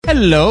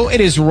Hello, it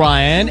is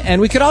Ryan,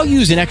 and we could all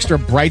use an extra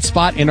bright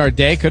spot in our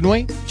day, couldn't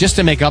we? Just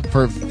to make up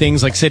for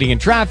things like sitting in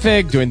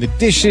traffic, doing the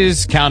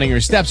dishes, counting your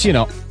steps, you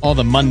know, all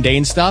the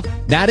mundane stuff.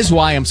 That is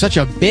why I'm such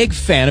a big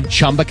fan of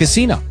Chumba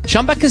Casino.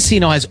 Chumba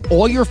Casino has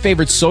all your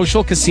favorite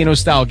social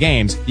casino-style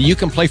games that you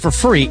can play for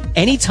free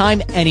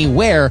anytime,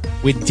 anywhere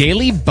with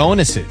daily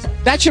bonuses.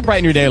 That should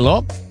brighten your day a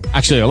little.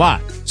 Actually, a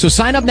lot. So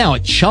sign up now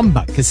at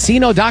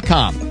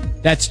ChumbaCasino.com.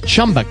 That's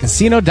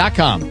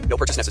ChumbaCasino.com. No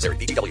purchase necessary.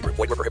 VGW Group.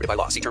 Void where prohibited by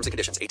law. See terms and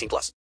conditions.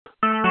 18+.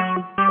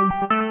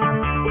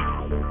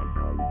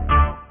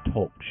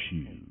 Talk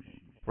shoes.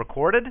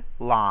 Recorded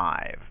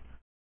live.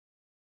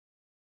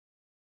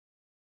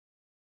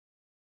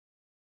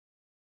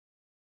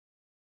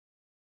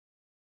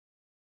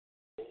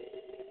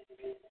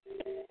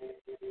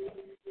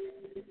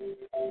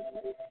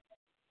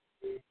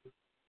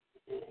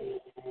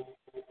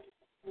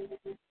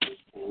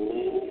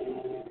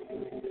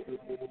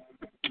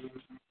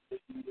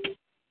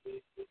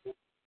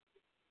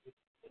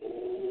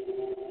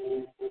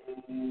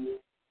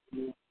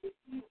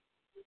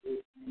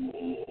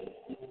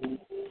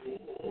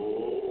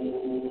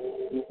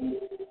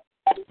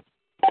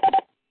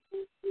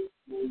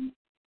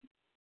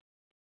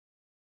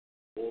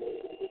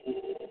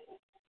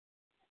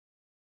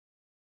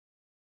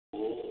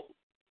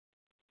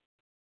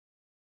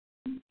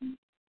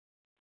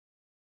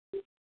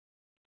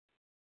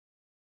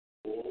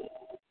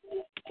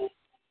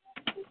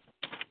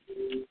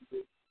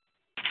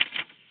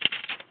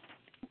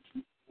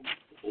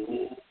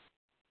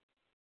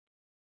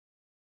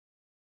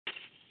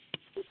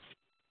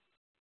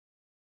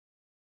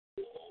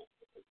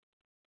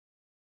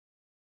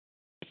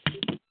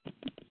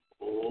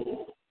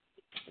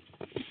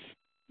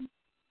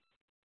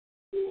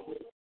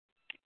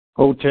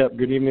 Hotep,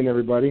 good evening,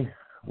 everybody.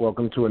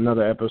 Welcome to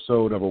another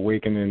episode of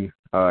Awakening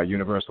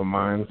Universal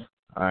Minds.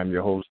 I'm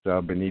your host,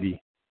 Beniti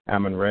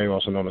Amun-Ray,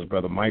 also known as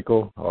Brother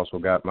Michael. I also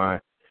got my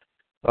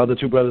other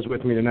two brothers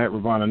with me tonight,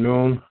 Ravana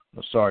Noon,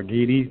 Asar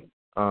Gidi.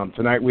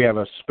 Tonight we have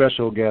a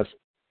special guest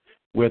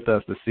with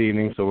us this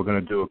evening, so we're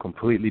going to do a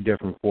completely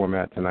different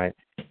format tonight.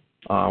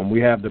 We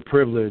have the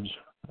privilege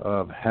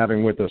of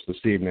having with us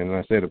this evening, and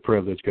I say the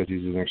privilege because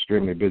he's an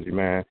extremely busy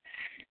man.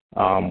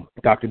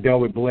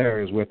 Dr.Delbert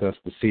Blair is with us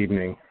this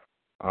evening.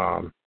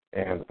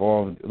 And for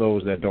all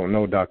those that don't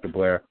know Dr.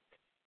 Blair,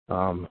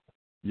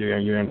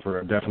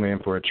 you're definitely in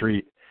for a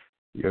treat.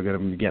 You're going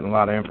to be getting a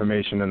lot of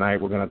information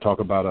tonight. We're going to talk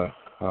about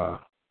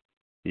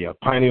the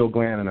pineal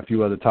gland and a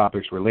few other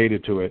topics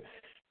related to it.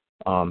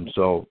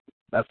 So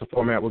that's the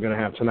format we're going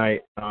to have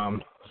tonight.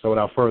 So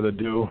without further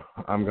ado,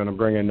 I'm going to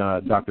bring in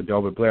Dr.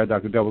 Delbert Blair.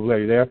 Dr. Delbert Blair,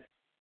 you there?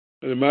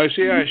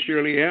 Marcy, I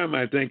surely am.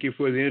 I thank you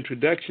for the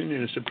introduction,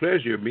 and it's a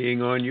pleasure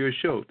being on your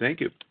show. Thank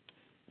you.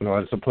 No,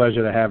 it's a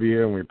pleasure to have you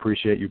here, and we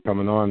appreciate you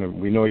coming on.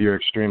 And we know you're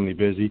extremely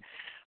busy.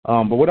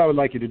 But what I would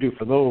like you to do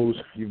for those,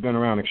 you've been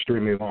around an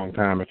extremely long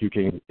time. If you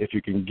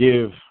can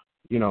give,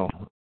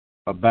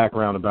 a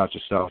background about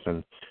yourself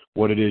and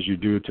what it is you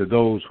do to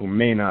those who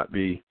may not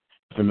be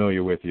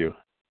familiar with you.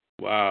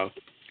 Wow.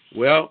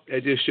 Well,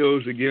 that just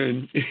shows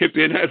again, if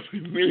they're not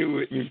familiar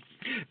with me,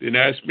 then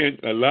I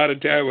spent a lot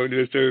of time on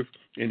this earth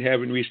and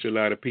haven't reached a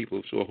lot of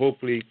people. So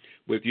hopefully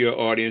with your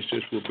audience,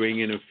 this will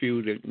bring in a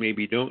few that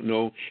maybe don't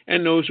know,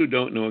 and those who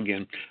don't know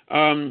again.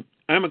 I'm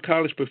a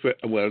college professor.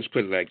 Well, let's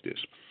put it like this.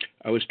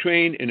 I was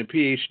trained in a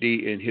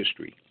PhD in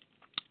history,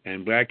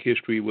 and black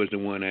history was the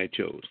one I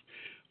chose.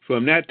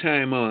 From that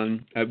time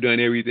on, I've done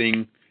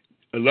everything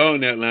along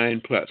that line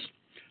plus.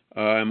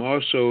 I'm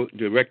also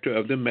director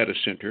of the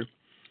Meta-Center.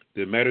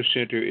 The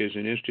Meta-Center is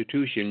an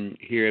institution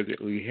here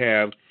that we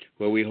have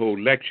where we hold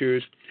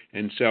lectures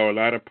and sell a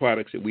lot of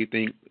products that we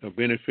think are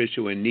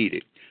beneficial and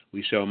needed.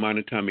 We sell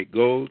monatomic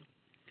gold,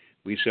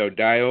 we sell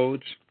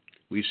diodes,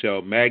 we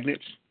sell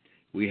magnets,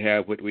 we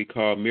have what we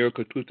call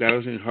Miracle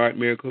 2000, Heart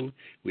Miracle,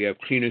 we have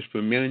cleaners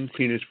for men,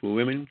 cleaners for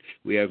women,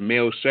 we have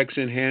male sex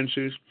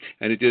enhancers,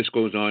 and it just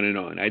goes on and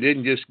on. I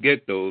didn't just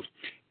get those.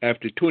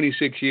 After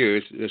 26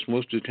 years, that's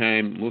most of the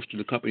time, most of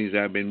the companies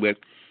I've been with,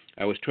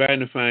 I was trying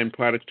to find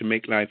products to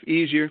make life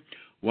easier,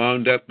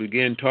 wound up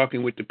again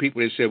talking with the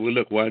people that said, well,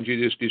 look, why don't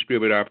you just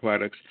distribute our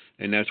products?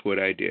 And that's what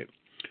I did.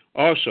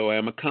 Also,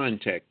 I'm a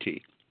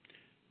contactee.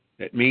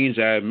 That means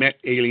I've met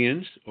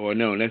aliens, or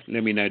no, let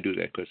me not do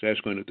that because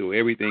that's going to throw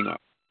everything off.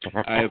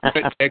 I have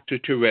met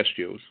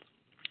extraterrestrials.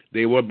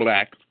 They were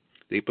black.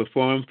 They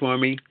performed for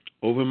me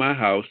over my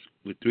house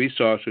with 3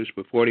 saucers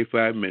for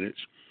 45 minutes.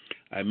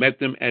 I met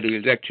them at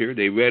a lecture.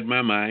 They read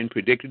my mind,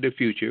 predicted the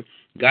future,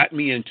 got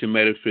me into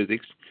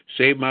metaphysics,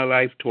 saved my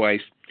life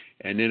twice,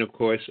 and then, of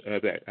course,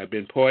 I've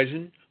been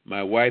poisoned.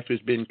 My wife has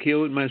been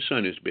killed. My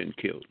son has been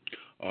killed,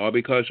 all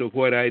because of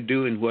what I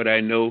do and what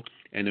I know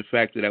and the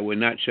fact that I would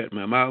not shut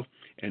my mouth.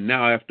 And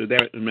now, after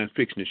that, I'm not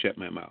fixing to shut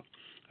my mouth.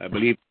 I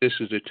believe this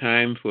is a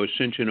time for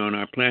ascension on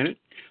our planet.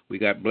 We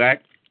got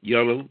black,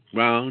 yellow,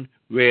 brown,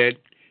 red,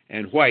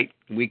 and white.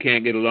 We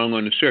can't get along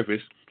on the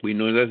surface. We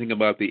know nothing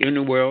about the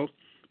inner world,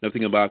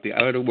 nothing about the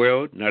outer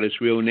world, not its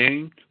real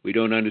name. We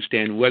don't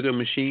understand weather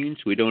machines.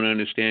 We don't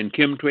understand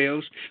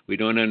chemtrails. We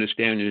don't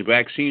understand the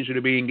vaccines that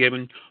are being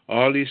given.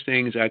 All these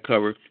things I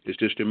cover. It's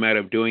just a matter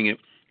of doing it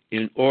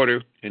in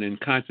order and in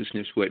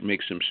consciousness where it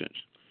makes some sense.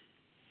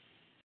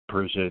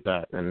 Appreciate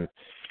that. And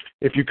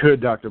if you could,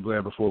 Dr.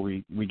 Blair, before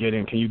we get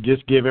in, can you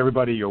just give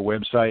everybody your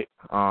website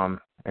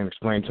and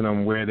explain to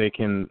them where they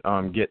can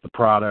get the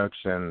products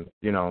and,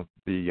 you know,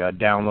 the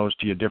downloads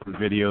to your different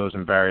videos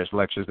and various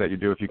lectures that you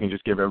do? If you can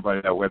just give everybody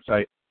that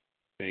website.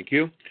 Thank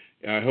you.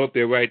 I hope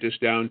they write this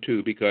down,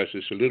 too, because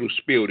it's a little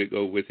spiel to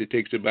go with. It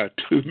takes about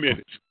 2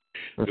 minutes.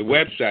 The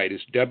website is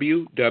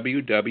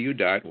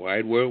www.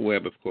 Wide World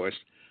Web, of course,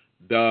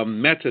 the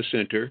Meta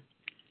Center,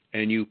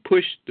 and you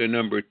push the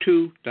number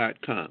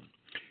 2.com.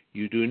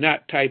 You do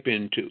not type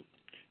in 2.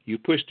 You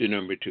push the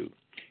number 2.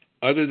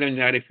 Other than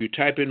that, if you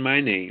type in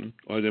my name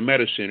or the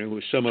Meta Center,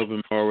 which some of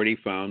them already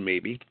found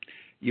maybe,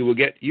 you will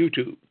get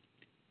YouTube.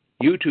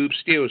 YouTube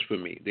steals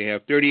from me. They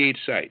have 38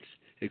 sites.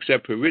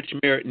 Except for Rich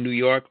Merritt in New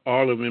York,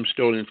 all of them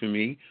stolen from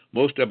me.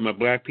 Most of them are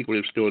black people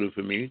who have stolen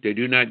from me. They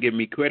do not give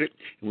me credit.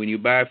 And when you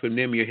buy from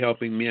them, you're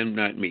helping them,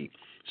 not me.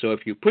 So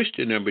if you push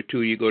the number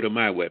 2, you go to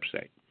my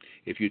website.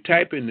 If you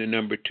type in the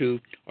number 2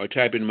 or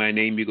type in my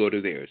name, you go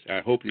to theirs.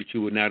 I hope that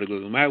you will now go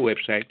to my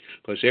website,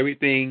 because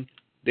everything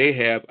they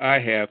have, I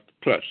have,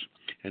 plus.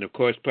 And, of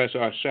course, plus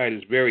our site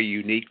is very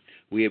unique.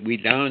 We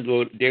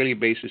download daily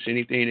basis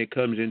anything that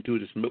comes into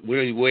this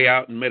really way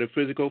out in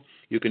metaphysical.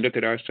 You can look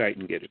at our site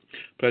and get it.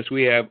 Plus,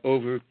 we have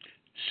over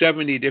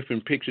 70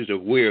 different pictures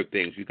of weird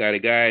things. You got a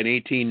guy in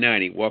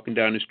 1890 walking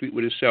down the street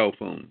with a cell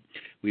phone.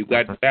 We've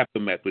got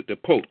Baphomet with the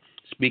Pope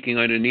speaking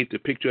underneath the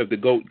picture of the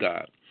goat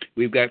god.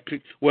 We've got,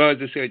 well, as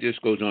I said, it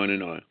just goes on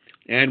and on.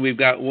 And we've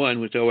got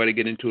one, which I want to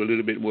get into a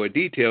little bit more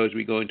detail as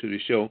we go into the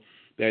show,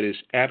 that is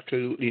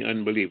absolutely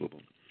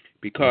unbelievable.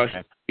 Because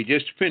we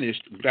just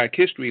finished Black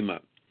History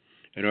Month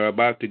and are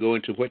about to go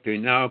into what they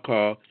now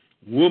call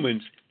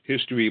Women's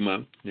History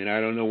Month. And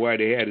I don't know why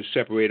they had to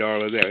separate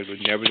all of that, but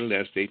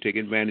nevertheless, they take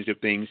advantage of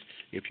things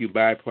if you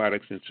buy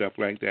products and stuff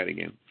like that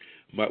again.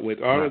 But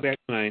with all of that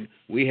in mind,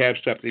 we have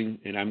something,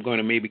 and I'm going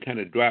to maybe kind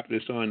of drop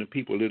this on the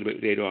people a little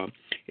bit later on.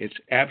 It's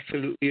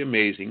absolutely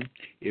amazing.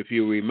 If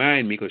you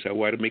remind me, because I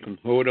want to make them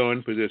hold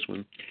on for this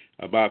one,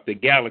 about the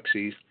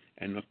galaxies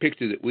and the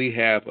picture that we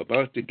have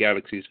about the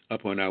galaxies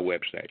up on our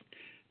website.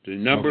 The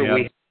number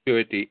we have here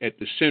at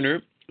the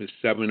center is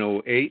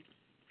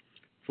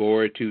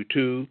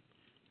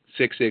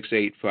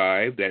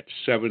 708-422-6685. That's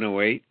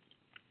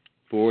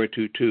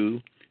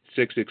 708-422-6685.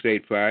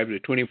 The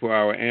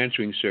 24-hour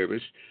answering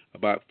service.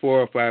 About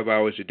 4 or 5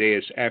 hours a day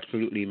is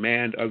absolutely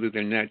manned. Other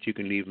than that, you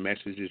can leave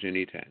messages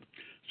anytime.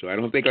 So I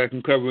don't think I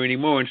can cover any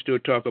more and still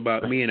talk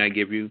about me, and I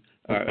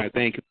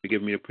thank you for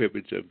giving me the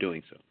privilege of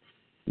doing so.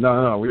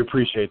 No, we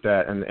appreciate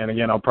that. And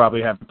again, I'll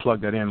probably have to plug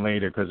that in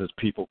later because there's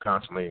people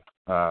constantly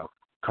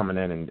coming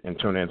in and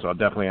tuning in. So I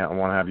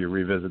want to have you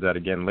revisit that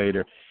again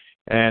later.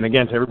 And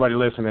again, to everybody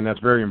listening, that's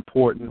very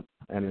important,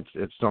 and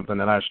it's something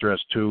that I stress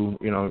too.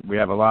 You know, we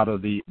have a lot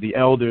of the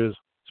elders,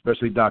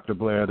 especially Dr.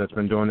 Blair, that's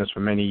been doing this for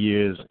many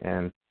years,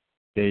 and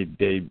they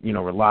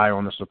rely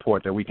on the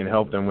support that we can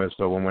help them with.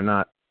 So when we're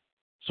not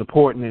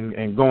supporting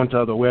and going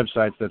to other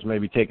websites that's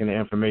maybe taking the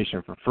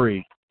information for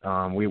free,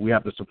 we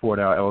have to support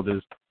our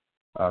elders.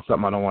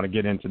 Something I don't want to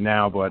get into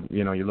now, but,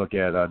 you look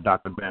at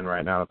Dr. Ben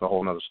right now, that's a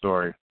whole other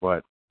story.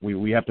 But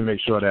we have to make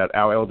sure that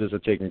our elders are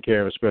taken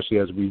care of, especially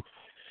as we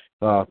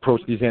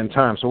approach these end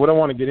times. So what I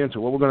want to get into,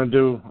 what we're going to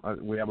do,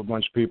 we have a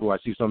bunch of people. I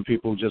see some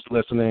people just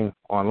listening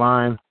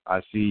online. I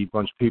see a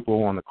bunch of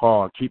people on the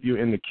call. I'll keep you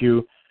in the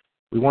queue.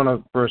 We want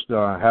to first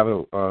have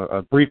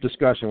a brief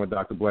discussion with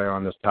Dr. Blair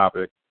on this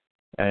topic,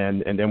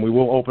 and then we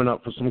will open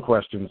up for some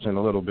questions in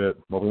a little bit.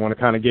 But we want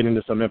to kind of get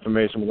into some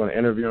information. We're going to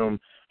interview him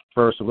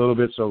first a little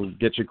bit, so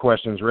get your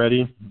questions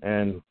ready.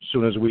 And as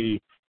soon as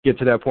we get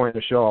to that point in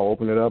the show, I'll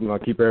open it up, and I'll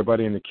keep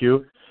everybody in the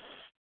queue.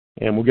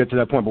 And we'll get to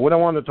that point. But what I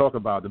wanted to talk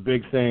about, the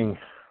big thing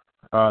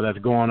that's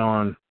going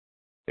on,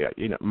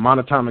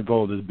 monatomic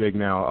gold is big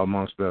now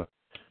amongst the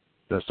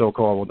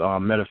so-called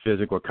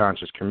metaphysical or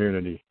conscious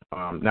community.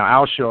 Now,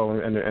 our show,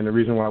 and the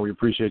reason why we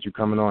appreciate you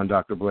coming on,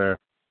 Dr. Blair,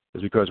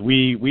 is because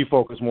we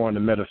focus more on the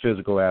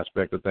metaphysical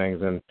aspect of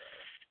things, and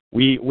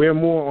we're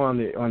more on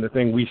the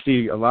thing. We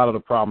see a lot of the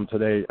problem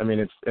today. I mean,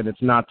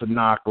 it's not to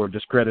knock or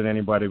discredit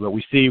anybody, but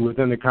we see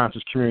within the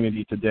conscious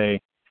community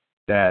today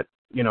that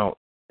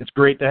it's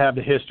great to have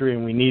the history,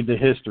 and we need the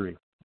history.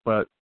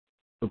 But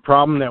the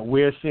problem that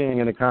we're seeing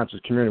in the conscious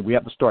community, we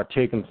have to start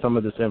taking some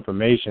of this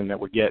information that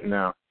we're getting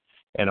now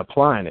and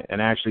applying it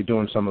and actually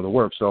doing some of the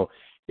work. So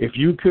if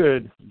you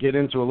could get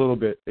into a little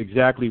bit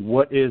exactly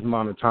what is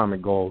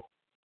monatomic gold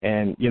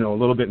and, a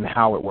little bit in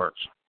how it works.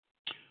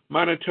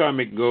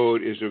 Monatomic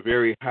gold is a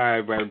very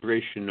high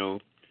vibrational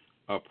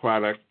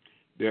product.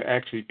 There are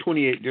actually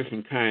 28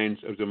 different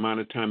kinds of the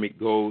monatomic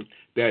gold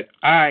that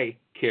I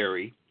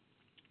carry.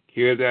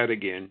 Hear that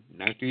again,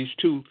 not these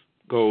two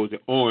gold, the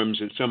arms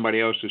that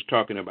somebody else is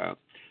talking about.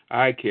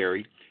 I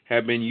carry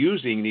have been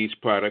using these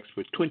products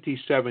for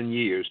 27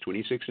 years,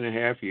 26 and a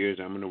half years.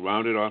 I'm going to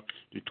round it off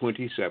to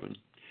 27.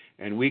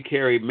 And we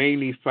carry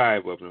mainly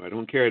 5 of them. I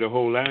don't carry the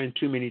whole line,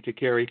 too many to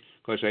carry,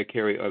 because I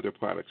carry other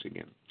products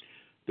again.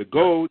 The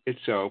gold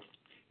itself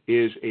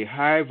is a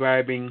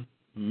high-vibing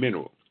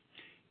mineral.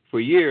 For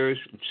years,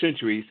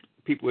 centuries,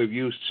 people have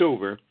used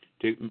silver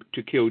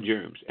to kill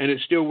germs, and it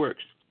still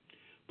works.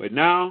 But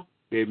now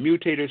they've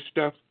mutated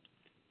stuff.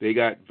 They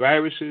got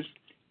viruses,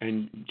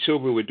 and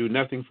silver would do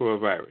nothing for a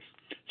virus.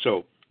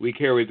 So we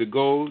carry the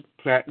gold,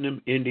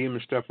 platinum, indium,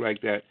 and stuff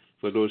like that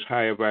for those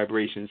higher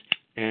vibrations,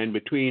 and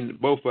between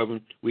both of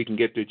them, we can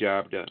get the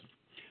job done.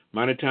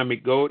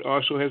 Monatomic gold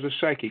also has a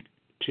psychic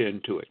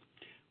tint to it.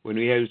 When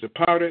we use the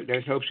powder,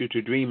 that helps you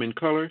to dream in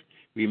color,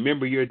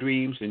 remember your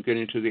dreams, and get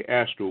into the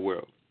astral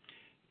world.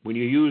 When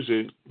you use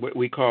what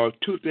we call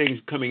 2 things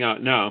coming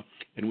out now,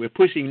 and we're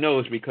pushing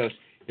those because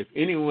if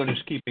anyone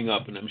is keeping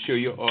up, and I'm sure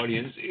your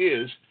audience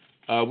is,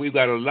 we've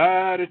got a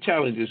lot of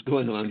challenges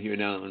going on here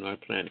now on our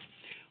planet.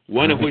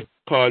 One of which is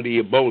called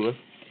the Ebola,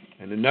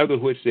 and another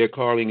which they're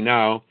calling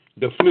now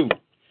the flu.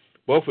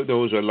 Both of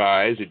those are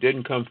lies. It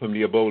didn't come from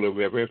the Ebola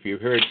River. If you've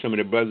heard some of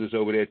the brothers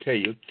over there tell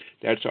you,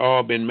 that's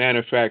all been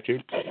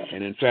manufactured.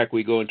 And in fact,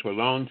 we go into a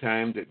long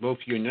time that both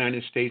the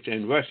United States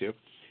and Russia,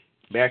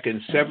 back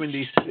in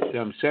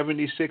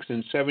 76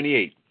 and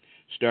 78,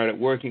 started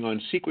working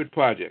on secret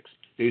projects.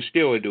 They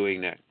still are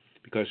doing that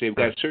because they've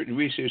got certain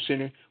research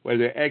centers where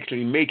they're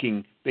actually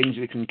making things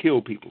that can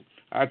kill people.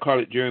 I call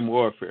it germ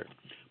warfare.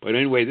 But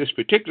anyway, this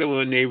particular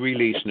one they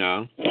released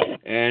now,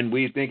 and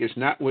we think it's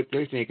not what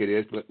they think it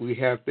is, but we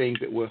have things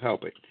that will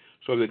help it.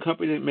 So the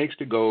company that makes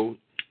the gold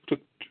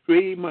took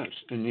 3 months,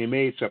 and they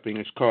made something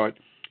that's called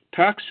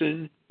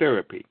toxin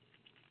therapy.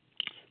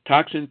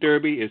 Toxin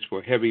therapy is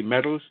for heavy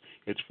metals.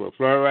 It's for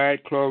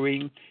fluoride,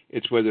 chlorine.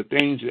 It's for the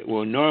things that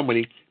will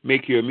normally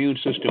make your immune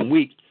system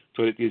weak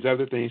so that these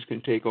other things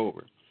can take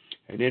over.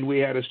 And then we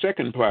had a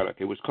second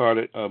product. It was called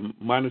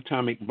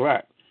monatomic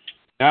black.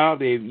 Now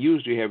they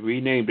usually have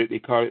renamed it. They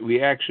call it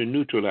reaction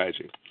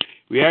neutralizer.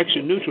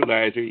 Reaction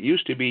neutralizer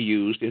used to be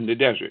used in the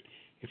desert.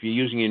 If you're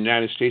using it in the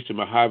United States, the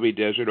Mojave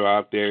Desert, or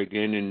out there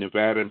again in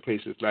Nevada and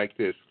places like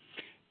this,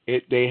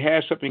 they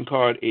have something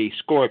called a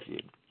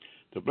scorpion.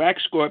 The black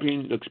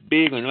scorpion looks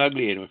big and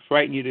ugly and will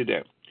frighten you to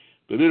death.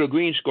 The little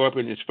green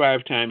scorpion is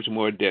 5 times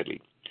more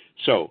deadly.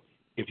 So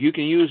if you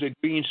can use a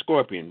green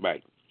scorpion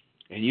bite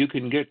and you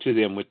can get to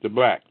them with the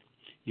black,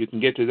 you can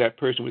get to that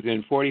person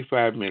within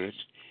 45 minutes.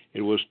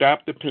 It will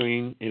stop the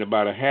pain in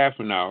about a half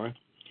an hour.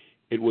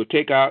 It will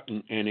take out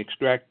and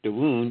extract the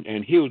wound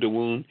and heal the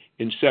wound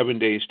in 7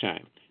 days'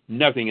 time.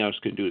 Nothing else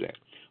can do that.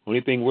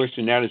 Only thing worse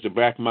than that is the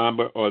black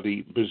mamba or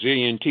the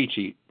Brazilian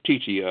Tichi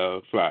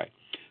fly.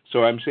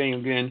 So I'm saying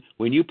again,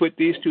 when you put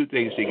these 2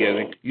 things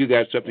together, you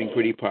got something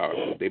pretty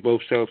powerful. They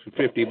both sell for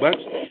 $50,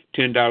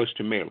 $10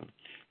 to mail them.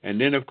 And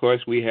then, of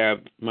course, we have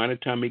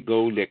monatomic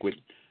gold liquid.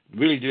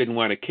 Really didn't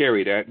want to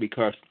carry that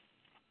because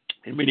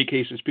in many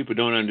cases people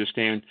don't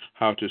understand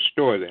how to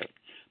store that.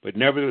 But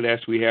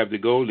nevertheless, we have the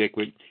gold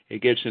liquid.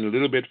 It gets in a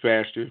little bit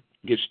faster,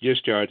 gets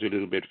discharged a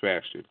little bit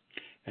faster.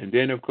 And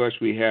then, of course,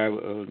 we have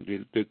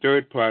the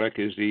third product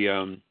is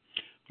the,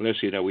 let's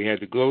see now, we had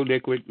the gold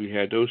liquid. We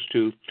had those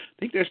 2. I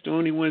think that's the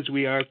only ones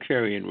we are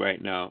carrying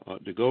right now.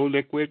 The gold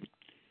liquid,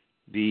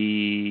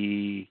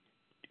 the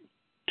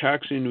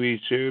toxin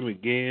reserve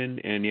again,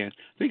 and yeah,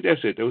 I think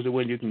that's it. Those are the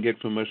ones you can get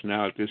from us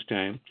now at this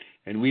time.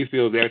 And we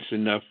feel that's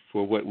enough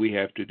for what we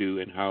have to do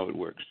and how it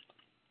works.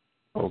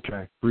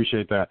 Okay,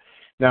 appreciate that.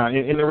 Now,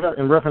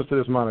 in reference to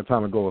this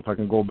monatomic gold, if I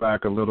can go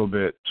back a little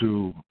bit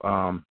to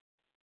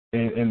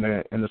in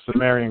the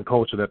Sumerian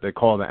culture that they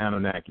call the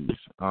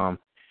Anunnakis.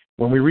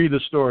 When we read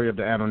the story of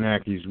the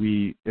Anunnakis,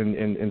 we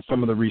in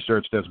some of the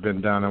research that's been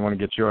done, I want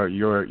to get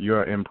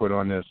your input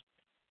on this.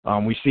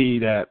 We see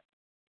that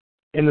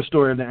in the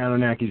story of the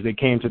Anunnakis, they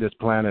came to this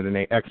planet and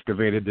they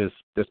excavated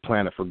this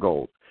planet for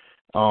gold.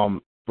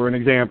 For an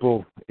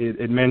example,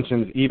 it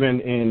mentions even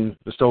in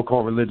the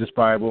so-called religious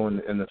Bible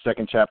in the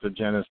 2nd chapter of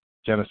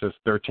Genesis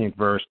 13th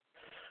verse,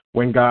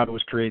 when God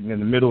was creating, in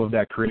the middle of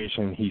that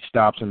creation, he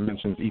stops and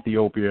mentions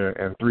Ethiopia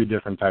and 3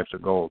 different types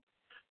of gold.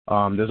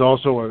 There's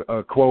also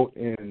a quote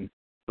in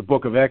the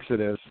book of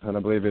Exodus, and I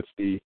believe it's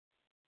the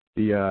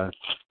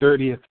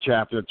 30th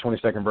chapter,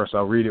 22nd verse,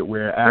 I'll read it,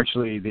 where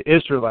actually the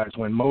Israelites,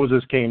 when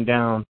Moses came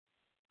down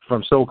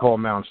from so-called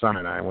Mount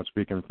Sinai, when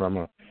speaking from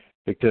a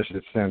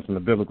fictitious sense in the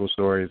biblical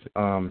stories,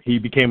 he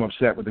became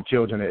upset with the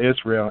children of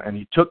Israel, and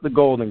he took the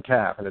golden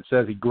calf, and it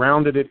says he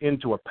grounded it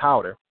into a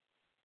powder,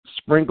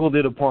 sprinkled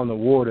it upon the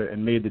water,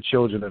 and made the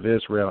children of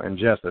Israel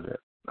ingested it.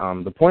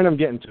 The point I'm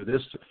getting to,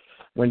 this,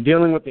 when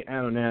dealing with the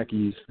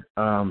Anunnakis,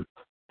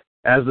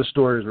 as the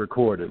story is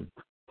recorded,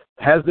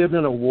 has there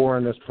been a war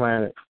on this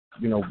planet,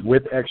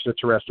 with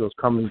extraterrestrials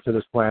coming to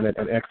this planet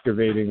and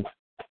excavating,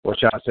 or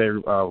shall I say,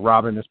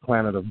 robbing this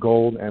planet of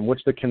gold? And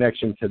what's the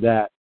connection to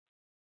that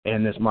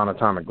and this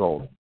monatomic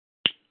gold?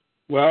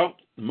 Well,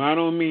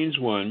 mono means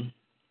 1,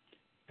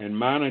 and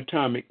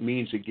monatomic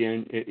means,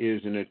 again, it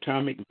is an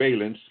atomic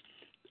valence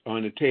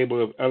on the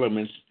table of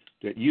elements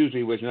that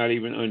usually was not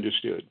even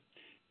understood.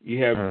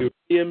 You have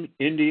iridium,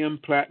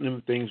 indium,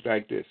 platinum, things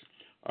like this.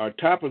 Our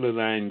top of the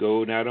line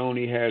gold not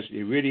only has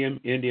iridium,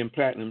 indium,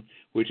 platinum,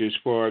 which is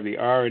for the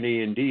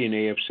RNA and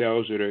DNA of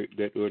cells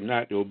that are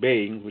not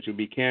obeying, which would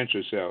be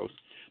cancer cells,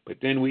 but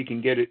then we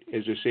can get it,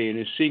 as I say, in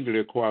a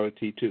singular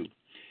quality too.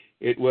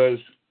 It was,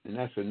 and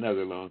that's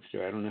another long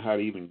story. I don't know how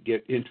to even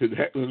get into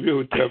that. It was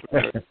real tough.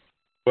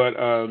 But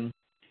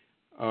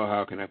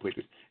how can I put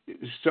this?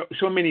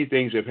 So many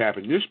things have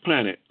happened. This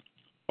planet,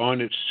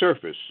 on its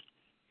surface,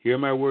 hear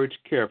my words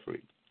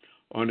carefully,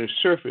 on its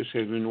surface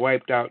has been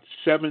wiped out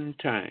 7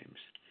 times.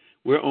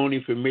 We're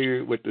only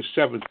familiar with the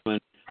 7th one,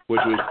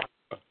 which was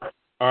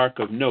Ark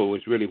of Noah,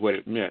 is really what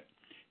it meant.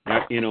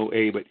 Not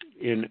N-O-A, but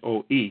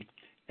N-O-E.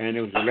 And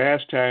it was the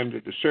last time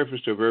that the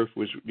surface of Earth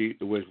was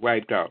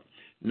wiped out.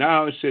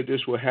 Now it said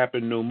this will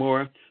happen no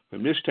more.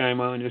 From this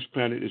time on, this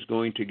planet is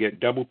going to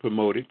get double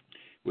promoted.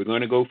 We're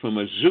going to go from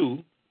a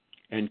zoo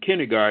and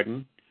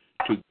kindergarten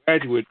to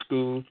graduate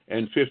school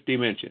and 5th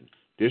dimension.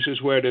 This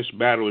is where this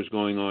battle is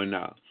going on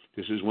now.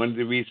 This is one of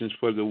the reasons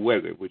for the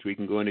weather, which we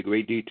can go into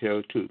great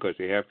detail too, because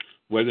they have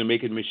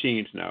weather-making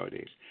machines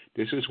nowadays.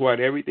 This is what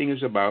everything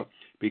is about,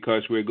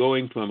 because we're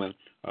going from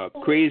a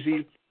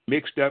crazy,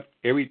 mixed up,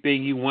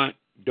 everything you want,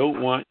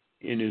 don't want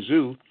in the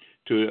zoo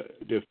to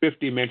the 5th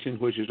dimension,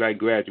 which is like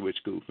graduate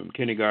school, from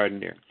kindergarten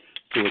there.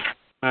 So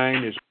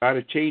there's a lot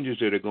of changes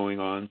that are going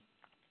on.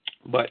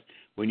 But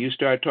when you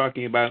start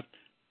talking about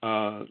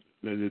those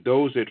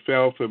that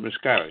fell from the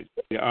sky,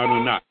 the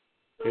Anunnaki,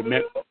 it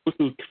meant those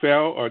who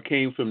fell or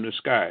came from the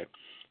sky.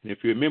 And if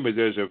you remember,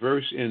 there's a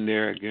verse in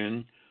there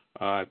again.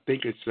 I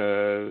think it's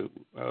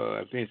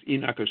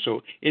Enoch or so.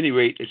 At any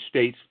rate, it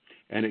states,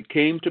 "And it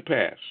came to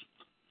pass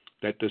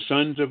that the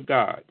sons of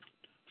God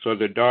saw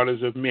the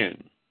daughters of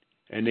men,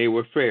 and they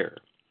were fair,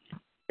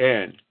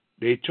 and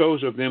they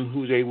chose of them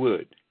who they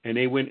would, and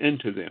they went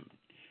into them.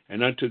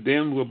 And unto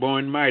them were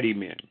born mighty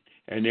men,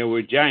 and there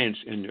were giants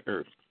in the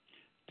earth."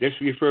 This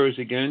refers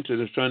again to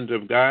the sons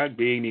of God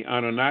being the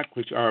Anunnaki,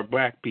 which are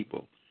black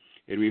people.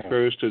 It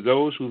refers to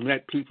those who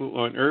met people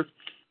on earth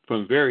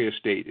from various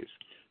stages.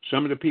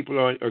 Some of the people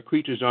or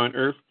creatures on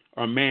earth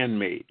are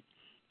man-made.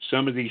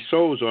 Some of these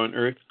souls on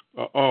earth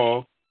are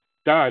all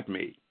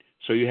God-made.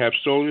 So you have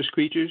soulless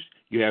creatures,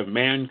 you have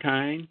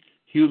mankind,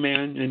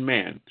 human, and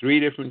man,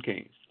 3 different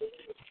kings.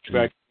 In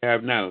fact, we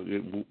have now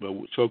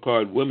the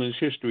so-called women's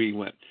history.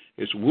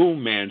 It's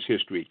womb man's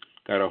history.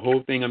 Got a whole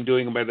thing I'm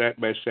doing about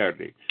that by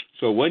Saturday.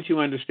 So once you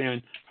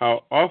understand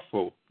how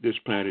awful this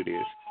planet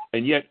is,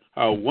 and yet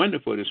how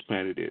wonderful this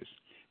planet is,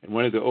 and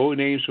one of the old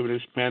names for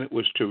this planet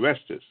was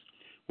Terrestres.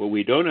 What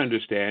we don't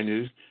understand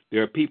is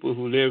there are people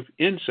who live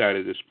inside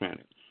of this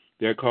planet.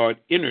 They're called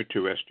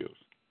interterrestrials.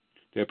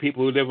 There are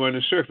people who live on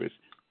the surface.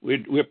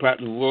 We're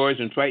plotting wars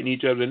and fighting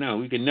each other now.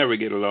 We can never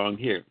get along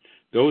here.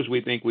 Those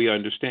we think we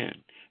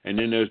understand. And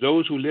then there's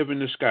those who live in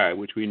the sky,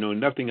 which we know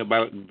nothing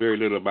about and very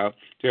little about.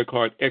 They're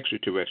called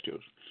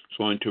extraterrestrials.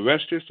 So on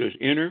terrestrials, there's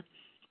inner,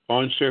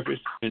 on surface,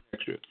 and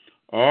extra.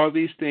 All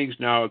these things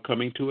now are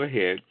coming to a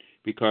head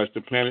because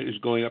the planet is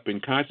going up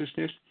in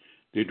consciousness.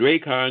 The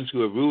Dracons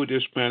who have ruled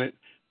this planet,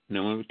 and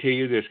I'm going to tell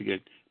you this again,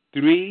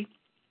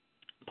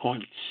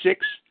 3.6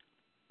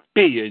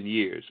 billion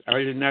years.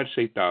 I did not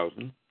say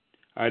thousand.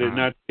 I did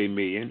not say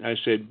million. I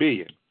said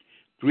billion.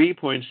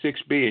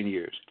 3.6 billion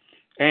years.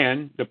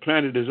 And the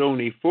planet is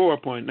only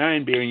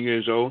 4.9 billion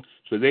years old,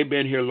 so they've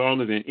been here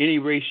longer than any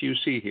race you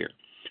see here.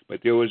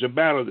 But there was a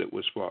battle that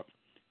was fought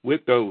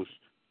with those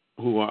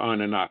who are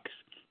Anunnaki,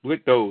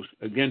 with those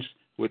against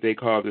what they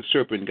call the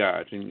serpent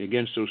gods, and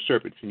against those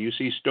serpents. And you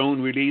see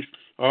stone reliefs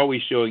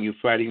always showing you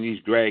fighting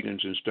these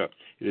dragons and stuff.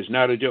 It is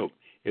not a joke.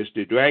 It's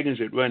the dragons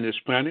that run this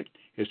planet.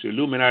 It's the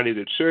Illuminati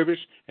that serve us,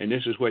 and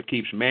this is what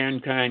keeps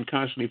mankind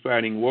constantly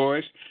fighting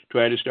wars,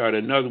 trying to start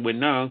another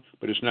one now,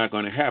 but it's not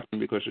going to happen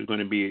because there's going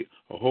to be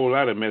a whole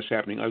lot of mess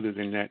happening other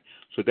than that.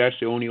 So that's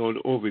the only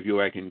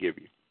overview I can give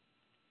you.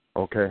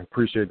 Okay,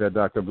 appreciate that,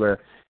 Dr. Blair.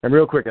 And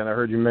real quick, and I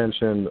heard you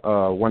mention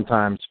one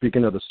time,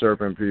 speaking of the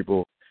serpent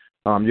people,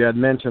 you had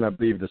mentioned, I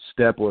believe, the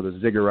step or the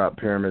ziggurat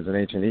pyramids in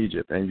ancient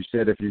Egypt, and you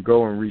said if you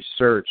go and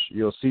research,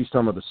 you'll see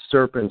some of the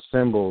serpent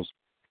symbols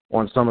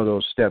on some of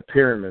those step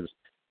pyramids.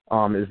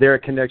 Is there a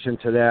connection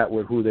to that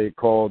with who they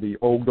call the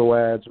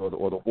Ogdoads or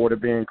the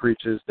water-bearing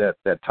creatures that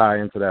tie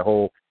into that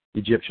whole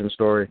Egyptian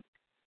story?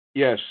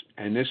 Yes,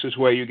 and this is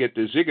where you get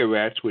the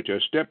ziggurats, which are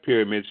step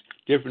pyramids,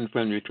 different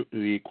from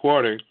the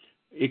quarter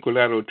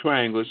equilateral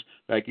triangles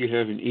like you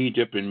have in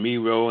Egypt and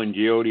Miro and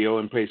Giotto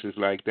and places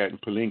like that in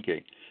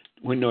Palenque.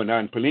 Well, no, not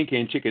in Palenque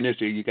and Chichen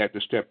Itza, you got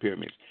the step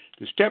pyramids.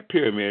 The step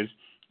pyramids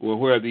were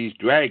where these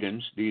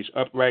dragons, these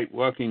upright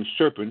walking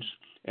serpents,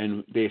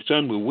 and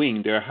some were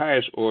winged. Their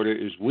highest order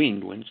is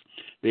winged ones.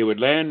 They would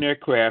land their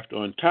craft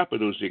on top of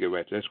those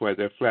ziggurats. That's why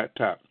they're flat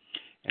top.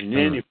 And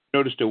then if you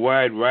notice the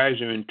wide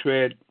riser and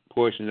tread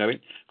portion of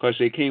it, because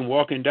they came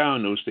walking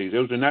down those things.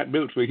 Those are not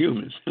built for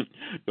humans.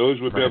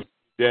 Those were built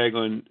for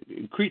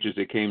daggone creatures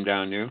that came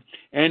down there.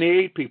 And they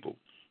ate people.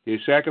 They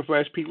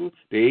sacrificed people.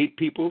 They ate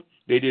people.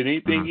 They did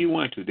anything you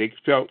want to. They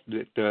felt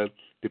that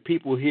The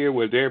people here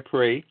were their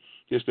prey,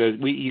 just as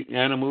we eat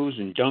animals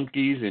and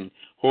donkeys and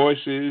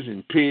horses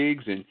and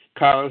pigs and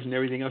cows and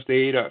everything else. They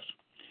ate us.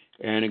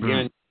 And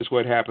again, this is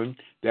what happened.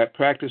 That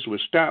practice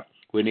was stopped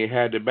when they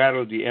had the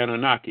battle of the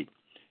Anunnaki.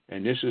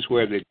 And this is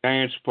where the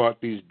giants fought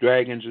these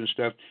dragons and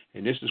stuff.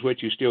 And this is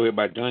what you still hear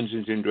about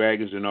Dungeons and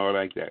Dragons and all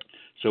like that.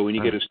 So when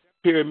you get a step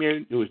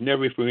pyramid, it was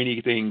never for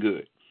anything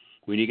good.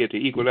 When you get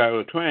the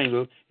equilateral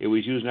triangle, it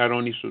was used not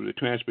only for the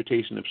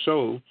transportation of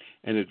soul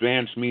and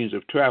advanced means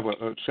of travel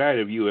outside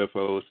of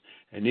UFOs,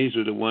 and these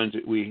are the ones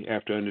that we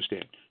have to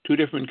understand. Two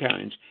different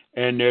kinds,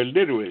 and there are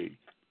literally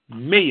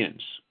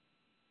millions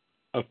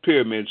of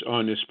pyramids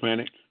on this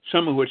planet,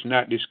 some of which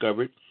not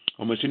discovered.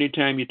 Almost any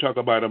time you talk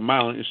about a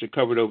mountain, it's a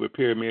covered over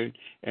pyramid,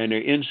 and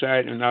they're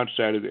inside and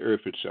outside of the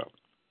earth itself.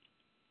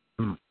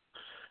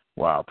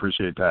 Wow,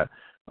 appreciate that.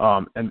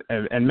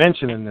 And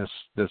mentioning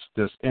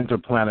this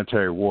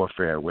interplanetary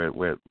warfare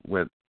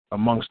with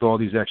amongst all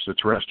these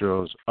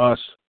extraterrestrials, us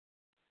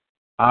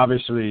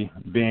obviously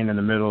being in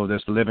the middle of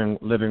this, living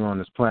on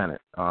this planet.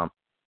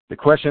 The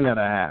question that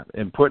I have,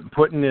 and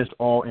putting this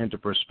all into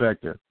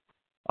perspective,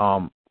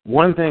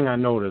 one thing I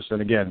noticed,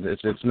 and again,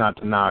 it's not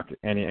to knock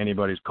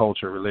anybody's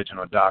culture, religion,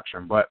 or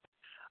doctrine, but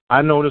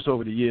I noticed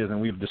over the years, and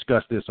we've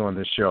discussed this on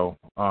this show,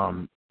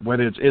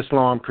 whether it's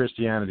Islam,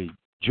 Christianity,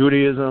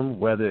 Judaism,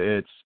 whether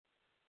it's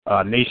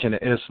Nation of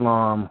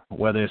Islam,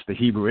 whether it's the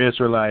Hebrew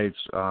Israelites,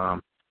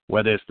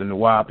 whether it's the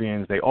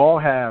Nuwapians, they all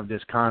have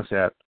this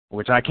concept,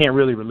 which I can't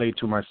really relate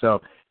to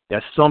myself,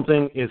 that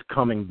something is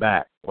coming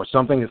back or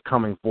something is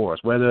coming for us.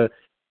 Whether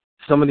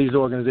some of these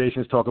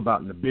organizations talk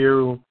about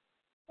Nibiru,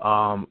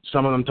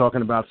 some of them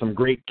talking about some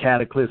great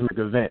cataclysmic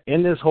event.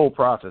 In this whole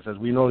process, as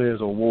we know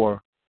there's a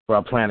war for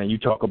our planet, you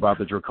talk about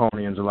the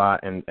Draconians a lot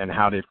and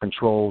how they've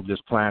controlled this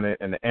planet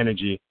and the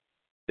energy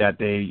that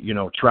they,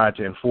 try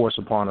to enforce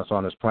upon us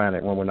on this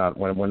planet when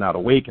we're not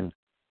awakened.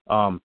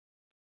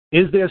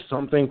 Is there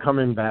something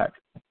coming back?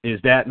 Is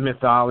that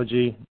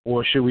mythology,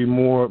 or should we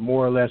more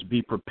or less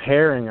be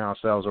preparing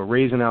ourselves or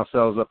raising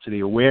ourselves up to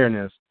the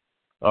awareness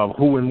of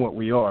who and what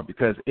we are?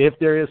 Because if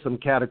there is some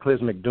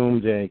cataclysmic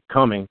doomsday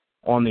coming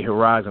on the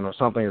horizon or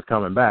something is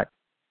coming back,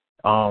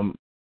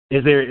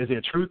 is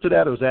there truth to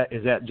that, or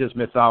is that just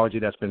mythology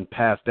that's been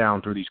passed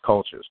down through these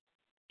cultures?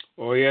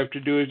 All you have to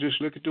do is just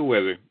look at the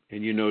weather,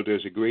 and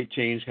there's a great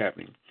change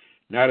happening.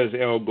 Not as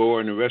Al Gore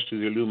and the rest of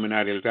the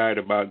Illuminati lied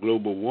about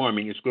global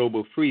warming, it's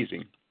global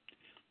freezing.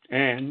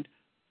 And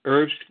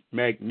Earth's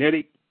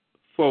magnetic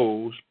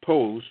fields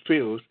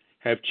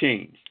have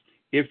changed.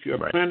 If your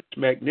planet's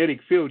magnetic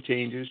field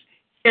changes,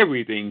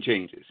 everything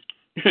changes.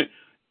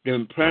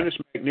 The planet's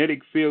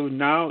magnetic field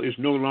now is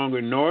no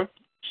longer north,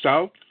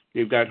 south.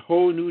 They've got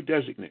whole new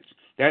designates.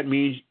 That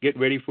means get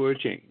ready for a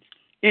change.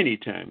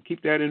 Anytime.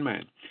 Keep that in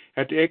mind.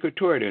 At the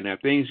equator, now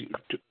things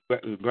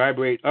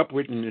vibrate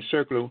upward in the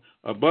circle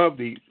above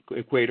the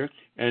equator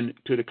and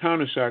to the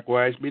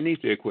counterclockwise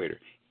beneath the equator.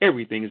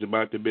 Everything is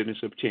about the business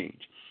of change.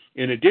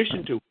 In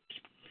addition to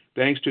which,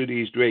 thanks to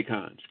these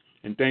dracons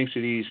and thanks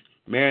to these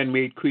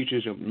man-made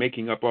creatures of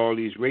making up all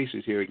these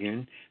races here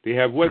again, they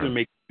have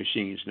weather-making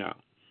machines now.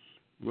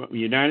 The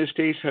United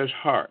States has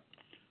HAARP,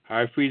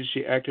 High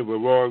Frequency Active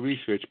Aurora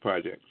Research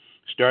Project.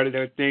 Started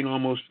that thing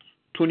almost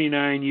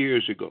 29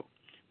 years ago.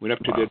 Went up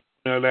to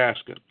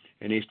Alaska,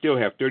 and they still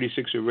have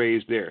 36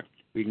 arrays there.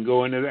 We can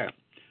go into that.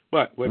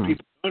 But what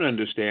people don't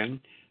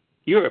understand,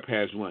 Europe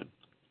has one,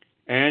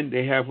 and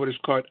they have what is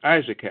called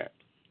ISACAT,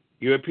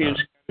 European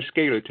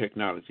Scalar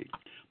Technology.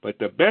 But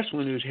the best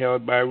one is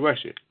held by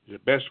Russia, the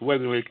best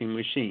weather-making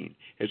machine.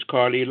 It's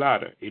called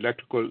ELATA,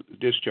 electrical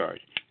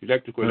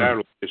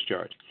lateral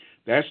discharge.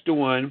 That's the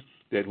one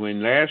that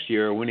when last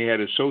year, when they had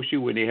a Sochi,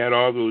 when they had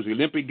all those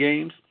Olympic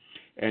Games,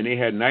 and they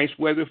had nice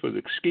weather for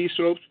the ski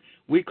slopes,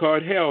 we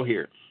called hell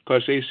here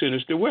because they sent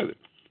us the weather.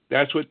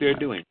 That's what they're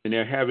doing. And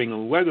they're having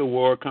a weather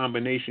war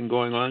combination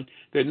going on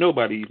that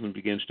nobody even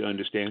begins to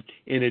understand.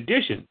 In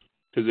addition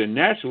to the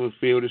natural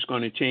field is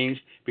going to change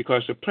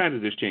because the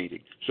planet is changing.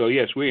 So,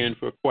 yes, we're in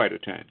for quite a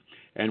time.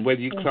 And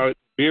whether you call it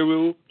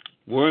Biru,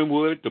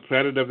 Wormwood, the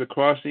planet of the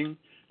crossing,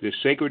 the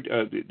sacred,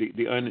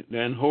 the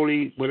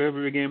unholy,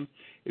 whatever again,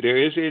 there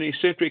is an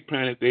eccentric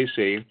planet, they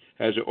say,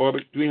 has an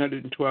orbit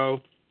 312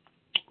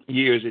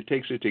 years it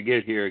takes it to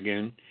get here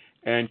again.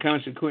 And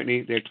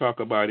consequently, they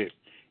talk about it.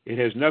 It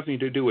has nothing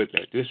to do with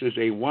that. This is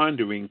a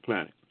wandering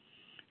planet.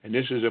 And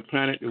this is a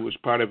planet that was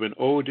part of an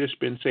old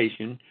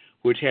dispensation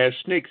which has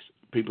snakes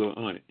people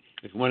on it.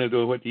 It's one of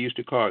those, what they used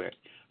to call that.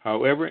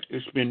 However,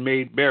 it's been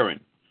made barren.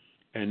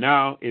 And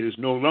now it is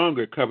no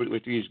longer covered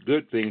with these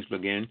good things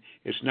again.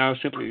 It's now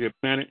simply a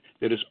planet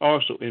that is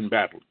also in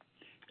battle.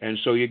 And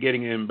so you're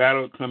getting an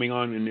battle coming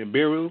on in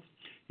Nibiru.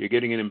 You're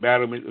getting an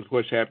embattlement of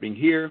what's happening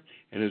here.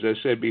 And as I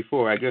said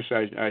before, I guess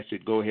I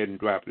should go ahead and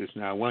drop this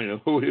now. I wanted to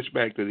hold this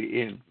back to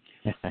the end.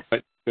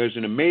 But there's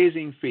an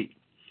amazing feat.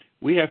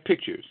 We have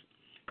pictures.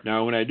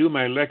 Now, when I do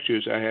my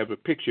lectures, I have a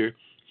picture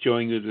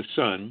showing you the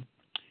sun,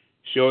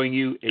 showing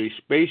you a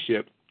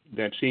spaceship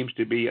that seems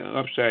to be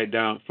upside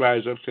down,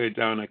 flies upside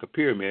down like a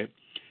pyramid,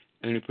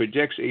 and it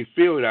projects a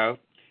field out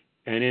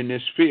and in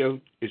this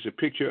field is a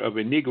picture of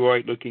a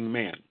Negroid-looking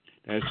man.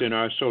 That's in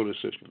our solar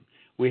system.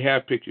 We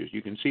have pictures.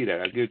 You can see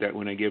that. I give that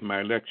when I give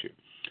my lecture.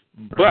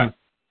 But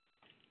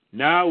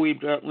now we've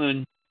got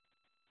one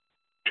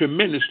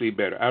tremendously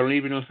better. I don't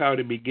even know how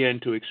to begin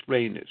to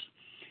explain this.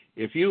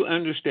 If you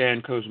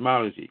understand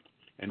cosmology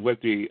and what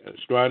the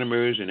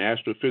astronomers and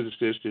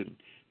astrophysicists and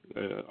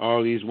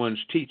all these ones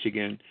teach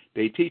again,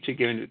 they teach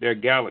again that they're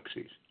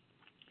galaxies.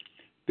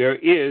 There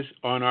is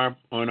on our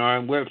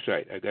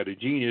website, I got a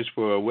genius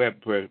for a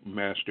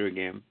webmaster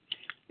again,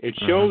 it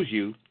shows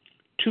you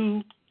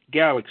 2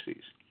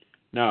 galaxies.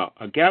 Now,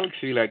 a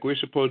galaxy like we're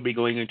supposed to be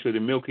going into the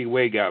Milky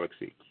Way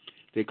galaxy.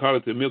 They call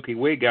it the Milky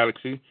Way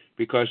galaxy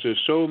because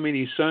there's so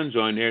many suns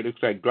on there, it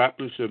looks like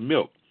droplets of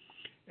milk.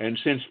 And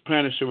since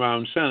planets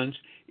surround suns,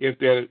 if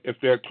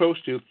they're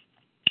close to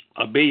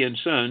 1 billion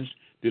suns,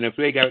 then if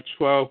they got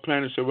 12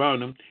 planets around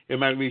them, it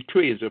might be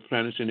trillions of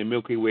planets in the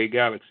Milky Way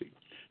galaxy.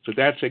 So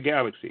that's a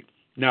galaxy.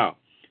 Now,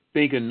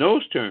 think in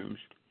those terms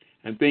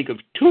and think of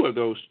 2 of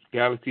those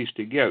galaxies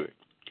together.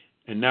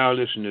 And now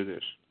listen to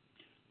this.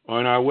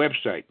 On our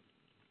website,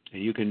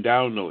 and you can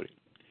download it,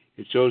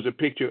 it shows a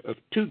picture of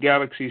 2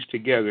 galaxies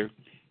together,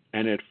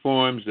 and it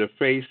forms the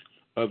face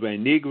of a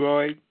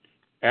Negroid,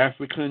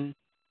 African,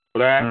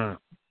 black,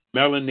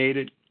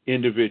 melanated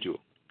individual.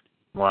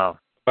 Wow.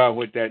 About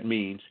what that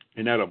means,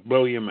 and that'll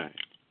blow your mind.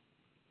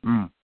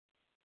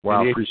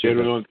 Wow, and appreciate they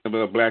it. don't know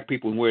about black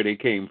people and where they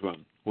came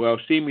from. Well,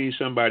 see me,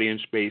 somebody in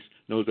space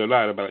knows a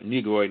lot about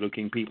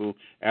Negroid-looking people,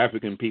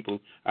 African people.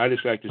 I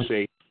just like to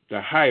say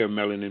the higher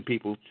melanin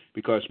people,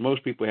 because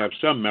most people have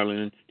some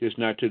melanin, just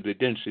not to the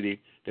density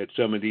that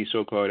some of these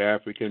so-called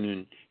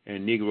African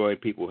and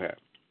Negroid people have.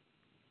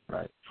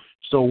 Right.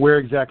 So where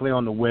exactly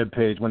on the web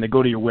page, when they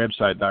go to your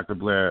website, Dr.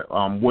 Blair,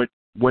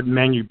 what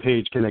menu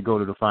page can they go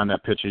to find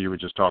that picture you were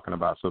just talking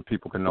about so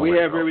people can know? We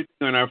have everything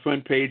on our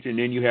front page, and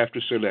then you have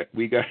to select.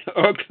 We got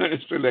all kinds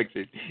of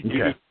selections. You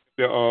can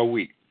there all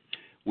week.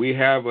 We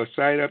have a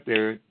site up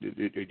there.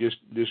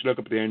 Just look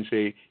up there and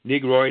say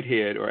Negroid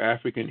head or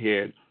African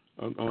head.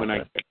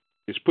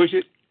 Just push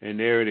it, and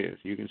there it is.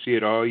 You can see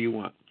it all you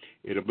want.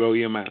 It'll blow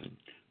your mind.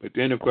 But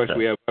then, of course,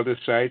 we have other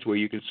sites where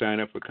you can sign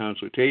up for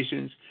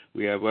consultations.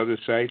 We have other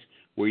sites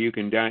where you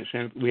can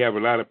we have a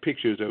lot of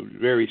pictures of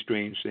very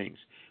strange things.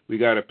 We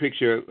got a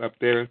picture up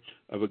there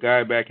of a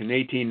guy back in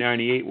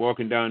 1898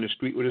 walking down the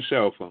street with a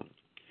cell phone.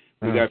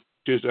 We got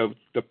pictures of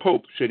the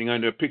Pope sitting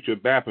under a picture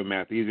of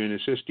Baphomet, either in the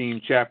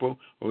Sistine Chapel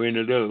or in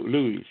the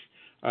Louvre.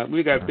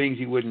 We got things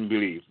you wouldn't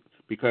believe.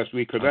 Because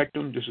we collect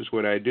them, this is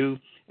what I do,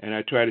 and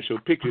I try to show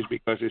pictures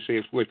because they say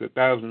it's worth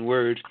 1,000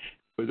 words.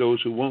 For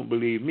those who won't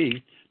believe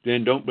me,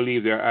 then don't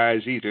believe their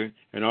eyes either,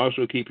 and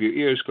also keep your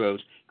ears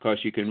closed, because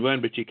you can run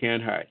but you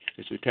can't hide.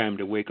 It's a time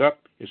to wake up.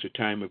 It's a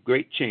time of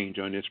great change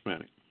on this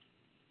planet.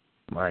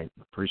 Right.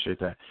 Appreciate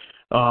that.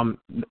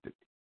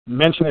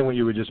 Mentioning what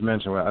you were just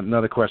mentioning,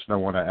 another question I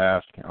want to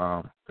ask,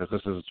 because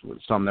this is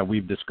something that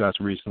we've discussed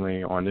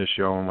recently on this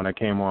show, and when I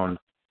came on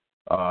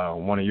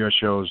one of your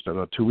shows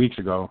 2 weeks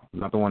ago,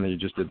 not the one that you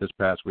just did this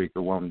past week,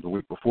 the one the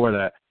week before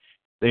that,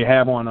 they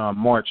have on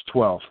March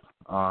 12th,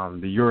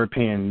 the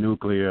European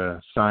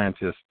nuclear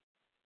scientists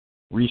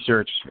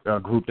research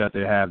group that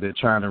they have. They're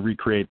trying to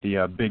recreate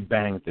the Big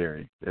Bang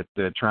theory.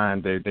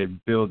 They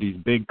build these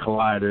big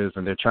colliders,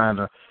 and they're trying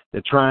to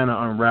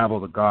unravel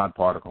the God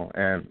particle.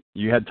 And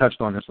you had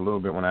touched on this a little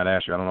bit when I'd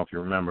asked you. I don't know if you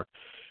remember.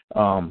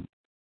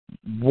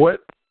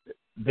 What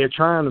they're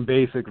trying to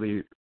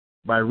basically,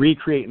 by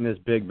recreating this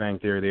Big Bang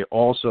theory, they're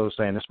also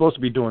saying they're supposed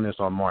to be doing this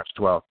on March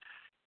 12th.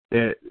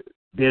 They're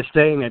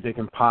saying that they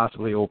can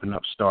possibly open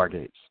up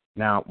stargates.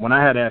 Now, when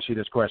I had asked you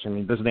this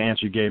question, this is the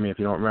answer you gave me if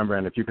you don't remember,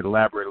 and if you could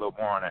elaborate a little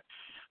more on it.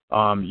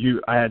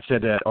 I had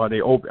said that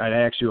I'd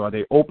asked you, are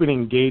they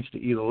opening gates to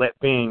either let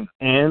beings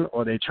in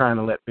or are they trying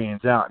to let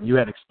beings out? And you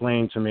had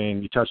explained to me,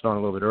 and you touched on it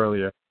a little bit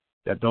earlier,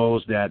 that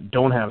those that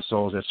don't have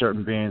souls, that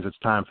certain beings, it's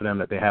time for them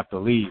that they have to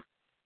leave.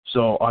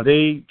 So are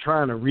they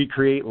trying to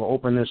recreate or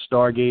open this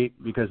stargate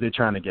because they're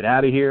trying to get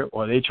out of here,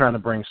 or are they trying to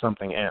bring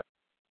something in?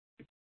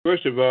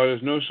 First of all,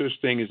 there's no such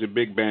thing as a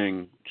Big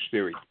Bang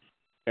theory.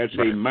 That's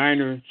a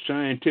minor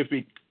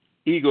scientific,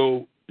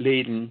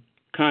 ego-laden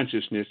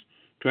consciousness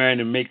trying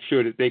to make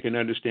sure that they can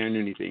understand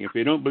anything. If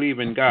they don't believe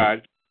in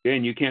God,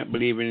 then you can't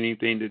believe in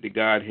anything that the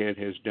Godhead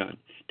has done.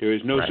 There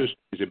is no such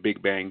thing as a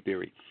Big Bang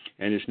theory.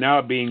 And it's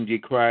now being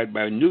decried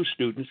by new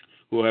students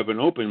who have an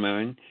open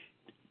mind.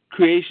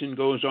 Creation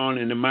goes on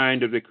in the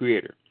mind of the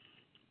Creator.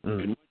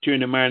 And once you're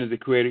in the mind of the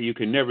Creator, you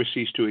can never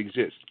cease to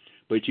exist.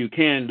 But you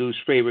can lose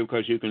favor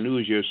because you can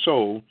lose your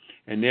soul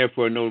and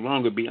therefore no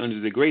longer be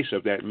under the grace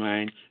of that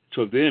mind.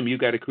 So for them, you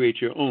got to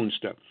create your own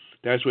stuff.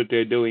 That's what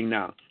they're doing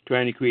now,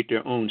 trying to create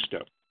their own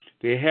stuff.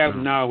 They have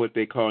now what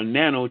they call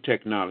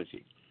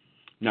nanotechnology.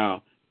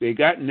 Now, they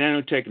got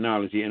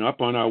nanotechnology, and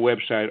up on our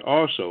website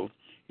also,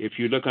 if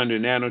you look under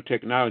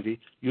nanotechnology,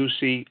 you'll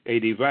see a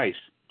device.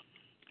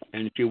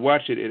 And if you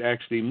watch it, it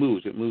actually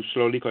moves. It moves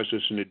slowly because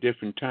it's in a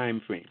different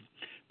time frame.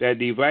 That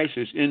device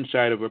is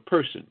inside of a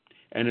person,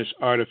 and it's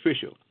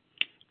artificial.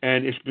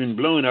 And it's been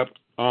blown up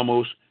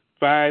almost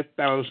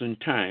 5,000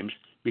 times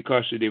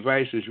because the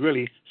device is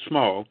really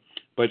small,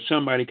 but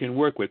somebody can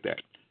work with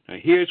that. Now,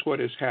 here's what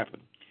has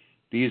happened.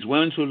 These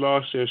ones who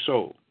lost their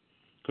soul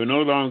could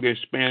no longer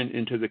expand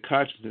into the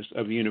consciousness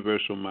of the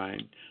universal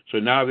mind, so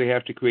now they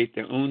have to create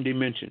their own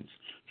dimensions.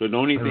 So the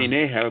only thing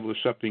they have was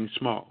something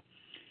small.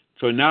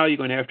 So now you're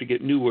going to have to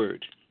get new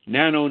words.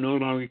 Nano no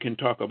longer can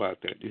talk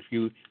about that. If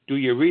you do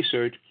your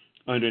research,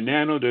 under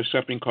nano there's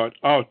something called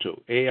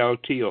alto,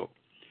 A-L-T-O,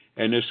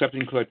 and there's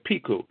something called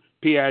pico,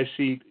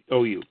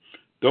 P-I-C-O-U.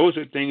 Those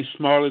are things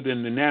smaller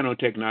than the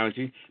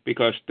nanotechnology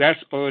because that's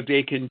all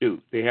they can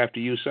do. They have to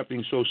use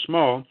something so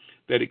small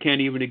that it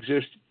can't even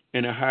exist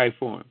in a high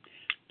form.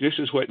 This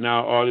is what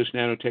now all this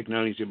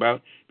nanotechnology is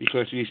about,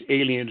 because these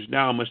aliens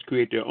now must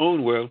create their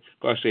own world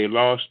because they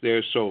lost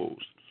their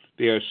souls.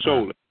 They are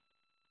soulless,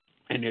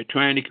 and they're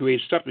trying to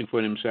create something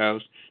for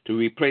themselves to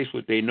replace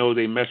what they know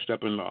they messed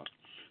up and lost.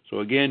 So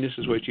again, this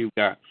is what you've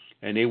got,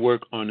 and they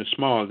work on the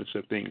smallest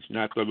of things,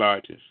 not the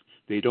largest.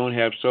 They don't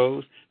have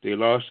souls, they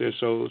lost their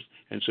souls,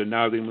 and so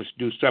now they must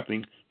do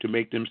something to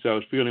make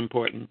themselves feel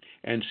important.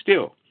 And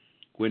still,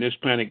 when this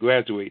planet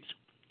graduates,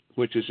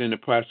 which is in the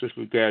process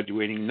of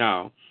graduating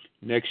now,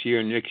 next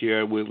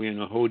year we'll be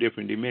in a whole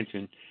different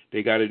dimension.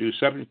 They got to do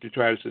something to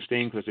try to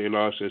sustain because they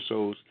lost their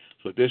souls.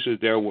 So this is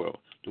their world,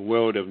 the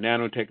world of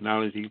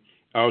nanotechnology,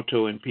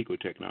 alto and pico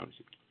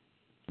technology.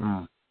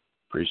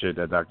 Appreciate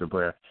that, Dr.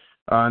 Blair.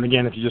 And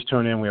again, if you just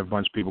tune in, we have a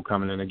bunch of people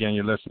coming in. Again,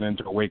 you're listening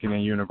to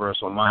Awakening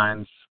Universal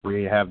Minds.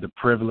 We have the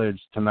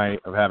privilege tonight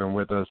of having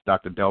with us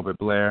Dr. Delbert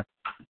Blair,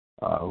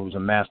 who's a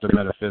master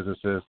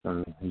metaphysicist,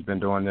 and he's been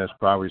doing this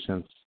probably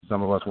since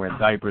some of us were in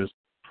diapers.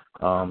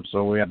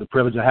 So we have the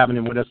privilege of having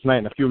him with us tonight.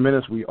 In a few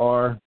minutes, we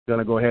are going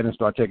to go ahead and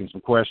start taking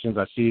some questions.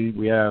 I see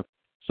we have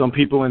some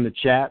people in the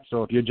chat.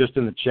 So if you're just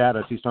in the chat,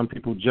 I see some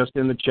people just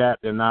in the chat.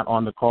 They're not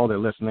on the call. They're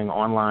listening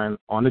online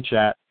on the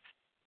chat.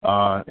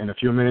 In a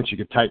few minutes, you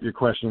can type your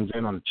questions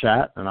in on the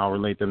chat, and I'll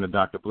relate them to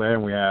Dr. Blair.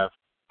 And we have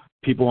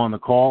people on the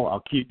call.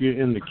 I'll keep you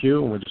in the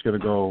queue, and we're just going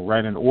to go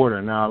right in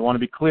order. Now, I want to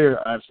be clear.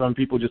 I have some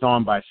people just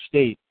on by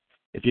state.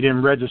 If you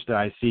didn't register,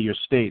 I see your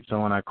state. So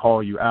when I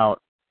call you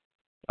out,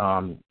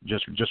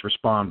 just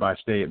respond by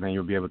state, and then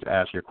you'll be able to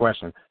ask your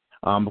question.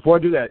 Before I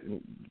do that,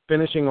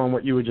 finishing on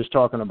what you were just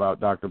talking about,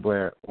 Dr.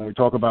 Blair, when we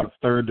talk about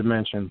third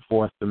dimension,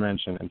 fourth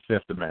dimension, and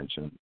fifth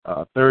dimension,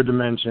 third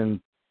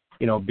dimension,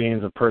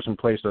 being a person,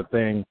 place, or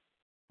thing.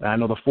 And I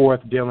know the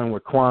fourth dealing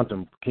with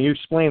quantum. Can you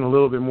explain a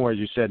little bit more? As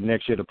you said,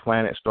 next year the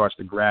planet starts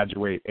to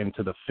graduate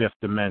into the fifth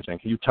dimension.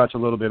 Can you touch a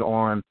little bit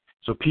on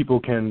so people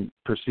can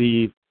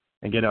perceive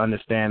and get an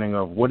understanding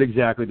of what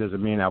exactly does it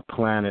mean our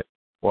planet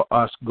or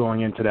us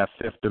going into that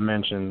fifth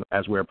dimension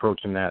as we're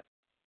approaching that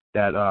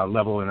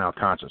level in our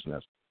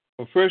consciousness?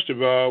 Well, first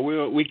of all,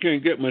 we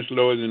can't get much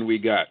lower than we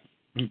got,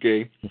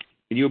 okay?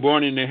 When you were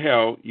born into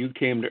hell, you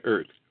came to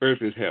Earth.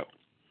 Earth is hell.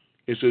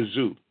 It's a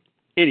zoo.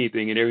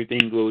 Anything and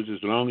everything goes as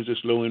long as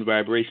it's low in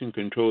vibration,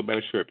 controlled by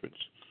serpents.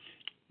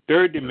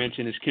 Third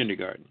dimension is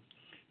kindergarten.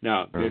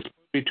 Now, there's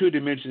only two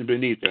dimensions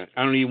beneath that.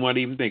 I don't even want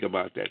to even think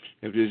about that.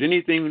 If there's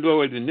anything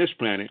lower than this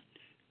planet,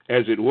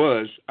 as it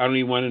was, I don't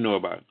even want to know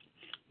about it.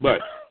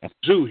 But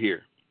zoo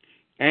here.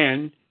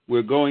 And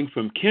we're going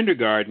from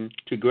kindergarten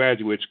to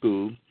graduate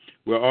school.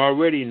 We're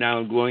already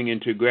now going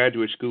into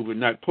graduate school, but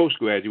not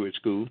postgraduate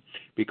school,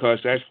 because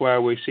that's why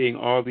we're seeing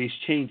all these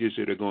changes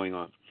that are going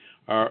on.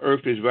 Our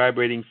Earth is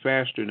vibrating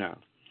faster now.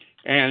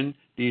 And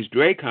these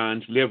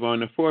dracons live on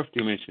the fourth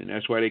dimension.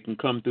 That's why they can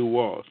come through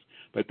walls.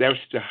 But that's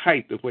the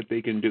height of what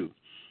they can do.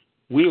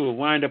 We will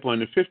wind up on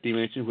the fifth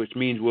dimension, which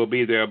means we'll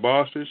be their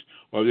bosses,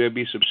 or they'll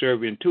be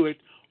subservient to it,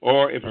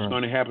 or if it's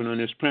going to happen on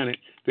this planet,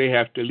 they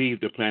have to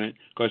leave the planet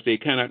because they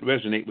cannot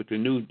resonate with the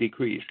new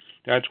decrees.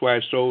 That's why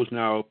souls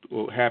now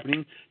are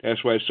happening.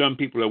 That's why some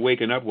people are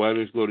waking up while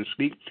they go to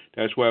sleep.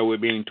 That's why we're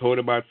being told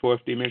about fourth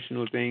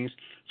dimensional things.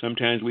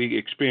 Sometimes we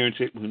experience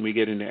it when we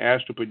get into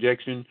astral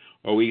projection,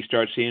 or we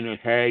start seeing the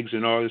hags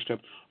and all this stuff.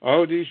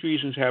 All of these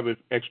reasons have an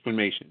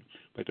explanation.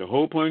 But the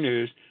whole point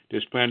is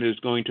this planet is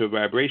going to a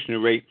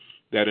vibrational rate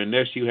that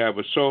unless you have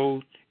a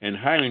soul and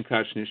higher in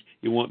consciousness,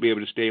 you won't be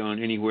able to stay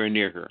on anywhere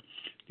near her.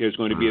 There's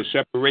going to be a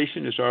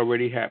separation that's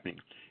already happening.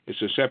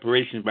 It's a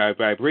separation by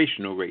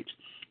vibrational rates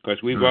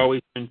because we've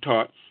always been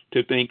taught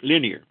to think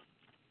linear.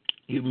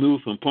 You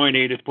move from point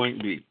A to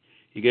point B.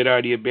 You get out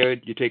of your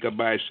bed, you take a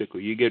bicycle,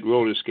 you get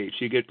roller skates,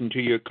 you get into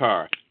your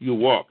car, you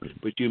walk,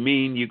 but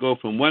you go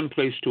from one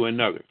place to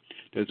another.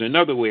 There's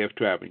another way of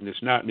traveling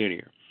that's not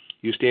linear.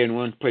 You stay in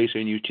one place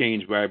and you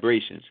change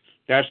vibrations.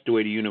 That's the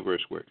way the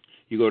universe works.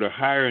 You go to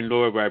higher and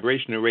lower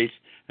vibrational rates,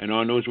 and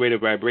on those rate of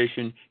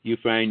vibration, you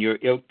find your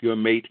ilk, your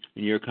mate,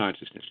 and your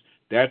consciousness.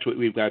 That's what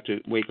we've got to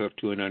wake up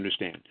to and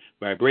understand.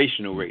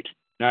 Vibrational rates,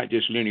 not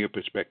just linear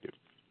perspective.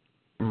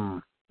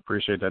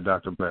 Appreciate that,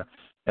 Dr. Blair.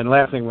 And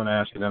last thing I want to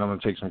ask you, then I'm going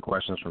to take some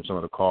questions from some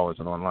of the callers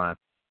and online.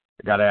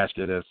 I got to ask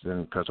you this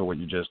because of what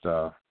you just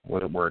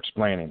what we're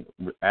explaining.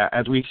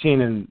 As we've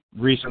seen in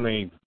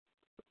recently,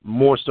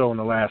 more so in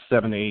the last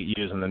 7 to 8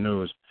 years in the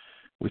news,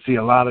 we see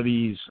a lot of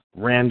these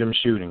random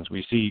shootings.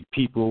 We see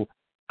people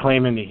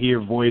claiming to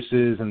hear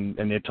voices, and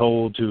they're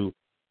told to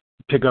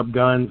pick up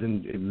guns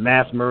and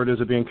mass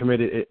murders are being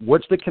committed.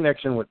 What's the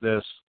connection with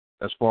this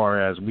as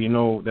far as we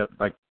know that,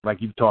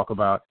 like you talk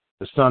about,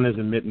 the sun is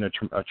emitting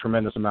a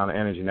tremendous amount of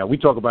energy. Now, we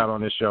talk about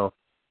on this show,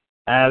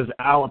 as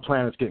our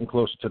planet's getting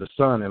closer to the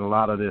sun and a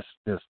lot of this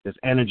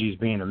energy is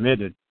being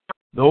emitted,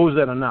 those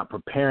that are not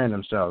preparing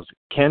themselves,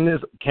 can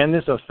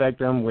this affect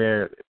them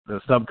where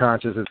the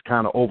subconscious is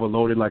kind of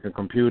overloaded like a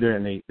computer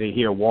and they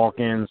hear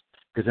walk-ins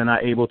because they're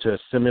not able to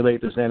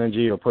assimilate this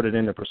energy or put it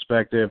into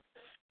perspective?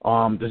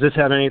 Does this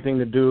have anything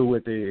to do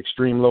with the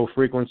extreme low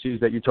frequencies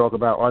that you talk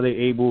about? Are they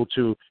able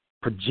to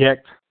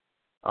project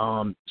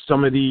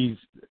some of these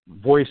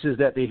voices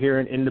that they're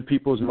hearing into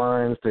people's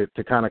minds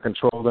to kind of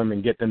control them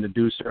and get them to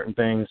do certain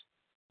things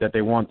that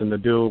they want them to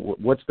do?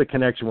 What's the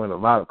connection with a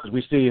lot of, because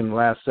we see in the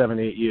last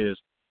 7-8 years,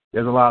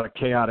 there's a lot of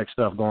chaotic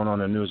stuff going on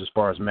in the news as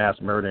far as mass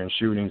murder and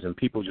shootings and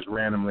people just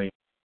randomly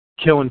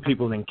killing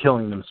people and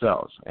killing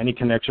themselves. Any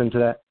connection to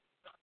that?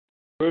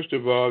 First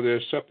of all,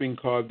 there's something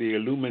called the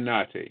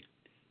Illuminati,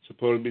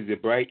 supposedly the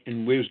bright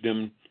and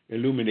wisdom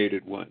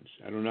illuminated ones.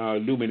 I don't know how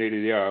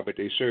illuminated they are, but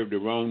they serve the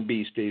wrong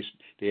beast.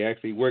 They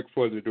actually work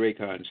for the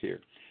Dracons here.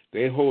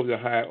 They hold the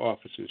high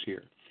offices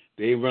here.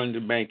 They run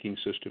the banking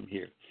system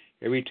here.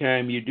 Every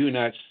time you do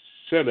not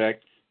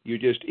select, you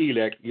just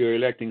elect. You're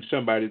electing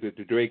somebody that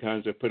the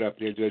Dracons have put up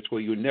there. That's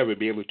where you'll never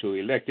be able to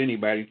elect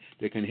anybody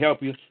that can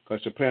help you,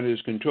 because the planet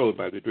is controlled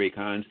by the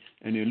Dracons,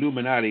 and the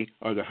Illuminati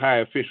are the high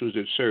officials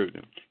that serve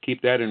them.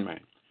 Keep that in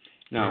mind.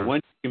 Now,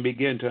 once you can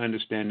begin to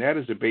understand that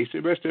as a base,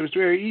 the rest of it's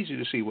very easy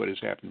to see what has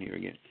happened here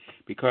again.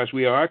 Because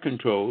we are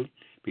controlled,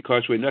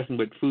 because we're nothing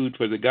but food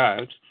for the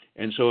gods,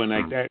 and so on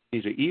like that,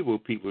 these are evil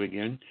people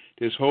again.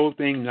 This whole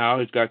thing now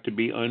has got to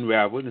be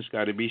unraveled. It's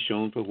got to be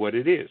shown for what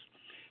it is.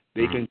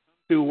 They can come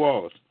through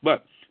walls.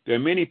 But there are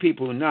many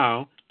people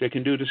now that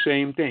can do the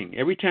same thing.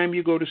 Every time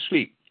you go to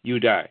sleep,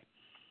 you die.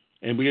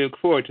 And we look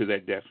forward to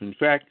that death. In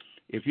fact,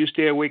 if you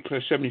stay awake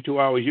for 72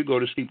 hours, you go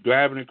to sleep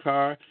driving a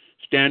car,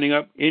 standing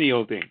up, any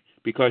old thing,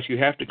 because you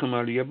have to come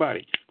out of your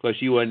body, because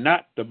you are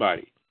not the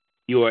body.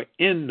 You are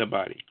in the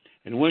body.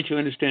 And once you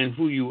understand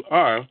who you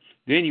are,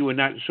 then you will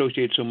not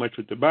associate so much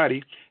with the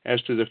body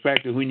as to the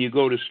fact that when you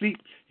go to sleep,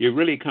 you're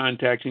really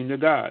contacting the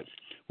gods.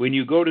 When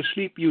you go to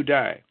sleep, you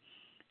die.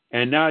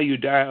 And now you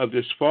die of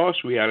this false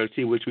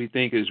reality, which we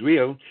think is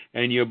real,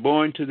 and you're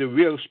born to the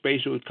real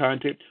spatial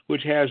content,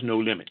 which has no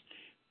limit.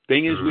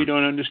 Thing is, we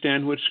don't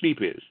understand what sleep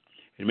is.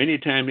 And many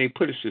times they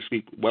put us to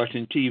sleep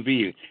watching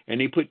TV,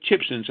 and they put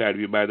chips inside of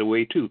you, by the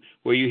way, too,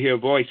 where you hear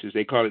voices.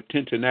 They call it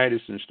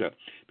tinnitus and stuff,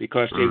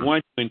 because they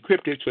want to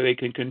encrypt it so they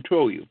can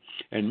control you.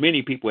 And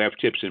many people have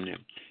chips in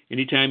them.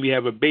 Anytime you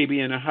have a baby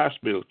in a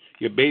hospital,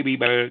 your baby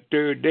by the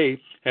third day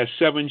has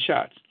 7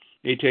 shots.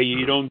 They tell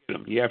you don't get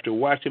them. You have to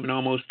watch them and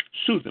almost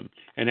soothe them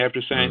and have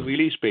to sign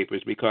release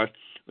papers because,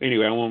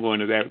 anyway, I won't go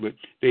into that, but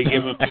they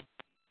give them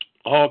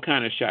all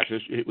kind of shots.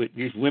 With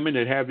these women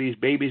that have these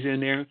babies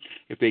in there,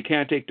 if they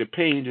can't take the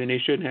pain, then they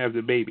shouldn't have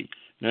the baby.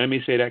 Now, let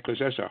me say that because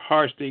that's a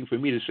harsh thing for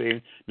me to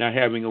say, not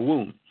having a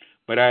womb.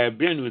 But I have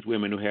been with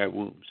women who have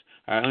wombs.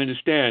 I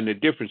understand the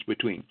difference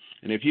between.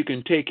 And if you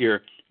can take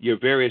your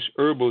various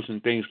herbals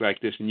and things like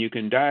this, and you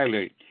can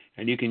dilate,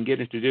 and you can get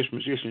into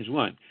dispositions,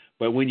 one.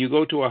 But when you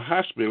go to a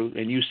hospital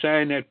and you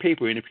sign that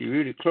paper, and if you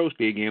read it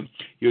closely again,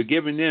 you're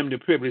giving them the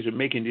privilege of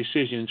making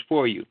decisions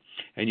for you,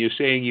 and you're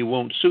saying you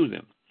won't sue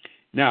them.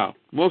 Now,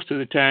 most of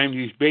the time,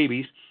 these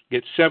babies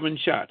get 7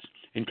 shots,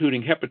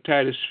 including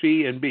hepatitis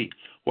C and B.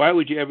 Why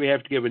would you ever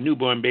have to give a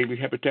newborn baby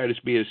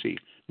hepatitis B or C?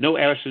 No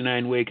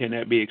asinine way can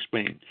that be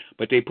explained.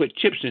 But they put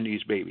chips in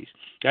these babies.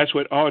 That's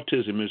what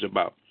autism is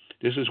about.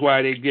 This is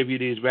why they give you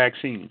these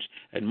vaccines.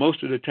 And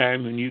most of the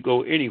time when you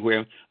go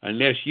anywhere,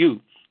 unless you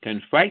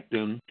can fight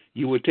them,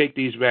 you will take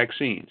these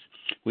vaccines.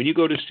 When you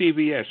go to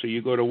CVS or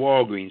you go to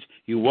Walgreens,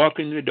 you walk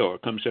in the door.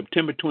 Come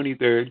September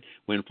 23rd,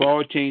 when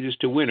fall changes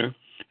to winter,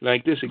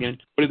 like this again,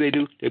 what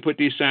do? They put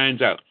these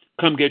signs out.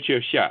 Come get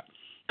your shot.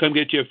 Come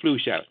get your flu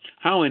shot.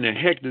 How in the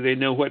heck do they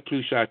know what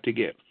flu shot to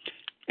get?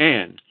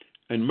 And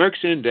in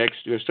Merck's Index,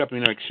 there's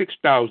something like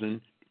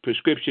 6,000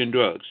 prescription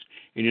drugs.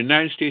 In the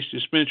United States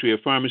Dispensary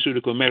of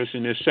Pharmaceutical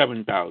Medicine, there's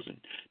 7,000.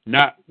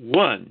 Not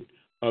one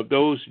of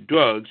those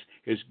drugs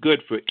is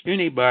good for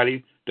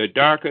anybody. The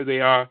darker they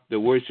are, the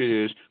worse it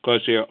is,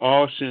 because they're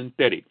all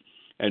synthetic.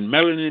 And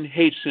melanin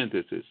hates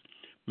synthesis.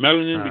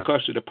 Melanin,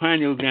 because of the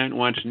pineal gland,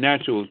 wants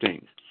natural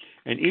things.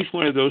 And each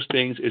one of those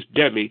things is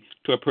deadly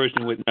to a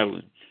person with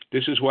melanin.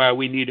 This is why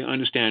we need to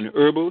understand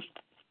herbals.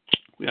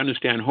 We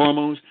understand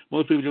hormones.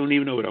 Most people don't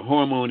even know what a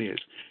hormone is.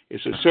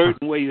 It's a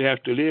certain way you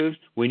have to live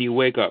when you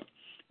wake up.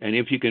 And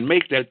if you can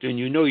make that, then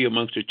you know you're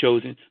amongst the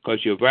chosen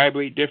because you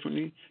vibrate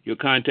differently. You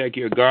contact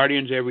your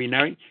guardians every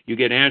night. You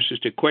get answers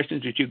to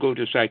questions that you go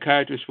to a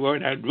psychiatrist for.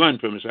 And I'd run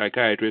from a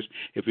psychiatrist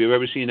if you've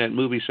ever seen that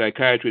movie,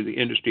 Psychiatry, The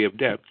Industry of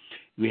Death.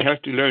 We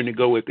have to learn to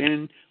go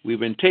within. We've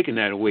been taking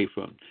that away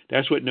from them.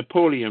 That's what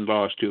Napoleon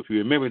lost to. If you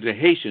remember the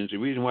Haitians, the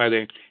reason why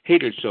they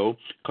hated so,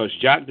 because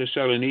Jacques de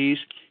Solange,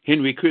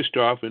 Henry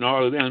Christophe, and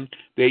all of them,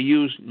 they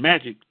used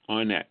magic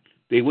on that.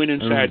 They went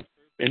inside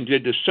and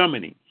did the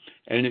summoning.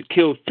 and it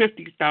killed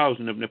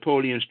 50,000 of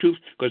Napoleon's troops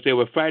because they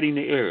were fighting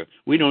the air.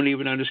 We don't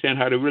even understand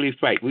how to really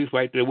fight. We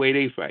fight the way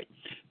they fight.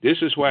 This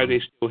is why they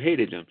still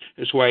hated them.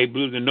 That's why he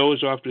blew the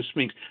nose off the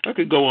Sphinx. I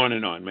could go on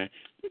and on, man.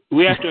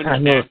 We have to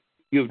understand.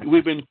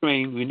 We've been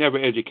trained. We never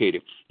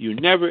educated. You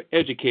never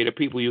educate the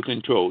people you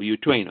control. You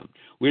train them.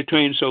 We're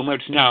trained so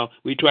much now,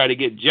 we try to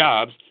get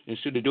jobs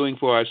instead of doing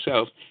for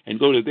ourselves and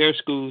go to their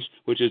schools,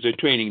 which is a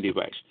training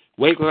device.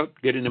 Wake up,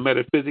 get into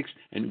metaphysics,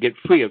 and get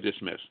free of this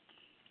mess.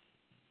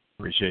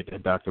 Appreciate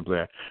that, Dr.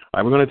 Blair. All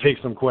right, we're going to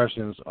take some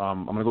questions.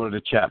 I'm going to go to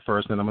the chat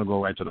first, and I'm going to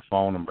go right to the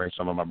phone and bring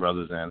some of my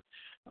brothers in.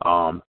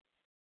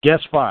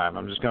 Guest 5.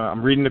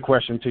 I'm reading the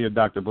question to you,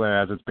 Dr.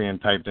 Blair, as it's being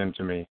typed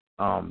into me.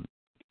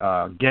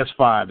 Guest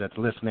 5 that's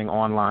listening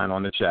online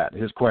on the chat.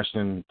 His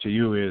question to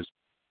you is,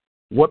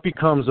 what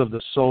becomes of the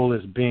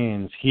soulless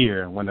beings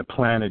here when the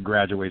planet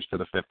graduates to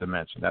the 5th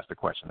dimension? That's the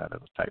question that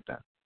was typed in.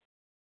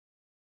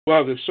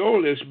 Well, the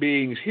soulless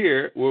beings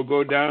here will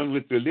go down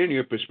with the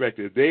linear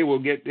perspective. They will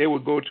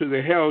go to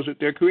the hells that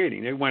they're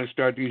creating. They want to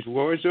start these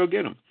wars, they'll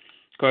get them,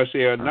 because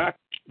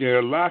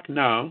they're locked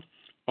now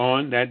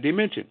on that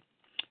dimension.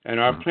 And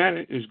our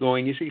planet is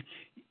going, you see,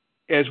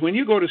 as when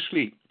you go to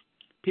sleep,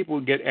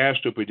 people get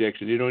astral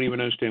projection. They don't even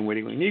understand where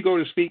they're going. When you go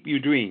to sleep, you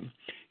dream.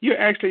 You're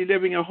actually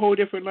living a whole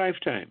different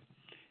lifetime.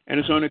 And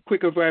it's on a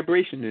quicker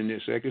vibration than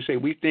this. Like I say,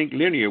 we think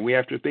linear. We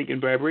have to think in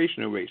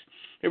vibrational rates.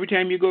 Every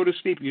time you go to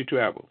sleep, you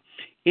travel.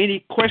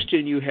 Any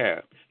question you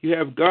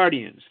have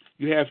guardians,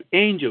 you have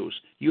angels,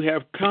 you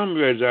have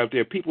comrades out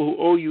there, people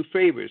who owe you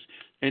favors,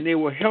 and they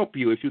will help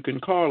you if you can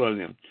call on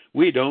them.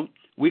 We don't.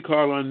 We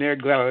call on their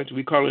gods,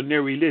 we call on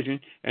their religion,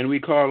 and we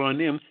call on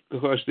them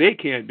because they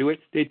can't do it.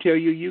 They tell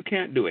you you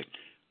can't do it.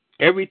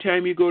 Every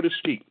time you go to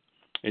sleep,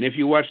 and if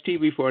you watch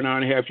TV for an hour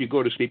and a half, you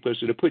go to sleep because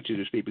it'll put you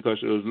to sleep because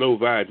of those low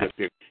vibes up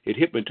there. It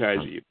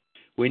hypnotizes you.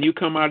 When you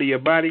come out of your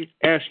body,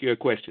 ask your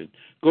question.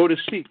 Go to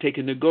sleep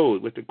taking the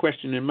gold with the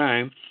question in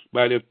mind.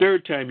 By the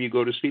 3rd time you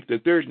go to sleep, the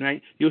 3rd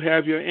night, you'll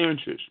have your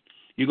answers.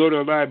 You go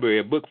to a library,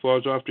 a book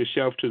falls off the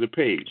shelf to the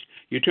page.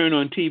 You turn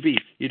on TV,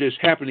 you just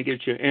happen to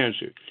get your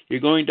answer. You're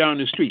going down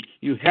the street,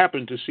 you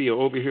happen to see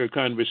or overhear a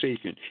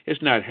conversation.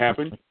 It's not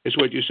happen, it's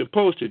what you're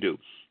supposed to do.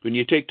 When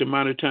you take the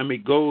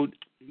monatomic gold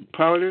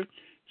powder,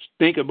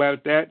 think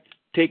about that.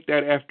 Take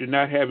that after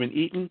not having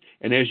eaten,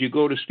 and as you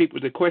go to sleep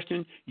with a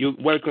question, you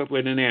wake up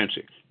with an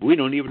answer. We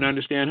don't even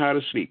understand how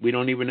to sleep. We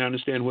don't even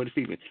understand what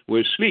sleep is.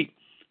 We're asleep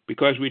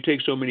because we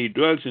take so many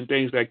drugs and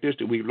things like this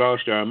that we've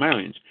lost our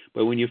minds.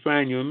 But when you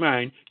find your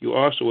mind, you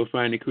also will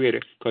find the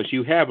Creator because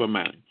you have a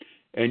mind.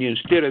 And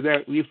instead of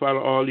that, we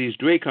follow all these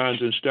dracons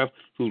and stuff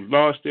who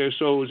lost their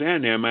souls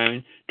and their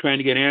mind trying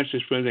to get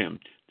answers from them.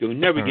 They'll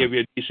never give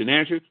you a decent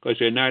answer because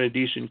they're not a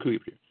decent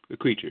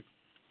creature.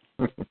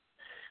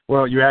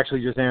 Well, you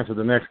actually just answered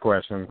the next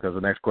question because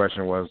the next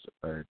question was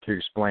to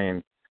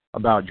explain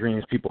about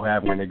dreams people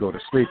have when they go to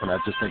sleep, and I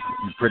just think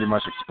you pretty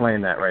much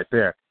explained that right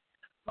there.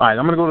 All right,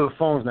 I'm going to go to the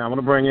phones now. I'm going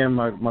to bring in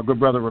my good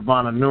brother,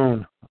 Ravana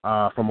Noon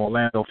from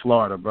Orlando,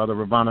 Florida. Brother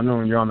Ravana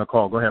Noon, you're on the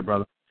call. Go ahead,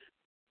 brother.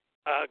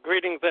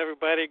 Greetings,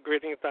 everybody.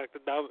 Greetings, Dr.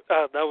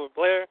 Delbert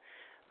Blair.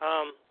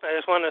 I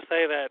just want to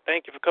say that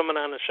thank you for coming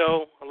on the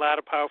show. A lot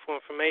of powerful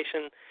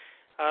information.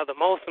 The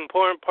most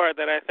important part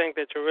that I think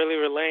that you're really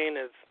relaying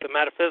is the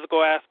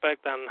metaphysical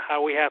aspect on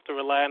how we have to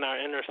rely on our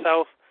inner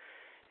self.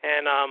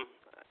 And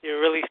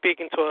you're really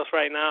speaking to us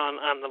right now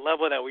on the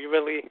level that we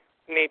really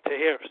need to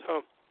hear.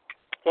 So,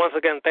 once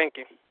again, thank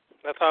you.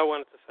 That's all I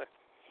wanted to say.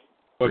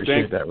 Well,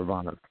 appreciate that,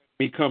 Ravana.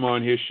 Me come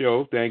on his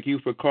show. Thank you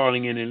for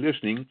calling in and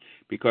listening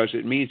because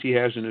it means he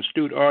has an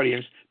astute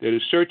audience that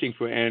is searching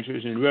for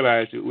answers and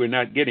realize that we're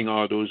not getting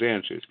all those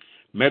answers.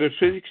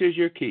 Metaphysics is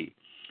your key.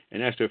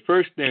 And that's the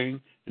first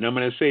thing. And I'm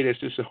going to say this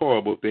is a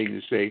horrible thing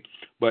to say,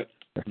 but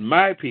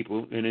my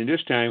people, and in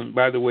this time,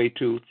 by the way,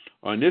 too,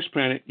 on this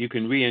planet you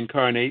can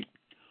reincarnate.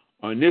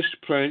 On this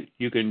planet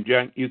you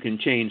can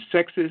change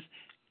sexes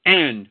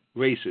and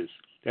races.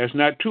 That's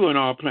not true on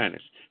all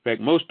planets. In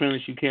fact, most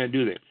planets you can't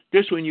do that.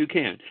 This one you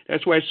can.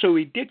 That's why it's so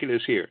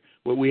ridiculous here,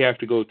 what we have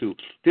to go through.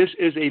 This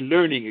is a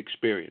learning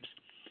experience.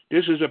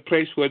 This is a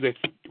place where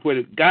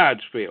the gods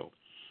fail,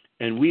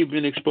 and we've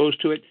been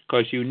exposed to it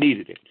because you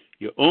needed it.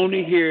 You're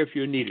only here if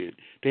you needed it.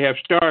 They have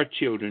star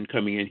children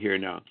coming in here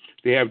now.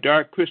 They have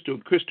dark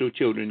crystal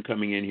children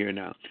coming in here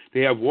now.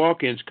 They have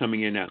walk-ins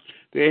coming in now.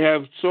 They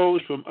have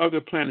souls from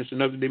other planets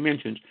and other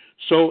dimensions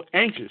so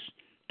anxious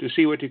to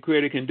see what the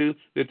Creator can do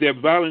that they're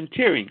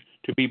volunteering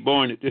to be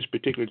born at this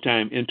particular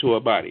time into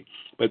a body.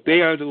 But they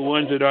are the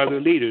ones that are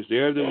the leaders.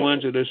 They're the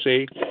ones that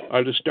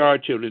are the star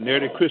children. They're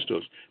the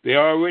crystals. They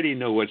already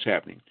know what's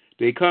happening.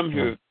 They come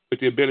here with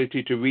the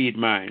ability to read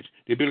minds,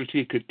 the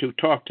ability to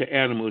talk to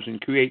animals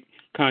and create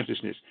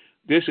consciousness.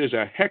 This is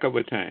a heck of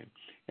a time.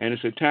 And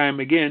it's a time,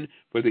 again,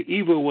 for the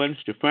evil ones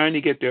to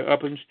finally get their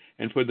uppings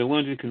and for the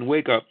ones who can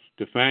wake up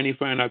to finally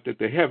find out that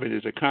the heaven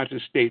is a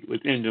conscious state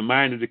within the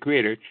mind of the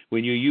Creator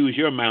when you use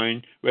your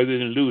mind rather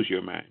than lose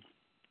your mind.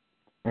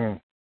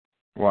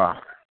 Wow.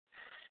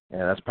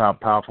 Yeah, that's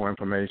powerful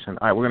information.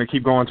 All right, we're going to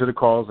keep going to the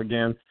calls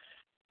again.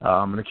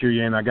 I'm going to cue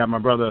you in. I got my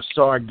brother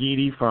Sar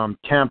Geedy from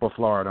Tampa,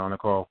 Florida on the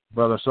call.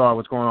 Brother Sar,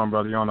 what's going on,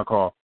 brother? You're on the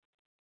call.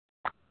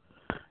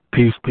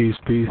 Peace, peace,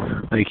 peace.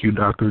 Thank you,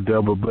 Dr.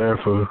 Delbert Blair,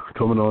 for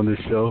coming on this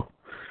show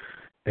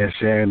and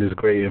sharing this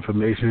great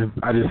information.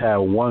 I just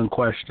have one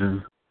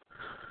question.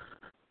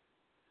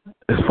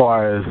 As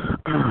far as,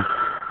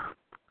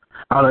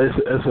 I don't know,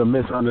 it's a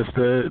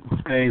misunderstood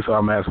thing, so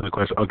I'm asking the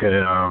question. Okay,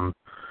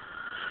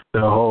 the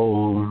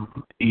whole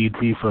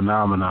ET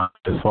phenomenon,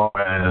 as far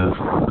as,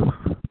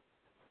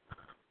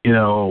 you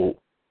know,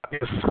 I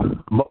guess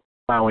most of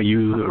the time when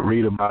you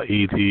read about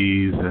ETs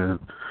and,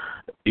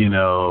 you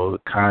know,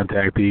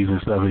 contactees and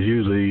stuff, is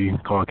usually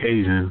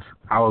Caucasians.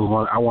 I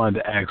wanted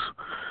to ask,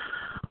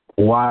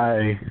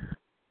 why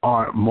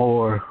aren't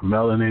more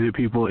melanated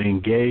people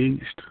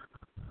engaged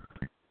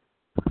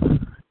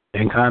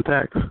in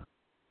contact?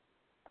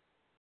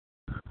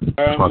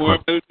 More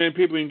melanated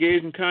people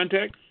engaged in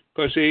contact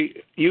because they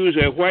use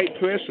a white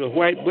press, a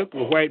white book,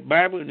 a white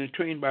Bible, and they're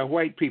trained by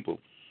white people.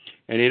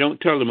 And they don't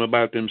tell them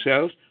about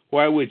themselves.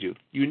 Why would you?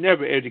 You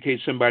never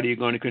educate somebody you're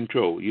going to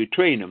control. You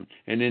train them,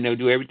 and then they'll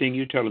do everything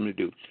you tell them to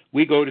do.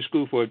 We go to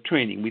school for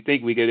training. We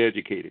think we get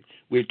educated.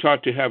 We're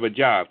taught to have a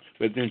job,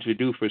 but then to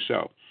do for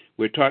self.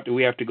 We're taught that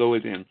we have to go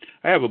within.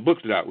 I have a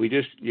booklet out.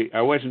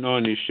 I wasn't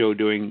on this show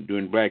during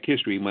Black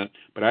History Month,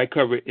 but I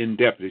cover it in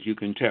depth, as you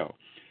can tell.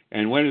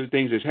 And one of the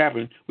things that's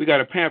happened, we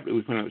got a pamphlet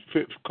we put out.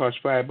 It cost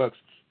 $5.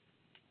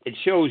 It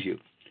shows you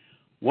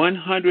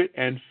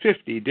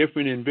 150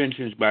 different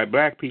inventions by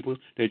black people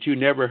that you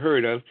never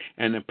heard of,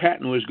 and the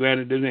patent was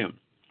granted to them.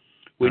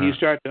 When you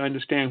start to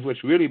understand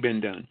what's really been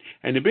done.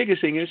 And the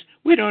biggest thing is,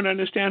 we don't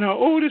understand how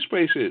old this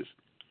place is.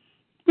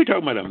 We're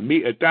talking about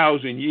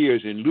 1,000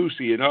 years in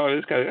Lucy and all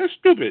this kind of, that's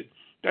stupid.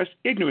 That's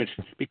ignorance,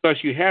 because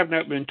you have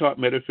not been taught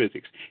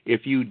metaphysics.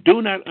 If you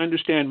do not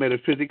understand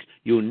metaphysics,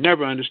 you'll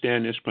never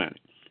understand this planet,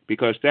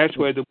 because that's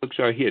where the books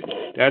are hidden.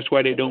 That's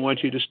why they don't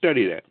want you to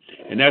study that.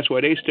 And that's why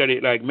they study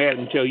it like mad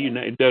and tell you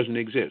it doesn't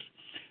exist.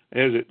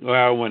 I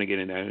don't want to get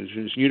into that.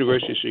 The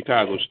University of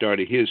Chicago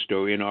started his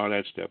story and all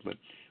that stuff, but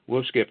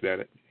we'll skip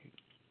that.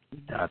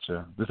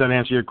 Gotcha. Does that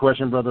answer your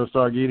question, Brother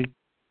Sargidi?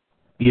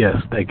 Yes,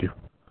 thank you.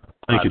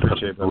 Thank you,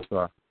 appreciate that,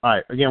 Star. All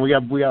right. Again, we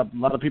got a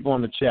lot of people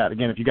on the chat.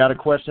 Again, if you got a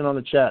question on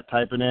the chat,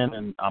 type it in,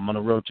 and I'm going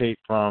to rotate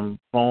from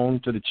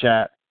phone to the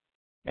chat,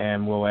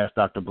 and we'll ask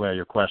Dr. Blair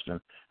your question.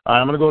 All right,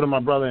 I'm going to go to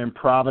my brother in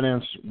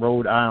Providence,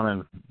 Rhode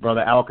Island,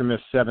 Brother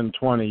Alchemist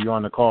 720. You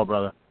on the call,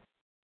 brother?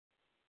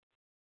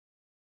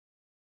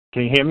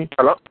 Can you hear me?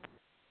 Hello?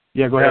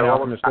 Yeah, go ahead,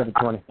 Alchemist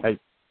 720. Hey.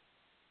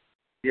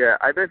 Yeah,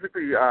 I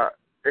basically,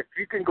 if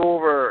you can go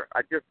over,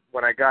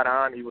 when I got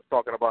on, he was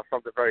talking about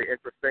something very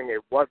interesting.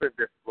 It wasn't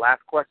this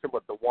last question,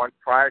 but the one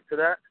prior to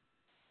that.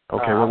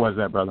 Okay, what was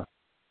that, brother?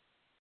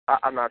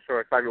 I'm not sure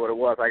exactly what it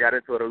was. I got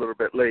into it a little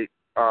bit late.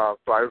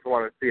 So I just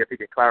wanted to see if he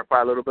could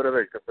clarify a little bit of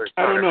it.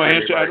 I don't know.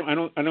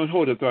 I don't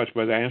hold the thoughts,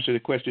 brother. I answer the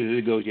question as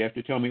it goes. You have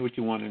to tell me what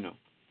you want to know.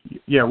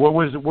 Yeah, what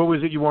was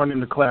it you wanted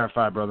him to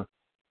clarify, brother?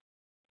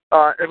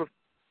 It was.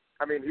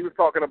 I mean, he was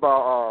talking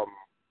about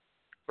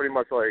pretty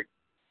much like,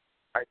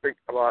 I think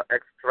about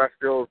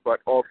extraterrestrials,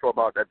 but also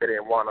about that they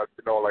didn't want us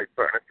to know like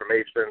certain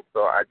information.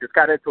 So I just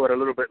got into it a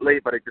little bit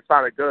late, but it just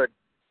sounded good.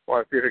 I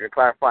want to see if he can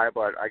clarify,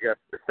 but I guess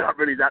it's not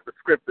really that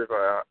descriptive.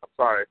 I'm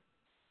sorry.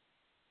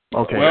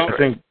 Okay. Well,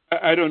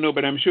 I don't know,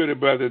 but I'm sure the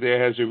brother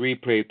there has a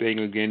replay thing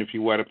again if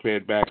you want to play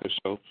it back or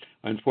so.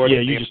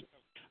 Unfortunately,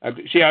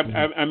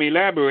 I'm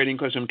elaborating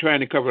because I'm trying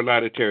to cover a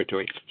lot of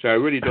territory, so I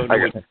really don't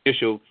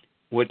know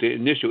what the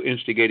initial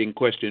instigating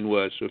question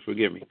was. So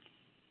forgive me.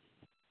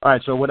 All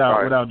right. So what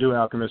I'll do,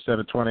 Alchemist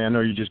 720. I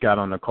know you just got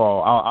on the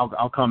call.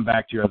 I'll come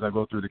back to you as I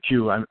go through the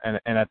queue. And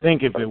I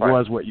think if it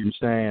was what you're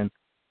saying,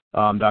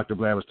 Dr.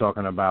 Blair was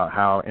talking about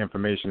how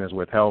information is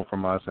withheld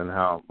from us and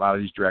how a lot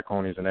of these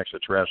draconians and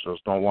extraterrestrials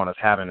don't want us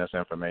having this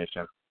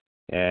information,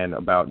 and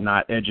about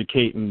not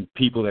educating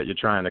people that you're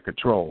trying to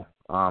control.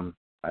 I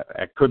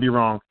could be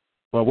wrong,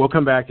 but we'll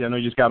come back to you. I know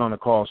you just got on the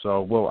call,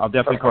 so I'll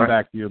definitely come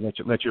back to you and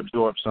let you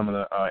absorb some of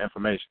the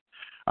information.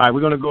 All right,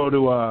 we're going to go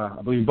to,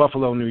 I believe,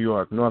 Buffalo, New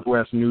York,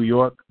 Northwest New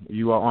York.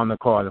 You are on the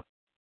call.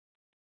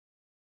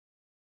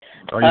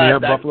 Are you here,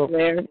 Buffalo?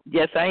 Blair?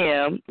 Yes, I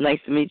am. Nice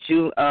to meet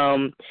you.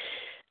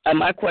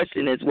 My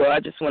question is, I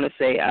just want to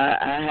say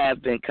I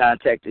have been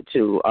contacted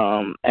too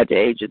at the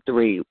age of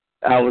 3.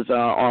 I was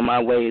on my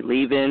way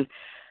leaving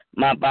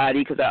my body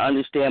because I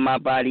understand my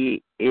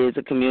body is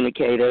a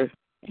communicator,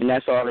 and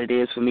that's all it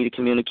is for me to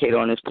communicate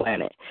on this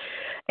planet.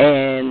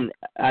 And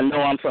I know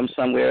I'm from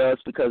somewhere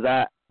else because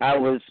I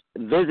was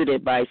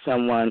visited by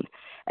someone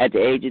at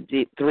the age of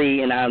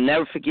 3, and I'll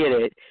never forget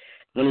it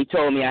when he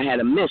told me I had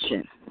a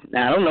mission.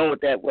 Now, I don't know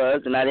what that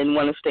was, and I didn't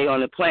want to stay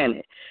on the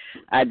planet.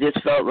 I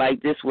just felt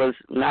like this was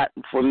not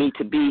for me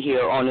to be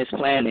here on this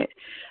planet.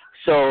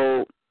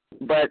 So,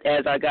 but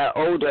as I got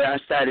older, I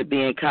started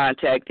being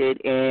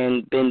contacted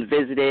and been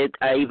visited.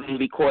 I even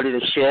recorded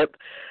a ship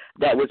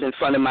that was in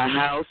front of my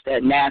house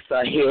that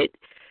NASA hit.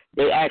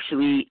 They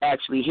actually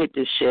hit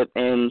this ship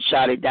and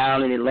shot it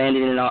down, and it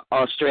landed in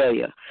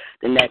Australia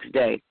the next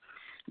day.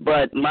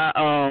 But my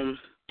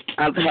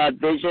I've had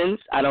visions.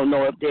 I don't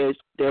know if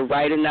they're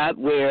right or not,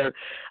 where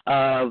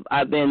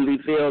I've been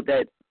revealed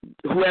that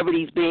whoever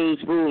these beings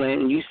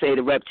ruling, you say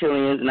the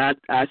reptilians, and I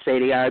say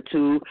they are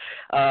too,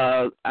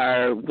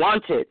 are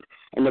wanted.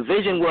 And the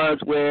vision was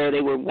where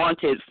they were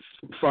wanted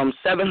from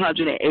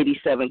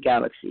 787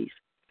 galaxies.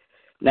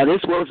 Now,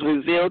 this was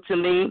revealed to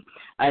me,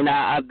 and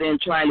I've been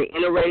trying to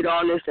iterate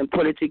on this and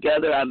put it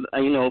together. I'm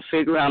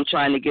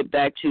trying to get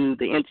back to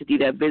the entity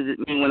that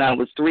visited me when I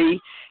was 3,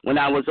 when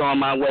I was on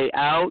my way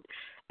out.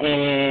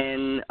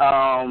 And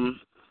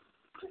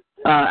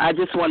I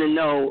just want to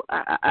know,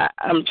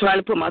 I'm trying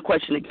to put my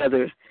question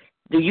together.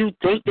 Do you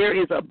think there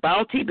is a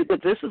bounty?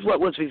 Because this is what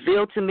was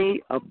revealed to me,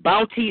 a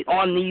bounty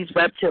on these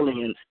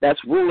reptilians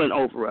that's ruling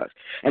over us.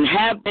 And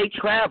have they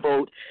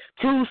traveled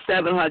to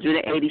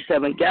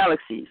 787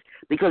 galaxies?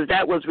 Because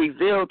that was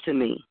revealed to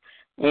me.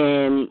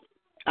 And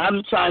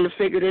I'm trying to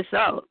figure this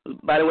out.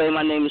 By the way,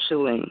 my name is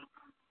Shalene.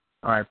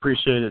 All right,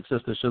 appreciate it,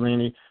 Sister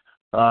Shalene.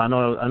 I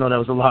know that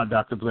was a lot,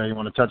 Dr. Blair. You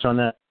want to touch on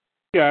that?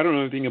 Yeah, I don't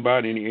know anything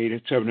about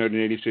any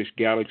 786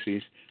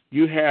 galaxies.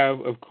 You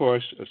have, of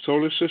course,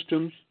 solar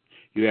systems.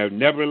 You have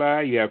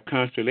nebulae, you have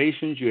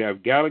constellations, you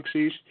have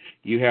galaxies,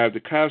 you have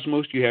the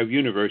cosmos, you have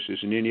universes,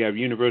 and then you have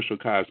universal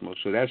cosmos.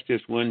 So that's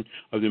just one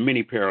of the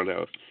many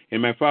parallels.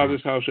 In my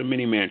Father's house are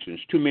many mansions,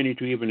 too many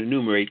to even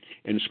enumerate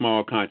in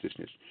small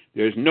consciousness.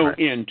 There's no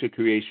end to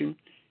creation.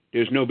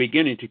 There's no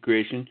beginning to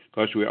creation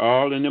because we're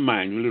all in the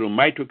mind. We're little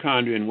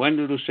mitochondria in one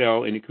little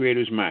cell in the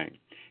Creator's mind.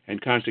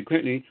 And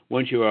consequently,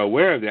 once you are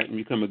aware of that and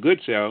become a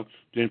good cell,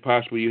 then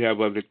possibly you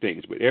have other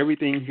things. But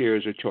everything here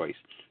is a choice.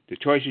 The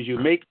choices you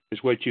make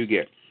is what you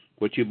get.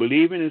 What you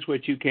believe in is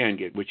what you can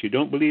get. What you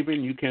don't believe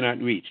in, you cannot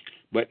reach.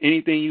 But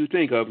anything you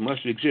think of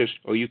must exist,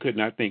 or you could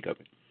not think of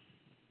it.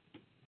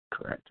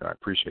 Correct. I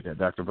appreciate that,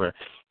 Dr. Blair.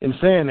 In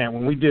saying that,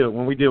 when we deal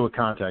with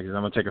contactees,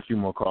 I'm going to take a few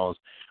more calls.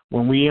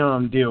 When we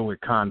deal with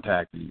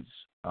contactees,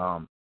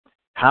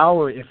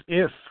 how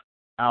if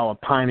our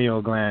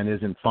pineal gland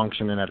isn't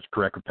functioning at its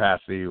correct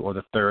capacity, or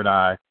the third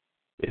eye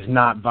is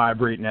not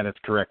vibrating at its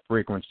correct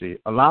frequency,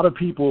 a lot of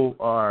people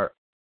are,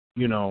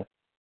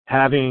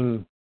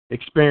 having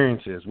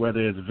experiences,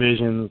 whether it's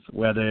visions,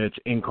 whether it's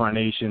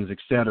incarnations,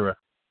 etc.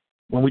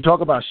 When we talk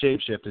about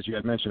shapeshifters, you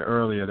had mentioned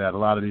earlier that a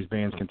lot of these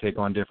beings can take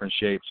on different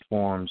shapes,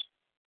 forms,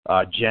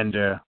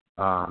 gender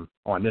on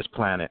this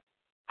planet.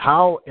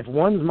 How, if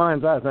one's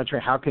mind's eye is not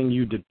trained, how can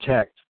you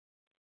detect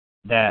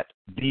that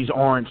these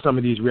aren't some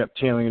of these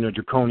reptilian or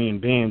draconian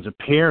beings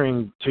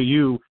appearing to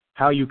you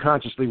how you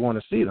consciously want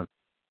to see them?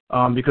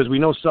 Because we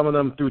know some of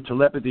them through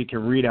telepathy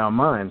can read our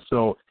minds.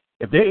 So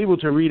if they're able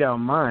to read our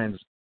minds,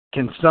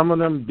 can some of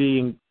them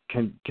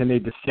can they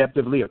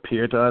deceptively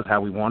appear to us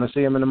how we want to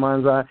see them in the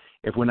mind's eye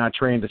if we're not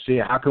trained to see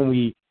it? How can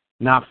we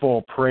not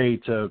fall prey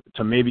to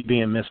maybe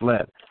being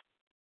misled?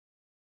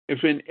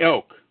 If an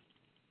elk,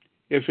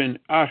 if an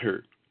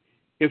otter,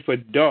 if a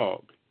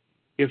dog,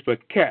 if a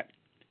cat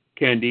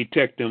can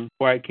detect them,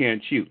 why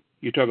can't you?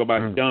 You talk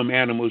about dumb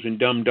animals and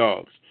dumb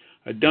dogs.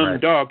 A dumb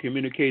dog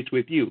communicates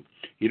with you.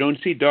 You don't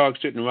see dogs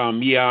sitting around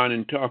meowing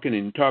and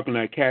talking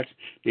like cats.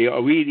 They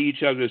read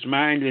each other's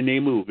mind and they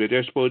move.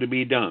 They're supposed to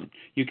be dumb.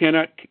 You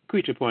cannot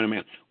preach upon a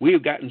man. We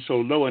have gotten so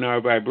low in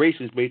our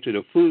vibrations based on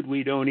the food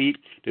we don't eat,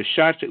 the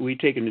shots that we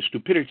take, and the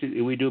stupidity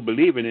that we do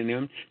believing in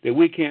them, that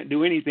we can't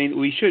do anything that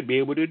we should be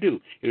able to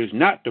do. It is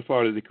not the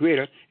fault of the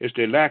Creator. It's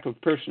the lack of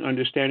person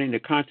understanding the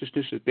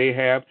consciousness that they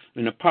have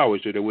and the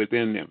powers that are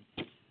within them.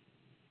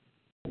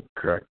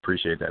 Correct.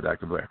 Appreciate that,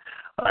 Dr. Blair.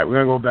 All right,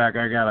 we're going to go back.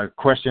 I got a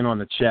question on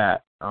the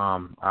chat. I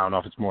don't know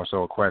if it's more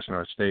so a question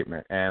or a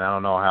statement, and I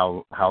don't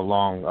know how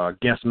long,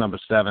 guest number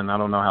 7, I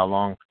don't know how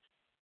long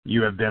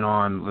you have been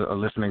on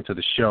listening to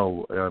the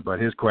show, but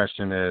his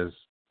question is,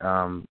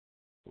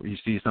 you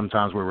see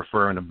sometimes we're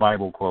referring to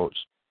Bible quotes,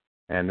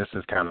 and this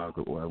is kind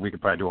of, we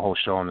could probably do a whole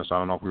show on this. I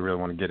don't know if we really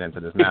want to get into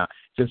this now.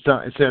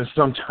 It says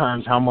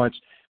sometimes how much,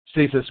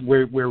 see,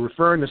 we're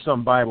referring to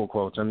some Bible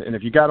quotes, and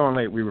if you got on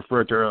late, we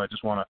referred to earlier. I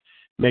just want to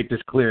make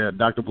this clear.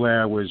 Dr.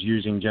 Blair was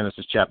using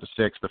Genesis chapter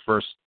 6, the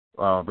first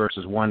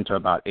verses 1 to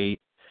about 8.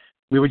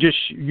 We were just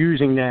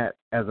using that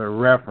as a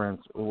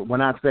reference. We're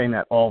not saying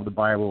that all of the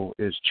Bible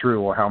is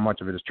true or how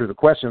much of it is true. The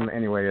question,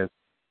 anyway, is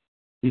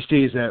he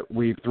sees that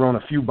we've thrown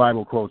a few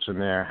Bible quotes in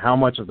there. How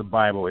much of the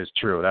Bible is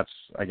true? That's,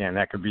 again,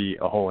 that could be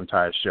a whole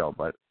entire show,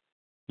 but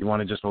you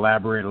want to just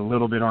elaborate a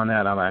little bit on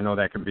that? I know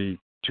that could be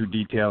too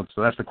detailed,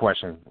 so that's the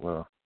question.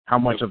 Well, how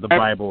much of the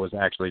Bible is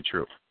actually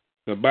true?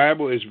 The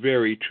Bible is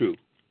very true,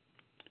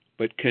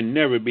 but can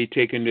never be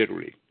taken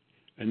literally.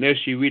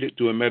 Unless you read it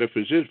through a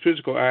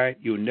metaphysical eye,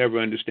 you'll never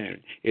understand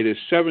it. It is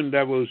 7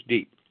 levels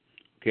deep,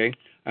 okay?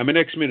 I'm an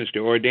ex-minister,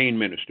 ordained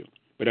minister,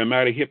 but I'm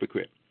not a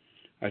hypocrite.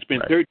 I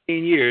spent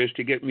 13 years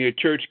to get me a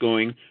church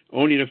going,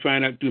 only to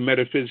find out through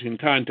metaphysics and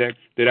contact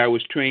that I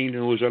was trained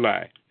and it was a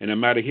lie. And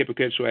I'm not a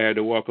hypocrite, so I had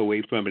to walk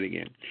away from it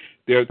again.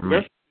 There are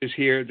references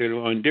here that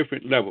are on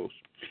different levels.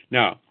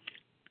 Now,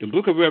 the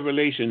book of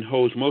Revelation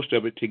holds most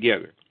of it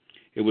together.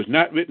 It was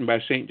not written by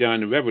St.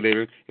 John the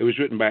Revelator. It was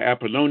written by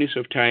Apollonius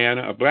of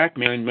Tyana, a black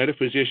man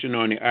metaphysician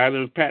on the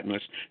island of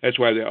Patmos. That's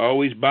why they're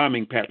always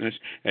bombing Patmos,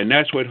 and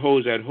that's what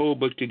holds that whole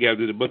book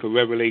together, the book of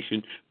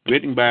Revelation,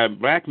 written by a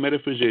black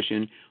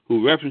metaphysician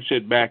who referenced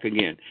it back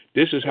again.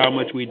 This is how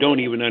much we don't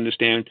even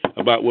understand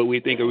about what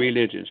we think of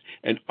religions.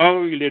 And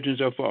all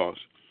religions are false.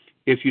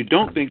 If you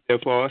don't think they're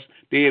false,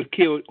 they have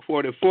killed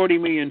 40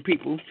 million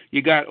people.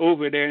 You got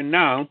over there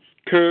now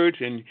Kurds,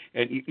 and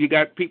you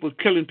got people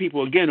killing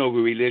people again over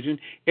religion.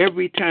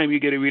 Every time you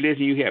get a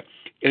religion, you have.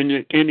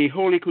 In the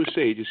Holy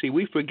Crusade, you see,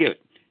 we forget.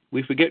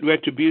 We forget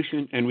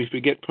retribution, and we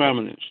forget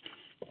prominence.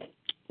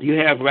 You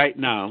have right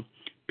now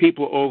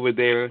people over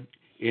there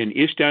in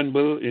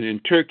Istanbul and in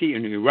Turkey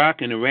and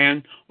Iraq and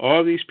Iran.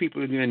 All these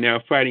people again now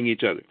are fighting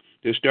each other.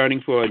 They're starting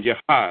for a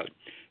jihad.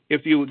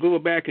 If you would go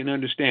back and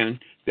understand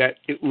that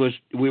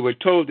we were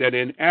told that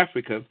in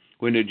Africa,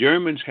 when the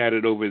Germans had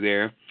it over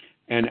there,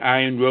 and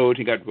Iron Road,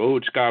 he got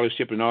Rhodes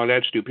Scholarship and all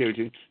that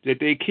stupidity, that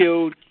they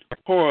killed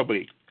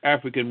horribly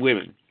African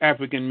women,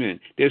 African men.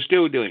 They're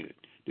still doing it.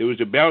 There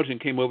was a Belgian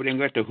came over there and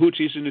got the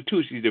Houthis and the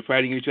Tutsis. They're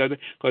fighting each other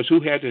because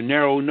who had the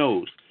narrow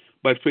nose?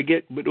 But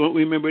don't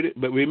remember it.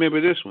 But remember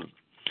this one.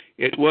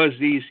 It was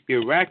these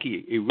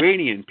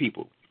Iranian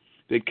people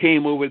that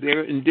came over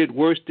there and did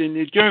worse than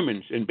the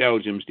Germans and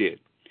Belgians did.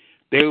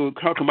 They were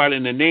talking about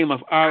in the name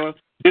of Allah,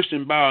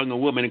 disemboweling a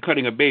woman and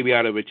cutting a baby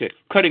out of her chest,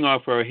 cutting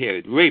off her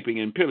head,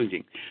 raping and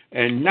pillaging.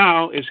 And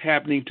now it's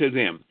happening to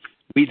them.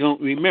 We don't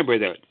remember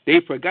that.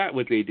 They forgot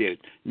what they did.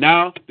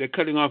 Now they're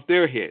cutting off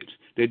their heads.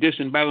 They're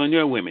disemboweling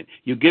their women.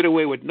 You get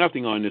away with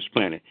nothing on this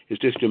planet.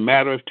 It's just a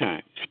matter of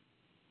time.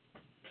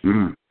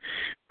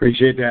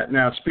 Appreciate that.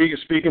 Now,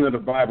 speaking of the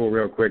Bible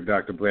real quick,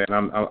 Dr. Blair,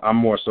 and I'm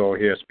more so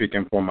here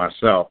speaking for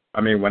myself.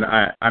 I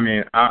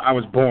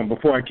was born,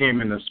 before I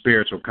came into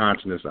spiritual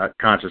consciousness,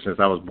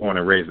 I was born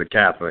and raised a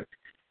Catholic.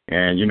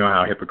 And you know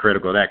how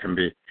hypocritical that can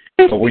be.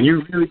 But when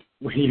you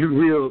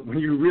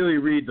really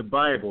read the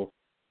Bible,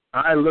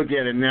 I look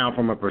at it now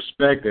from a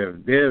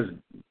perspective. There's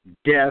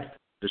death,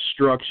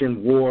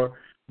 destruction, war,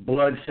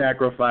 blood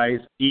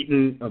sacrifice,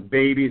 eating of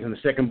babies in the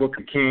second book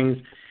of Kings.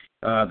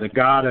 The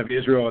God of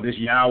Israel, this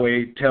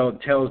Yahweh,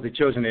 tells the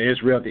children of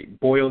Israel to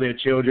boil their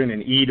children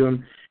and eat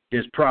them.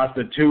 There's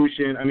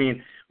prostitution. I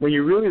mean, when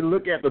you really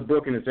look at the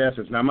book in its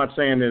essence, now I'm not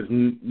saying there's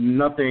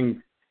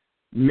nothing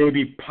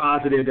maybe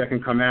positive that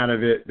can come out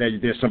of it, that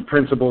there's some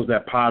principles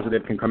that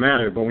positive can come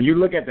out of it. But when you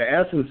look at the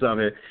essence of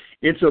it,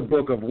 it's a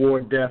book of war,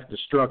 death,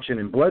 destruction,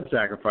 and blood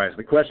sacrifice.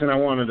 The question I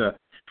wanted to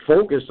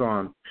focus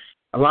on,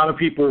 a lot of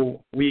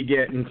people we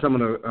get in some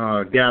of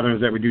the gatherings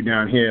that we do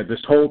down here,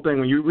 this whole thing,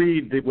 when you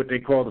read what they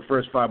call the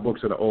first 5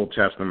 books of the Old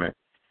Testament,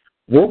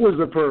 what was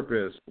the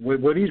purpose?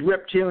 Were these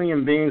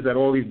reptilian beings that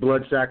all these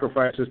blood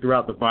sacrifices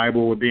throughout the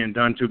Bible were being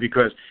done to?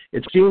 Because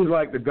it seems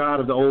like the God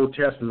of the Old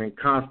Testament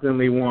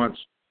constantly wants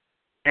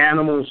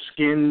animals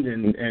skinned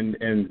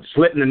and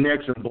slit in the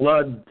necks and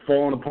blood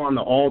falling upon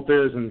the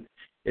altars, and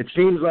it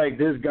seems like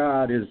this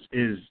God is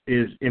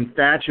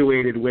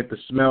infatuated with the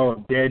smell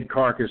of dead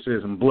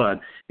carcasses and blood.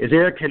 Is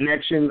there a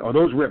connection? Are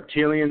those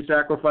reptilian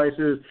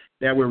sacrifices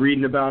that we're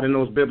reading about in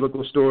those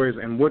biblical stories?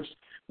 And what's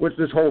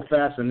this whole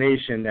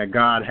fascination that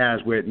God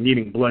has with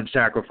needing blood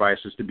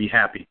sacrifices to be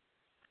happy?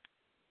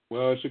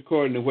 Well, it's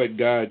according to what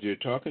God you're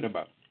talking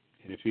about.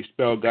 And if you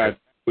spell God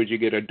backwards, you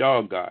get a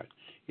dog God.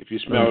 If you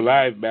smell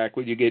life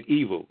backward, you get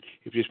evil.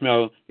 If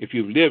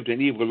you've lived an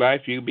evil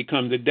life, you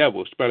become the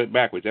devil. Spell it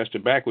backwards. That's the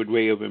backward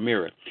way of a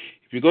mirror.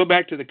 If you go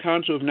back to the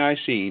Council of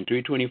Nicene,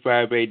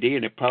 325 A.D.,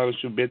 and the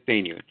Palace of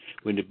Bithynia,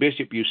 when the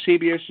Bishop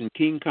Eusebius and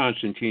King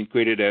Constantine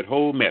created that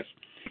whole mess,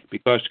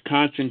 because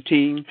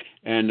Constantine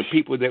and the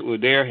people that were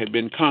there had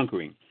been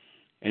conquering,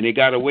 and they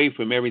got away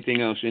from everything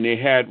else, and they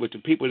had, with the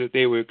people that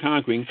they were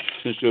conquering,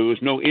 since there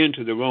was no end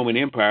to the Roman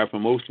Empire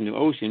from ocean to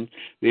ocean,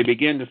 they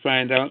began to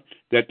find out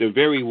that the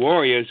very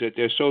warriors that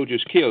their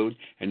soldiers killed,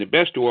 and the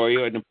best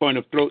warrior at the point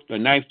of throat, a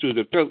knife through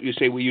the throat, you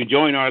say, will you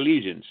join our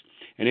legions?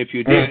 And if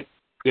you did,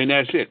 then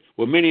that's it.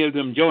 Well, many of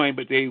them joined,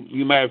 but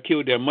you might have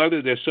killed their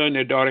mother, their son,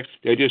 their daughter.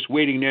 They're just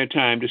waiting their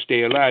time to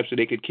stay alive so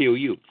they could kill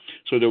you.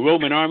 So the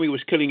Roman army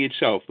was killing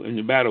itself in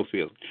the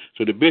battlefield.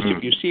 So the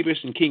Bishop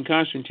Eusebius and King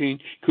Constantine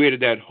created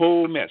that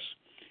whole mess,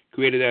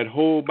 created that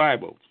whole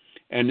Bible.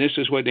 And this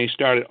is what they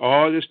started,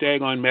 all this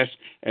daggone mess.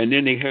 And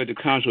then they had the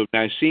Council of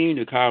Nicene,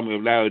 the Council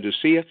of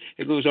Laodicea.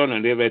 It goes on,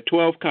 and they've had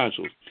 12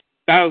 councils.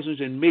 Thousands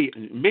and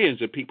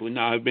millions of people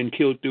now have been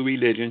killed through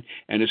religion,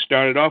 and it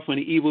started off on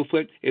the evil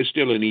foot. It's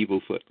still an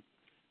evil foot.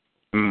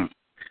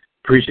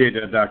 Appreciate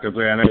that, Dr.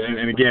 Blair.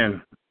 And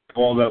again,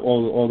 all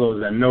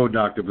those that know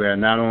Dr. Blair,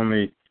 not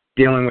only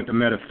dealing with the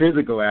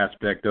metaphysical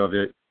aspect of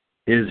it,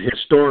 his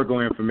historical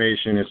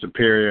information is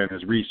superior, and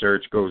his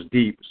research goes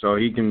deep. So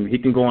he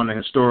can go on the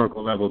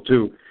historical level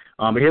too.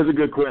 But here's a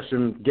good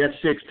question.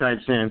 Get6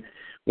 types in,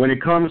 when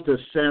it comes to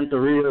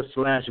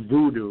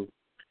Santeria/voodoo,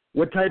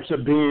 what types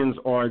of beings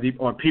are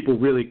people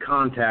really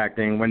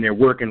contacting when they're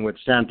working with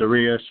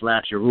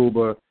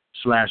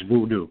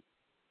Santeria/Yoruba/voodoo?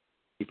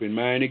 Keep in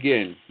mind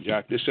again,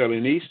 Jacques de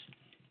Solanus,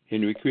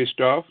 Henry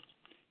Christophe,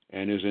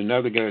 And there's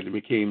another guy that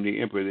became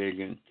the emperor there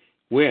again.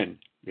 When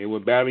they were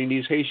battling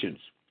these Haitians.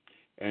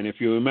 And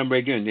if you remember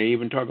again, they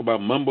even talk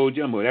about mumbo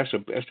jumbo. That's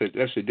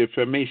a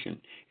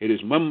deformation. It is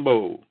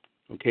mumbo,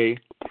 okay?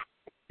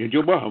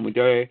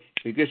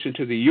 It gets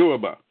into the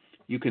Yoruba.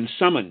 You can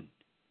summon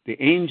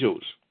the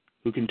angels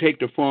who can take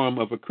the form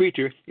of a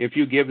creature if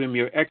you give them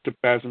your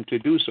ectoplasm to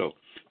do so.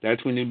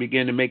 That's when you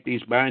begin to make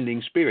these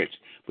binding spirits.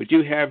 But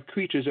you have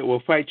creatures that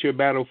will fight your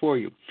battle for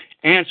you.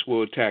 Ants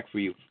will attack for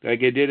you,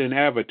 like it did in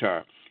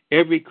Avatar.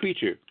 Every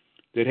creature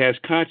that has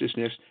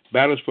consciousness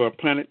battles for a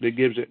planet that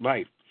gives it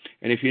life.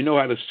 And if you know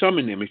how to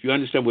summon them, if you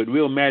understand what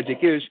real magic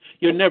is,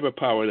 you're never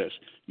powerless.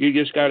 You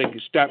just got to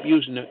stop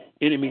using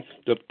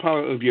the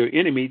power of your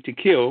enemy to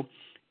kill.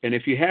 And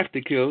if you have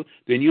to kill,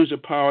 then use the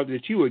power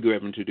that you were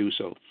given to do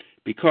so.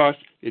 Because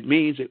it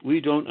means that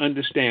we don't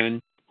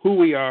understand who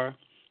we are,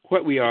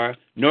 what we are,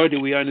 nor do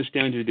we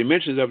understand the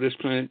dimensions of this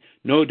planet,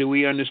 nor do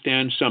we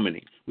understand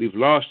summoning. We've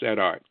lost that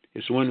art.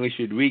 It's one we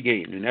should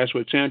regain. And that's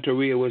what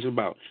Santeria was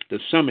about, the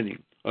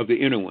summoning of the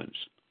inner ones.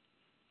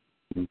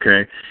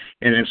 Okay.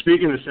 And then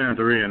speaking of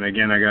Santeria, and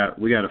again,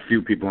 we got a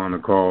few people on the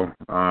call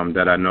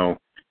that I know.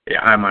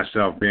 I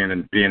myself being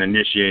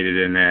initiated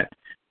in that.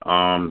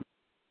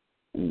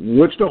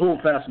 What's the whole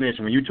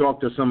fascination when you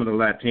talk to some of the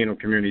Latino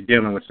community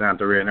dealing with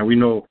Santeria? Now we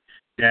know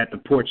that the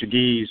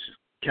Portuguese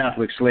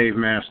Catholic slave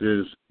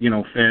masters,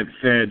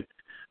 fed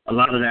a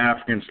lot of the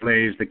African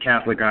slaves the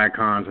Catholic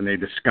icons, and they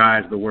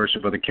disguised the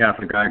worship of the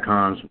Catholic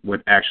icons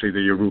with actually the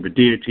Yoruba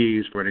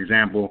deities. For an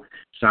example,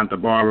 Santa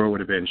Barbara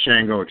would have been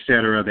Shango,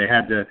 etc. They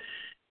had to,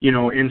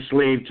 in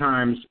slave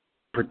times,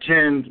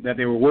 pretend that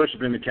they were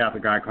worshiping the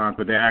Catholic icons,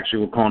 but they actually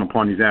were calling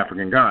upon these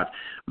African gods.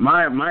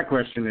 My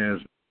question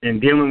is, in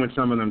dealing with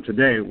some of them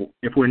today,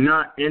 if we're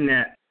not in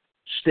that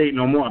state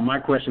no more, my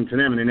question to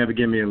them, and they never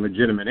give me a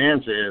legitimate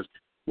answer, is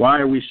why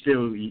are we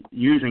still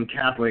using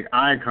Catholic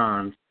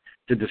icons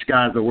to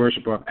disguise the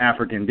worship of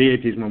African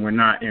deities when we're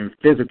not in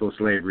physical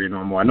slavery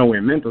no more? I know we're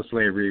in mental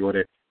slavery, or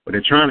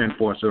they're trying to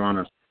enforce it on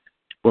us.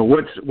 But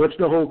what's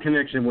the whole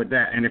connection with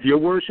that? And if you're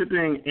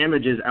worshiping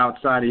images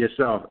outside of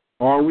yourself,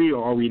 are we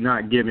or are we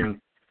not giving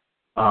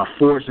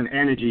force and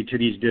energy to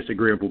these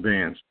disagreeable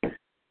beings?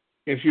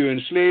 If you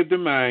enslave the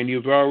mind,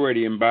 you've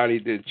already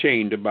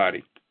chained the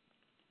body.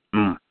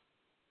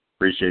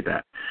 Appreciate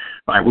that.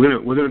 All right,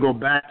 we're gonna go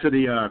back to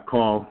the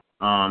call.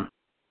 I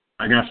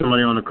got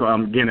somebody on the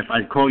call. Again, if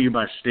I call you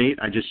by state,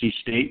 I just see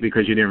state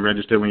because you didn't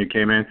register when you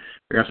came in.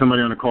 I got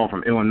somebody on the call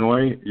from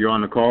Illinois. You're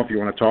on the call. If you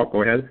want to talk,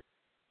 go ahead.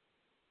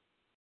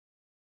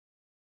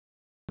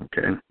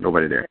 Okay,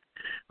 nobody there.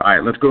 All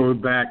right, let's go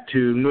back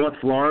to North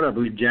Florida. I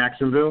believe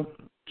Jacksonville.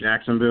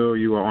 Jacksonville,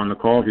 you are on the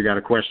call. If you got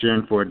a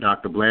question for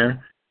Dr.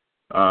 Blair,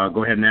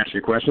 go ahead and ask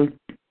your question.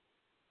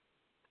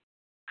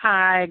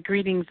 Hi,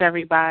 greetings,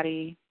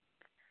 everybody.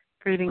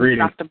 Greetings,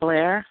 Dr.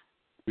 Blair.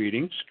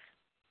 Greetings.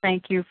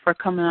 Thank you for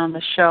coming on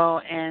the show,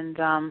 and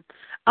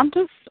I'm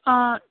just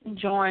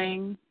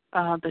enjoying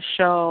the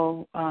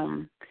show.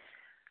 I'm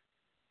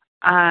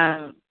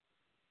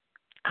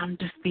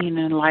just being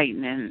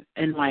enlightened,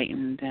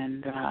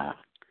 and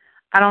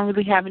I don't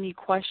really have any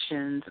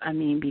questions. I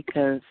mean,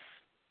 because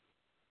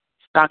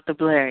it's Dr.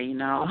 Blair,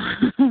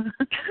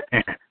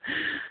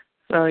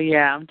 So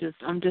yeah,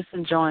 I'm just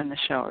enjoying the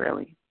show,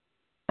 really.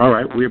 All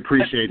right, we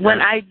appreciate that.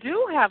 When I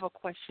do have a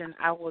question,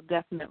 I will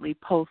definitely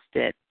post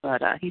it.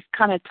 But he's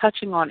kind of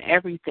touching on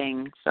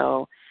everything,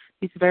 so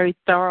he's very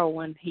thorough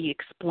when he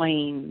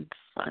explains,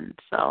 and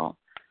so.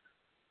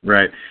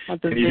 Right.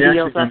 The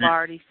videos I've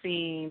already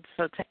seen,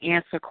 so to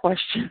answer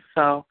questions.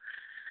 So,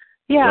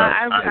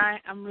 yeah, right.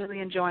 I'm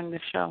really enjoying the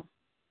show.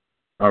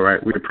 All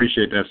right, we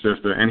appreciate that,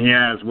 sister. And he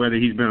has, whether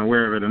he's been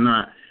aware of it or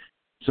not,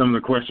 some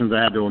of the questions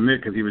I had to omit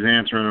because he was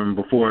answering them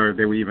before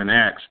they were even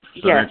asked.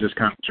 So that just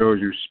kind of shows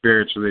you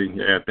spiritually,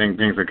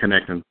 things are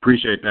connecting.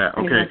 Appreciate that.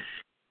 Okay.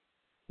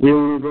 Mm-hmm. We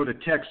will go to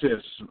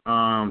Texas.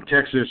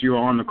 Texas, you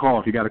are on the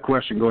call. If you got a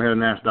question, go ahead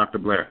and ask Dr.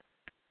 Blair.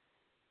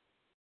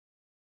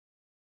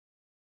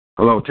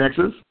 Hello,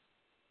 Texas?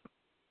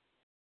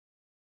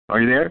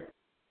 Are you there?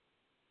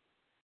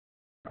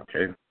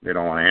 Okay, they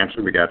don't want to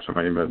answer. We got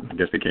somebody, but I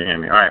guess they can't hear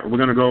me. All right, we're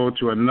going to go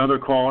to another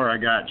caller. I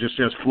got just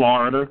says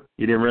Florida.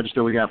 You didn't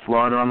register. We got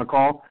Florida on the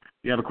call.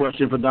 You have a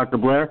question for Dr.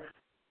 Blair?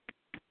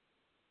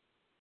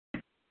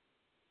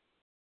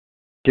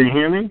 Can you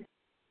hear me?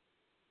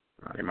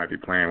 Oh, they might be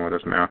playing with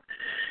us now.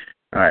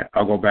 All right,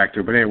 I'll go back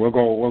to it. But hey, we'll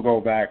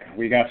go back.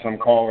 We got some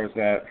callers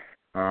that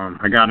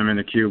I got them in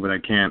the queue, but I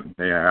can't.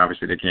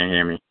 Obviously they can't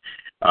hear me.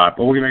 But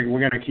we're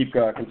gonna keep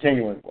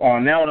continuing.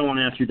 Now I want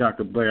to ask you,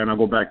 Dr. Blair, and I'll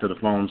go back to the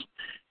phones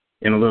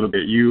in a little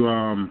bit.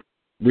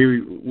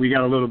 We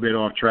got a little bit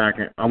off track.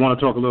 I want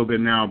to talk a little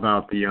bit now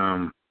about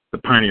the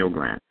pineal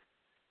gland.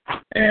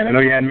 And I know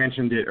you had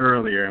mentioned it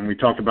earlier, and we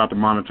talked about the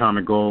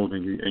monatomic gold,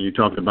 and you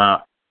talked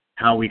about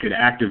how we could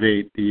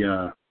activate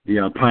the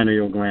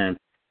pineal gland.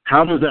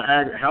 How does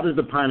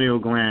the pineal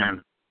gland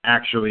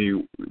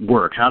actually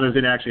work? How does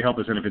it actually help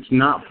us? And if it's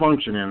not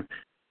functioning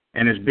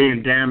and it's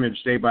being damaged,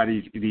 say, by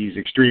these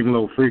extreme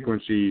low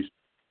frequencies,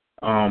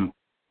 how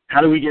how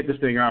do we get this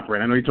thing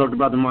operating? I know you talked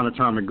about the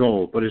monatomic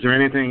gold, but is there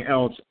anything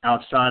else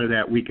outside of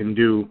that we can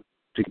do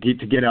to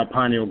get our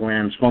pineal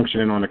glands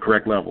functioning on the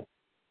correct level?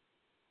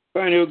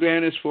 Pineal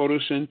gland is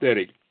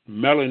photosynthetic.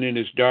 Melanin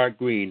is dark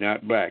green,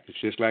 not black.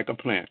 It's just like a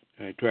plant.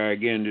 I try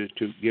again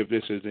to give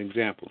this as an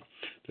example.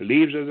 The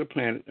leaves of the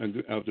plant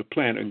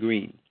are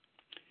green.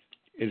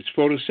 It's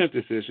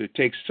photosynthesis. It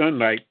takes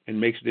sunlight and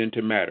makes it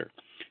into matter.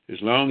 As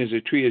long as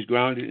the tree is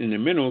grounded in the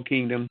mineral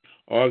kingdom,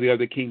 all the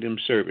other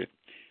kingdoms serve it.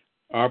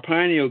 Our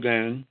pineal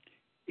gland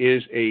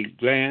is a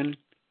gland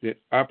that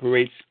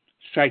operates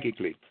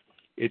psychically.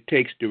 It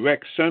takes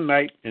direct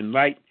sunlight and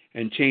light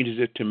and changes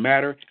it to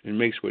matter and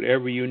makes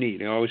whatever you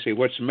need. I always say,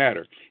 what's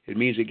matter? It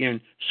means,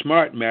 again,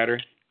 smart matter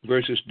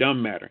versus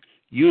dumb matter,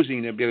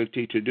 using the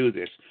ability to do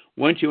this.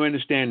 Once you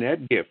understand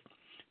that gift,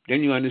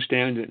 then you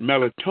understand that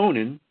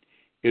melatonin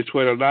is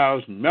what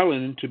allows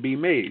melanin to be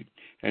made.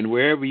 And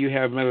wherever you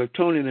have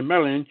melatonin and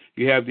melanin,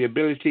 you have the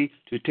ability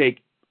to take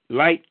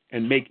light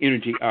and make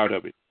energy out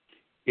of it.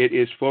 It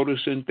is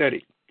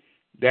photosynthetic.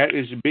 That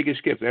is the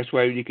biggest gift. That's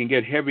why you can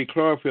get heavy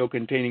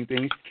chlorophyll-containing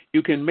things.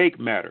 You can make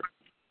matter.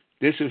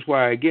 This is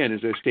why, again,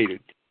 as I stated,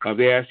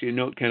 they ask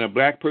you, can a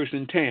black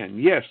person tan?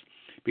 Yes,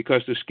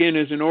 because the skin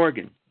is an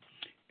organ.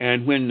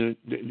 And when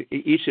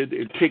each of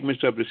the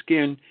pigments of the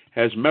skin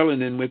has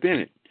melanin within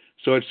it,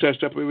 so it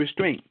sets up a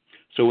restraint.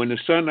 So when the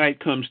sunlight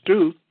comes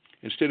through,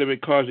 instead of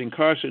it causing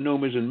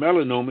carcinomas and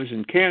melanomas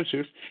and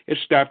cancers, it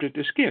stopped at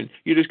the skin.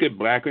 You just get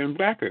blacker and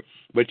blacker.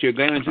 But your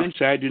glands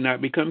inside do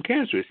not become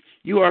cancerous.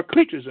 You are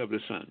creatures of the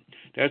sun.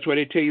 That's why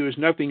they tell you there's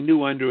nothing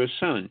new under a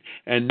sun.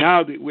 And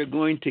now that we're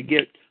going to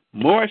get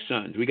more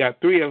suns, we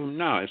got 3 of them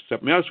now. It's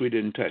something else we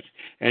didn't touch.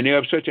 And they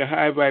have such a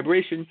high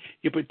vibration,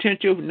 your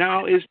potential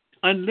now is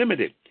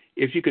unlimited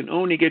if you can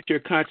only get your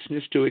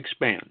consciousness to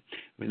expand. I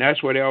mean,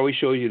 that's why they always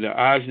show you the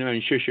Ajna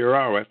and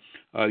Shishirara,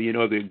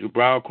 the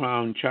brow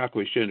crown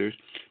chakra centers.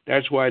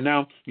 That's why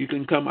now you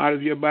can come out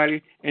of your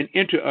body and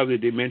enter other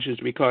dimensions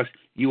because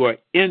you are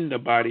in the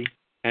body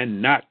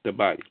and not the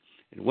body.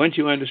 And once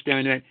you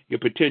understand that, your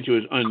potential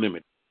is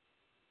unlimited.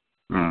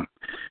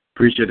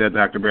 Appreciate that,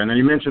 Dr. Blair. Now,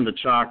 you mentioned the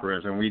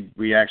chakras, and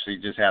we actually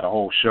just had a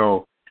whole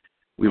show.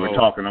 We were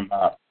talking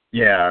about,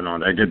 I know,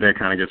 that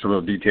kind of gets a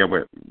little detailed,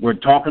 but we're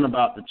talking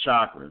about the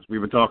chakras. We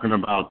were talking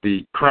about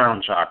the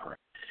crown chakra,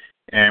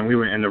 and we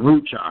were in the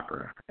root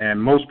chakra.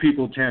 And most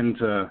people tend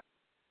to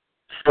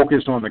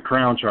focus on the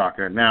crown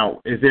chakra. Now,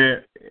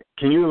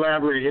 can you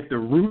elaborate if the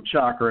root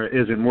chakra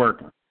isn't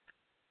working?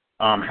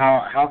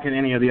 How can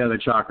any of the other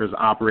chakras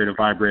operate or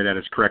vibrate at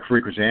its correct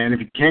frequency? And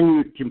if you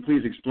can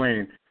please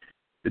explain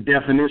the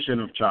definition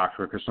of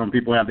chakra, because some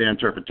people have their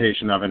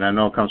interpretation of it, and I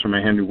know it comes from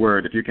a Hindu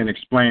word. If you can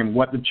explain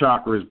what the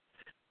chakras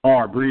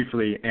are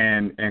briefly,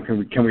 and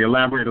can we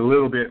elaborate a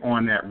little bit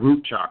on that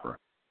root chakra?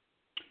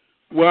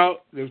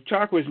 Well, the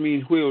chakras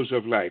mean wheels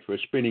of life, or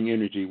spinning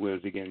energy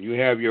wheels again. You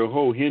have your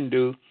whole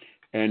Hindu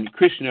and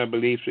Krishna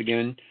beliefs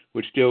again,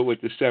 which deal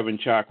with the 7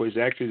 chakras.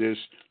 Actually, there's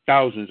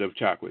thousands of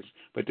chakras,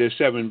 but there's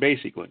 7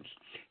 basic ones.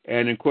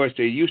 And, of course,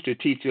 they used to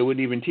teach, they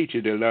wouldn't even teach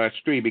you the last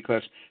 3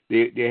 because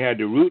they had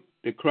the root,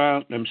 the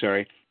crown,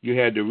 you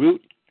had the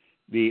root,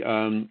 the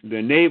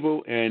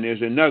navel, and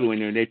there's another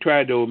one. And they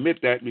tried to omit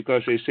that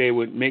because they say it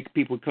would make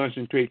people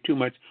concentrate too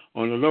much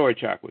on the lower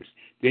chakras.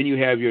 Then you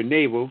have your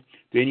navel,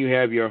 then you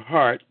have your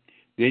heart,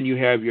 then you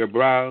have your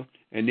brow,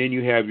 and then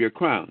you have your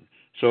crown.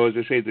 So as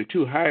I say, the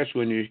 2 highest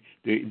ones,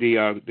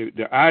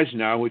 the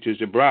Ajna, which is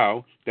the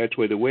brow, that's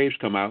where the waves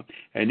come out,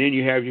 and then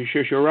you have your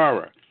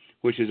Shishirara,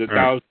 which is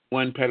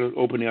 1,001 petal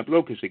opening up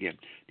locus again.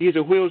 These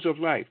are wheels of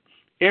life.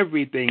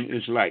 Everything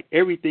is light.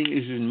 Everything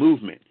is in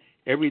movement.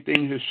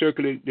 Everything has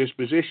circular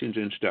dispositions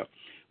and stuff.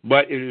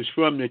 But it is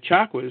from the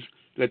chakras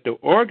that the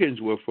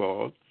organs will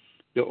fall.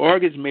 The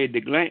organs made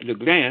the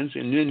glands,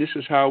 and then this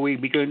is how we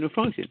begin to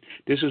function.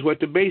 This is what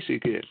the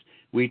basic is.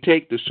 We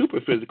take the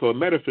superphysical or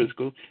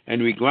metaphysical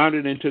and we ground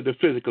it into the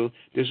physical.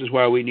 This is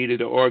why we needed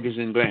the organs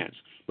and glands.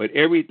 But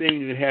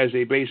everything that has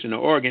a base in the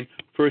organ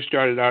first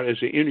started out as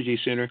an energy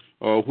center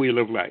or a wheel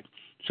of life.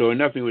 So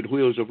nothing with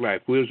wheels of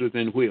life, wheels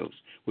within wheels,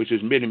 which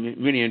is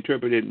many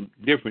interpreted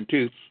different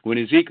too, when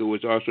Ezekiel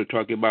was also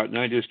talking about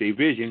not just a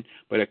vision,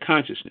 but a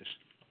consciousness.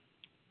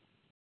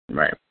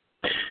 Right.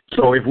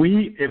 So if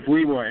we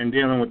were in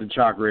dealing with the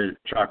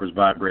chakras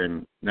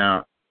vibrating,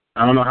 now,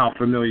 I don't know how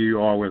familiar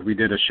you are with, we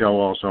did a show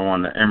also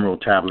on the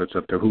emerald tablets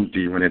of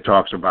Tahuti when it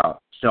talks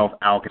about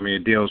self-alchemy.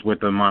 It deals with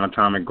the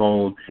monatomic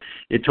gold.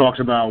 It talks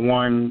about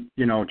one,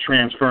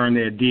 transferring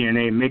their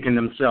DNA, making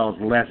themselves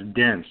less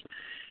dense.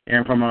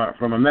 And from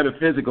a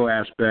metaphysical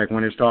aspect,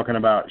 when it's talking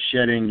about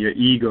shedding your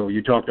ego,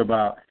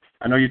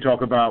 I know you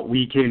talk about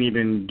we can't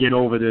even get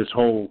over this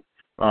whole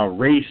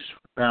race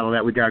battle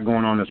that we got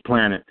going on this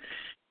planet.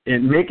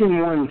 And making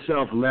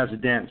oneself less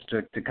dense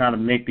to kind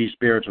of make these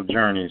spiritual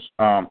journeys,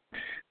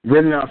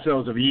 ridding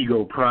ourselves of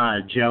ego,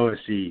 pride,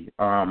 jealousy,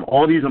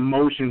 all these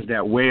emotions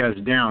that weigh us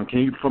down.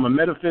 From a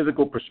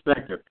metaphysical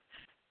perspective,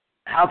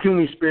 how can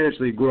we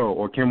spiritually grow,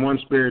 or can one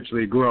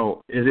spiritually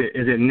grow? Is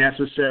it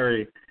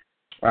necessary?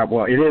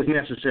 Well, it is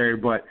necessary,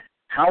 but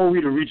how are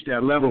we to reach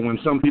that level when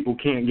some people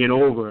can't get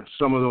over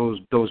some of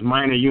those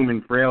minor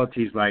human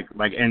frailties like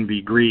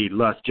envy, greed,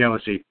 lust,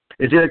 jealousy?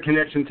 Is there a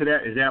connection to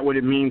that? Is that what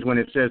it means when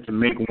it says to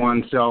make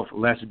oneself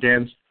less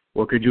dense?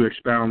 Or could you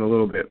expound a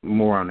little bit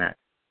more on that?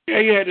 Yeah,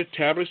 you had the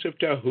tablets of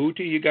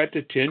Tahuti, you got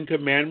the Ten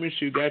Commandments,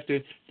 you got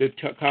the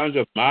kinds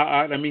of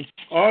Ma'at. I mean,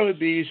 all of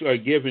these are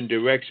given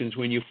directions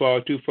when you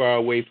fall too far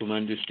away from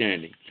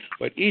understanding.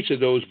 But each of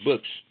those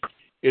books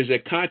is a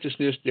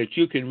consciousness that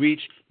you can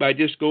reach by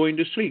just going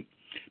to sleep.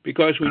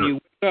 Because when you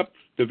wake up,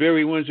 the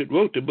very ones that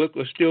wrote the book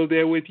are still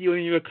there with you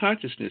in your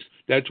consciousness.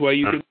 That's why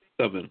you can think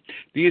of them.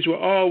 These were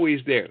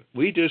always there.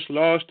 We just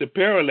lost the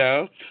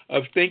parallel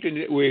of thinking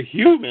that we're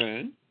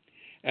human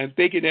and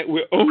thinking that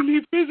we're only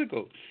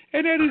physical.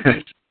 And that is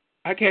just,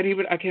 I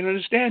can't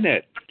understand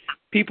that.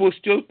 People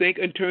still think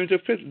in terms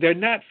of physical. They're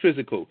not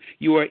physical.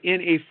 You are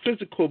in a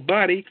physical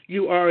body.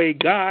 You are a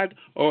god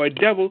or a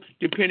devil,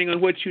 depending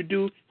on what you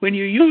do when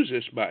you use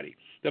this body.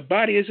 The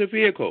body is a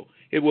vehicle.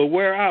 It will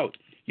wear out.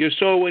 Your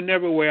soul will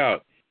never wear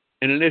out.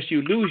 And unless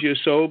you lose your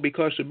soul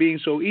because of being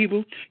so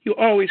evil, you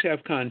always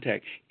have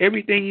contact.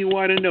 Everything you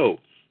want to know,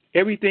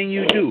 everything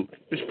you do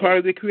is part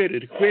of the Creator.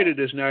 The Creator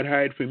does not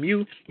hide from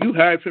you. You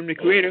hide from the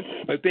Creator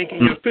by thinking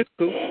you're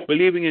physical,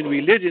 believing in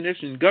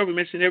religionists and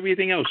governments and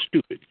everything else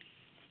stupid.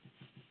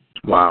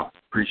 Wow,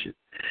 appreciate it.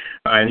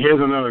 And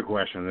here's another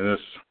question.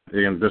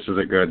 This is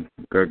a good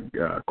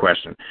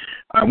question.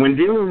 When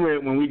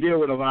we deal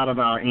with a lot of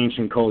our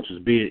ancient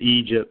cultures, be it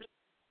Egypt,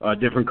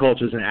 different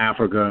cultures in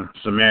Africa,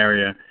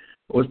 Samaria,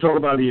 let's talk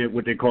about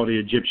what they call the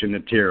Egyptian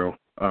material.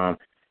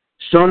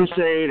 Some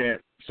say that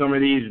some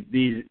of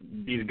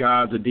these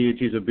gods or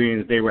deities or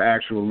beings, they were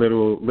actual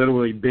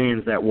literally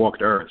beings that walked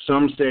the earth.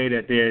 Some say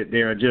that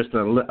they are just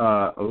a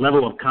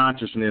level of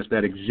consciousness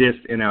that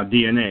exists in our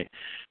DNA.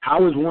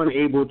 How is one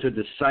able to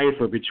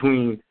decipher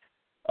between,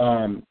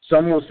 some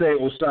will say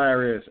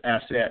Osiris,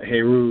 Aset,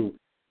 Heru,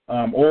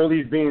 all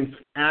these beings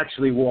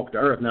actually walk the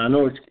earth. Now, I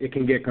know it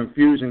can get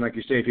confusing, like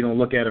you say, if you don't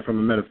look at it from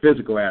a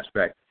metaphysical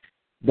aspect.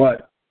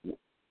 But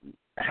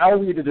how are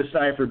we to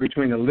decipher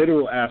between the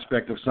literal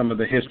aspect of some of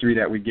the history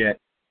that we get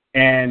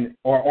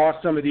or are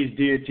some of these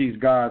deities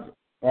gods,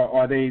 or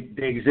are they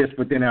exist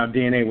within our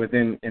DNA,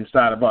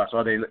 inside of us?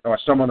 Are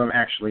some of them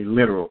actually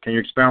literal? Can you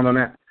expound on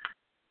that?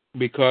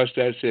 Because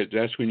that's it.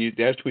 That's when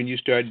you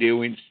start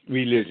dealing with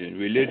religion.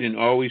 Religion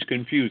always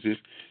confuses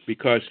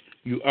because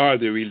you are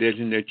the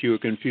religion that you are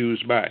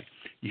confused by.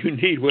 You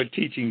need what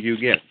teachings you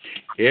get.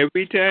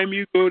 Every time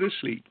you go to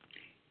sleep,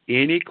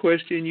 any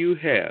question you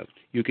have,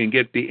 you can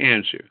get the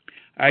answer.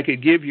 I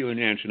could give you an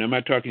answer, and I'm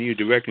not talking to you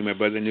directly, my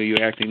brother. I know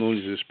you're acting only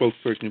as a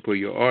spokesperson for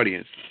your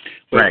audience.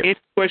 But Any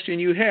question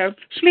you have,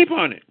 sleep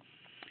on it.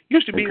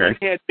 Used to be when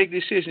they had big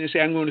decisions and say,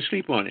 I'm going to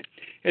sleep on it.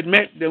 It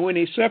meant that when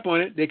they slept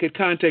on it, they could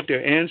contact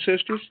their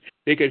ancestors,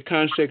 they could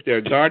contact their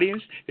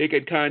guardians, they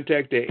could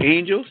contact their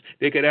angels,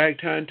 they could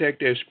contact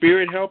their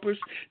spirit helpers,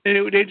 and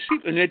they'd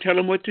sleep and they'd tell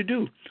them what to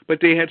do. But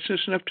they had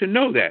sense enough to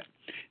know that.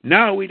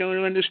 Now we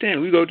don't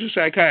understand. We go to a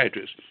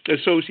psychiatrist, a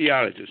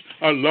sociologist,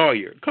 a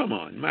lawyer. Come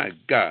on, my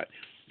God.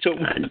 So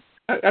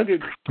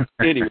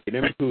anyway,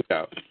 let me pull it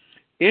out.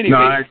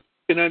 Anyway,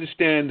 you can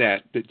understand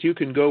that you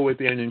can go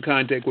within and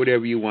contact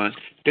whatever you want.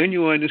 Then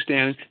you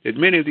understand that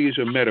many of these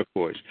are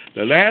metaphors.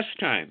 The last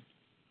time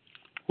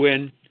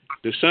when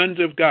the sons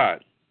of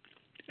God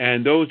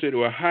and those that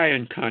were high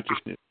in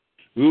consciousness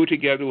ruled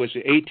together was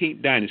the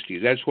 18th dynasty.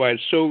 That's why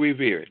it's so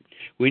revered.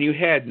 When you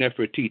had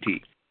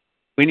Nefertiti,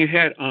 when you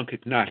had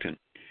Akhenaten,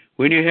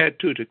 when you had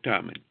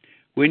Tutankhamun,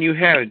 when you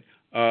had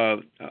Ai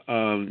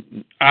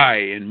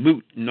and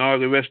Mut and all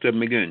the rest of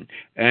them again,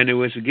 and it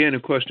was again,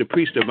 of course, the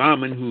priest of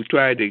Amun who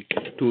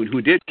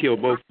did kill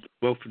both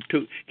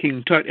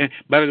King Tut. And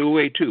by the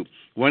way, too,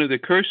 one of the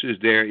curses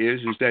there is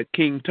that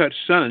King Tut's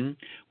son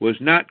was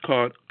not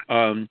called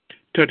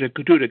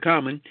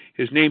Tutankhamun.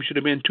 His name should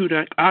have been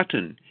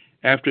Tutankhaten,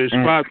 after his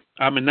father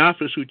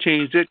Amenopheles, who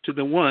changed it to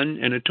the one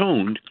and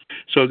atoned.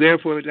 So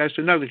therefore, that's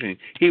another thing.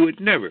 He would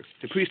never.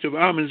 The priest of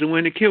Amun is the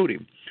one that killed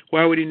him.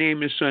 Why would he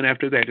name his son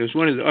after that? It was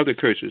one of the other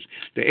curses.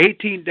 The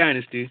 18th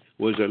dynasty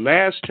was the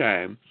last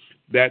time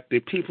that the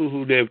people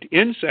who lived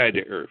inside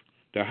the earth,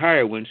 the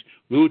higher ones,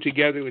 ruled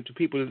together with the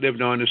people that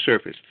lived on the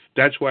surface.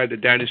 That's why the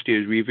dynasty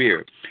is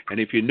revered. And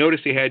if you notice,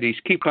 they had these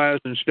kippas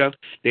and stuff.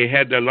 They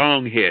had the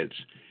long heads.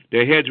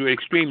 Their heads were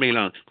extremely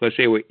long because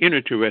they were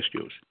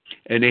interterrestrials.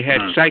 And they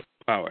had psychic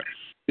power.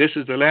 This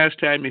is the last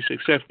time they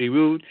successfully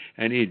ruled,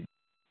 and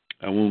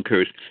I won't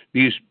curse.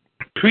 These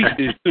priests,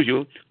 as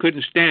usual,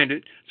 couldn't stand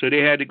it, so they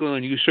had to go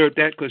and usurp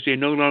that because they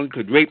no longer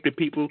could rape the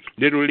people,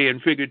 literally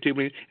and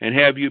figuratively, and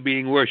have you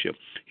being worshipped.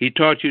 He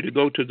taught you to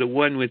go to the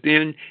one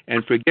within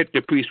and forget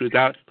the priest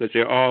without because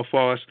they're all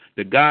false.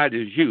 The God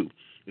is you,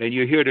 and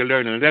you're here to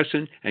learn a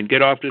lesson and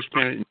get off this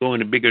planet and go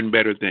into bigger and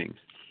better things.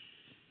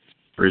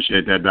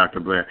 Appreciate that, Dr.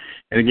 Blair.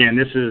 And again,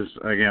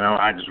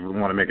 I just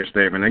want to make a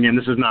statement. Again,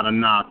 this is not a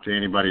knock to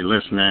anybody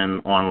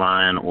listening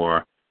online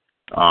or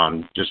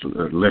just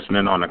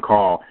listening on the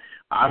call.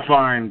 I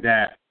find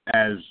that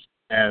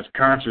as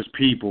conscious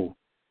people,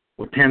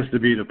 what tends to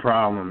be the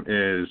problem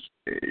is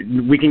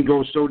we can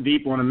go so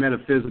deep on a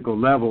metaphysical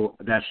level.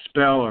 That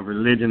spell of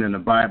religion in the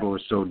Bible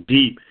is so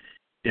deep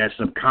that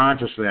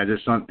subconsciously I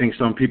just think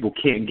some people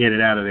can't get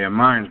it out of their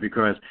minds,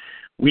 because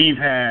we've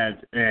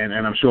had, and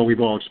I'm sure we've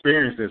all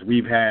experienced this,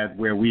 we've had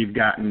where we've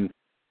gotten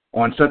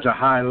on such a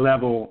high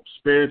level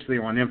spiritually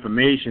on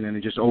information, and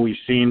it just always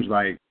seems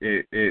like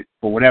it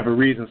for whatever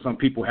reason, some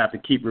people have to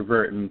keep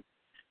reverting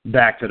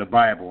back to the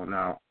Bible.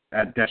 Now,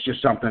 that's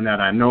just something that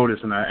I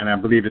noticed, and I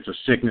believe it's a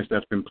sickness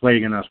that's been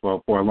plaguing us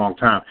for a long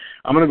time.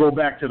 I'm going to go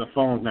back to the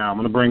phones now. I'm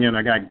going to bring in,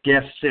 I got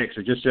guest 6.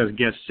 It just says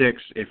guest 6.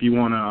 If you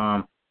want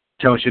to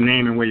tell us your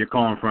name and where you're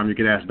calling from, you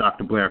could ask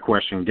Dr. Blair a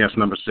question. Guest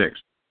number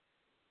 6.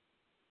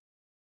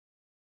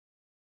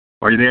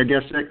 Are you there,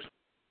 guest 6?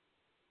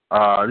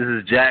 This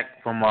is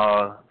Jack from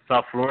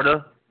South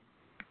Florida.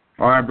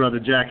 All right, brother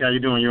Jack, how you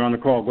doing? You're on the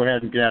call. Go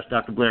ahead and ask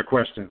Dr. Blair a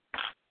question.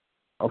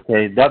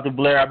 Okay, Dr.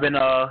 Blair, I'm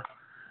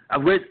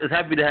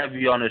happy to have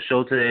you on the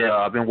show today.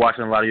 I've been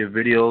watching a lot of your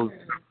videos,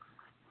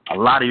 and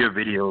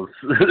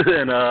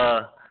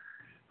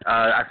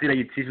I see that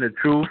you're teaching the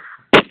truth,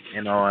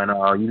 and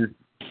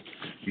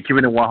you're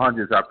keeping it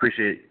 100. So I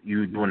appreciate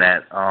you doing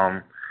that.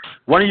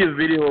 One of your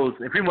videos,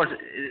 and pretty much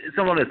it's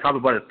something on the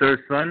topic about the third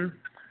sun.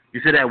 You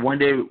said that one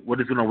day we're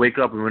just going to wake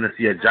up and we're going to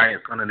see a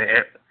giant sun in the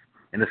air,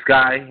 in the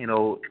sky.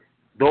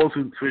 Those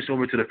who switch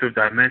over to the fifth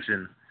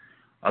dimension.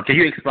 Can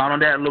you expound on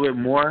that a little bit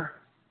more?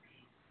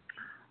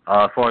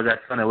 As far as that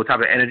sun, and what type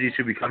of energy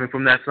should be coming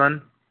from that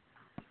sun?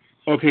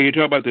 Okay, you're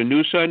talking about the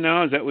new sun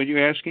now? Is that what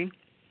you're asking?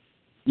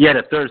 Yeah,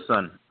 the third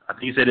sun. I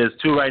think you said there's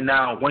 2 right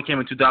now. One came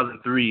in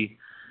 2003,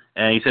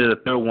 and you said there's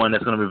a third one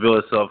that's going to reveal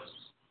itself,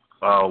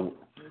 I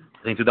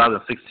think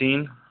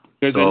 2016.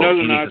 There's another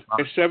one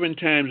that's 7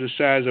 times the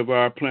size of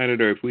our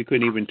planet Earth. We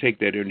couldn't even take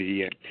that energy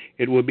yet.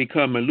 It will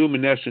become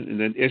luminescent, and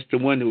then it's the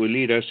one that will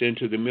lead us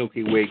into the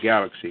Milky Way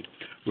galaxy.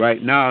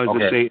 Right now, as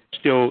I say,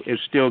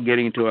 it's still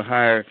getting to a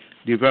higher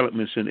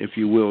development, if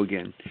you will,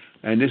 again.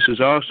 And this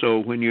is also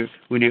when you're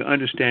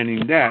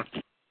understanding that,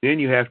 then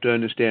you have to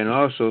understand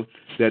also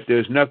that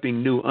there's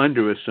nothing new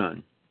under a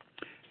sun.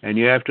 And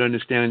you have to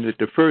understand that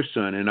the first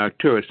sun in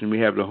Arcturus, and we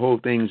have the whole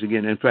things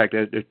again. In fact,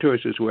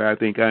 Arcturus is where I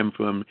think I'm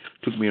from.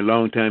 It took me a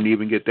long time to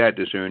even get that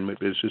discernment.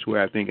 This is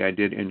where I think I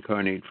did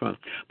incarnate from.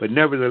 But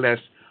nevertheless,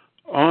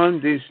 on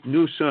this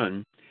new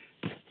sun,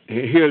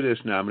 hear this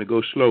now. I'm going to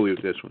go slowly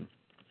with this one.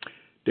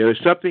 There is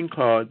something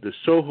called the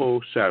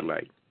SOHO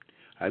satellite.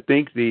 I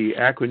think the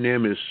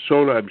acronym is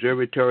Solar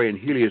Observatory and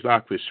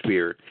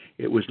Heliosphere.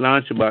 It was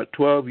launched about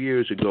 12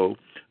 years ago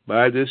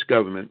by this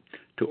government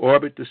to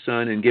orbit the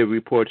sun and give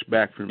reports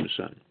back from the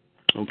sun.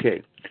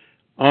 Okay.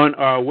 On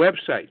our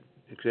website,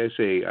 as I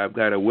say, I've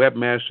got a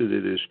webmaster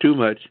that is too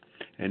much,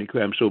 and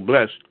I'm so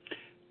blessed.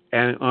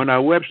 And on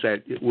our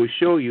website, it will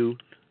show you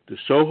the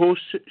SOHO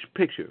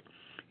picture.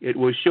 It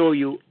will show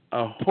you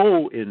a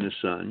hole in the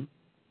sun.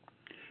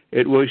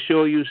 It will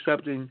show you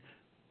something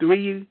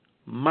 3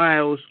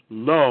 miles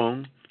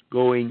long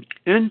going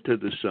into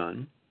the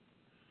sun.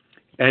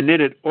 And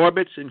then it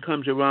orbits and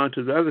comes around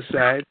to the other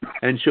side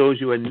and shows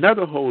you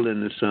another hole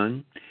in the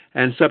sun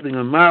and something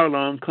a mile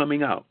long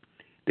coming out.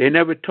 They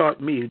never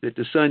taught me that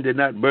the sun did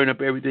not burn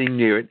up everything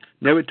near it,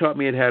 never taught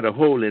me it had a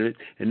hole in it,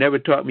 and never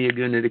taught me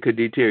again that it could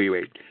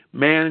deteriorate.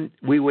 Man,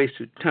 we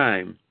wasted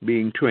time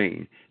being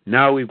trained.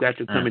 Now we've got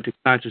to come into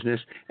consciousness,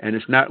 and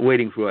it's not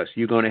waiting for us.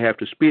 You're going to have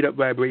to speed up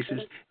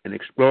vibrations and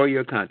explore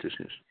your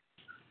consciousness.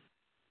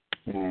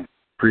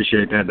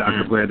 Appreciate that,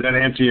 Dr. Blair. Did that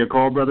answer your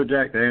call, Brother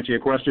Jack? Did that answer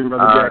your question,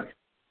 Brother Jack?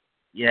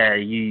 Yeah,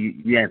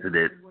 you answered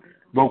it.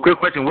 But quick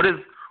question: what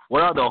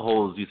are the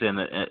holes you said?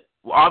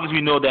 Obviously,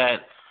 we know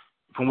that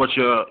from what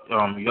your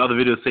other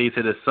videos say. You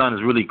said the sun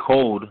is really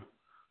cold.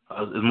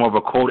 It's more of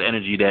a cold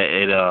energy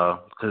that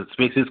because it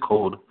makes it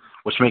cold,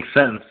 which makes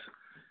sense.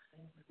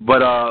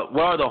 But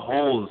what are the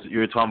holes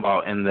you're talking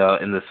about in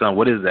the sun?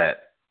 What is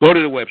that? Go to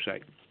the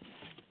website.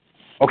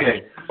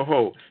 Okay.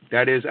 Oh,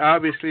 that is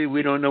obviously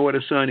we don't know what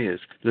a sun is.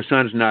 The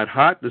sun's not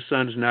hot. The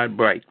sun's not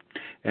bright.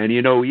 And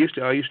I used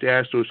to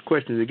ask those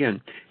questions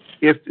again.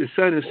 If the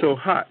sun is so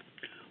hot,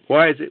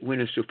 why is it when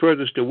it's the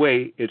furthest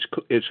away it's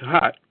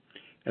hot,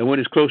 and when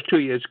it's close to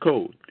you it's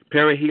cold?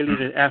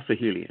 Perihelion and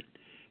aphelion.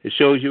 It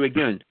shows you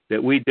again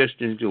that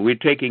we're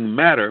taking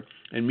matter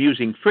and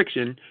using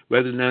friction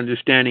rather than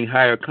understanding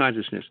higher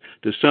consciousness.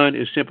 The sun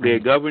is simply a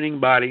governing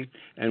body,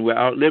 and we're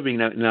outliving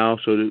that now,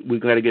 so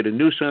we've got to get a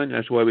new sun.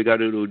 That's why we got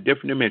to do a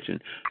different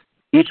dimension.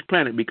 Each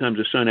planet becomes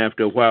a sun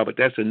after a while, but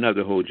that's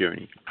another whole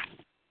journey.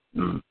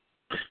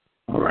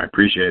 All right,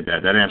 appreciate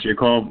that. That answer your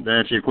call? That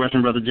answer your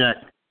question, Brother Jack?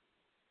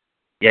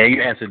 Yeah,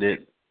 you answered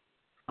it.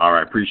 All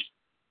right, appreciate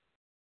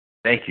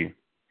it. Thank you.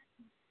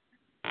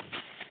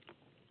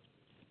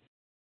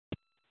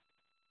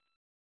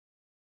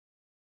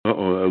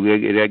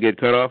 Did I get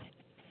cut off?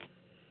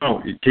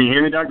 Oh, can you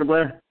hear me, Dr.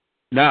 Blair?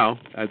 Now,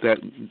 I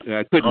couldn't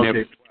have.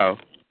 Wow.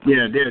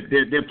 Yeah,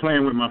 they're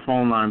playing with my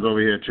phone lines over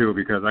here too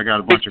because I got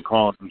a bunch of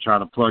calls I'm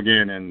trying to plug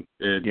in and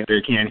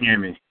they can't hear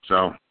me.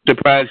 So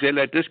surprised they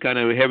let this kind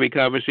of heavy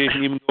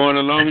conversation even go on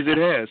as long as it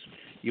has.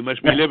 You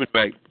must be living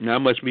right. Now I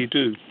must be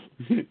too.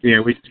 Yeah,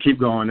 we just keep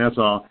going. That's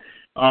all.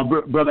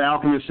 Brother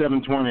Alchemist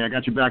 720, I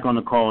got you back on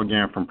the call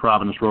again from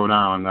Providence, Rhode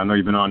Island. I know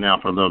you've been on now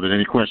for a little bit.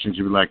 Any questions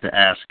you would like to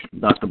ask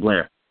Dr.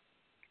 Blair?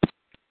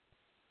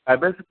 I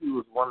basically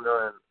was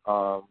wondering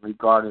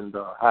regarding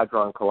the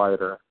Hadron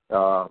Collider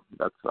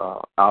that's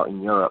out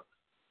in Europe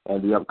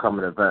and the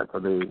upcoming event. So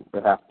they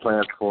have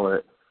plans for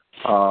it.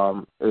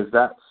 Is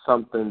that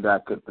something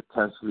that could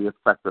potentially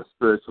affect us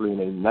spiritually in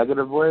a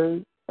negative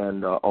way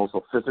and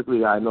also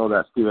physically? I know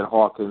that Stephen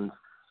Hawking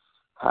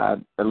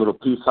had a little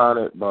piece on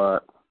it,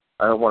 but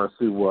I don't want to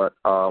see what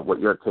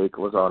your take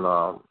was on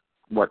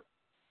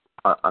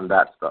on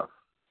that stuff.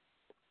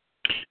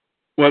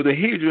 Well, the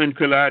Hadron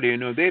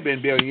Collider, they've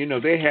been building,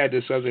 they had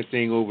this other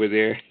thing over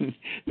there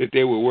that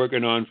they were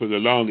working on for the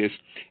longest,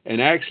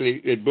 and actually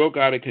it broke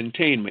out of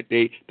containment.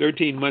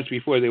 13 months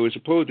before they were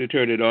supposed to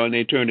turn it on,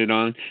 they turned it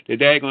on. The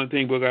daggone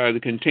thing broke out of the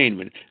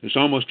containment. It's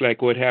almost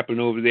like what happened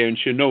over there in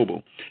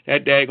Chernobyl.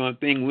 That daggone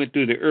thing went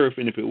through the earth,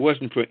 and if it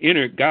wasn't for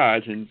inner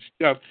gods and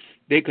stuff,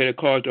 they could have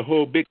caused a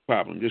whole big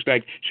problem. Just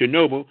like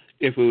Chernobyl,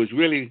 if it was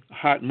really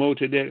hot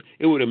molten there,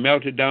 it would have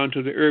melted down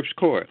to the Earth's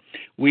core.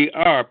 We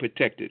are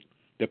protected.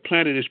 The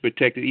planet is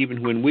protected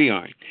even when we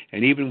aren't.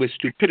 And even with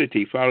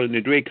stupidity following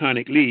the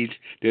draconic leads,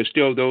 there's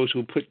still those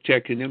who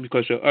protect them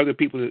because there are other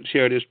people that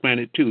share this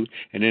planet too,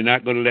 and they're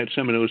not going to let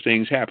some of those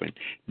things happen.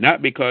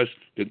 Not because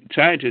the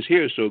scientists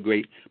here are so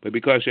great, but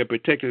because they're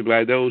protected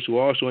by those who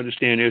also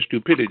understand their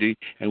stupidity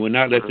and will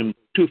not let them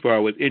too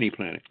far with any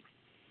planet.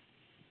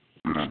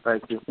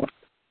 Thank you.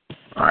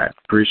 All right.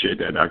 Appreciate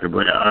that, Dr.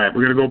 Blair. All right.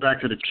 We're going to go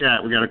back to the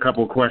chat. We got a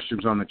couple of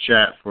questions on the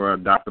chat for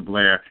Dr.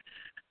 Blair.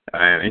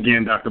 And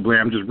again, Dr.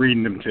 Blair, I'm just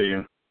reading them to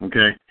you,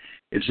 okay?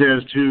 It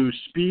says to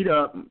speed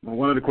up,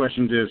 one of the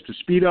questions is, to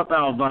speed up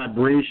our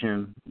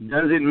vibration,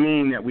 does it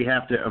mean that we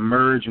have to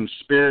emerge in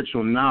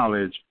spiritual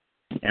knowledge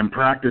and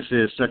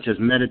practices such as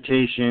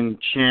meditation,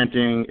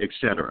 chanting,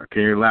 etc.?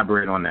 Can you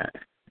elaborate on that?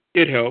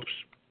 It helps.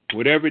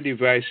 Whatever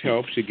device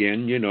helps,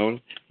 again,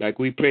 like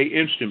we play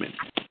instruments.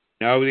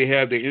 Now they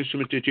have the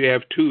instruments that you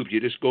have tubes.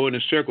 You just go in a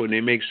circle and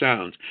they make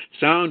sounds.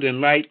 Sound and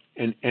light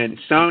and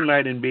sound,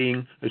 light, and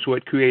being is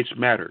what creates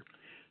matter.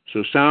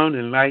 So sound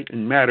and light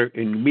and matter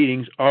in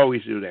meetings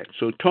always do that.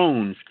 So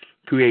tones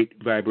create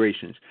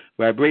vibrations.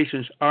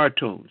 Vibrations are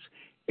tones.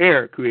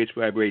 Air creates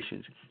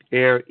vibrations.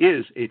 Air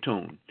is a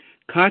tone.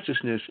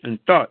 Consciousness and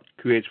thought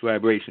creates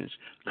vibrations.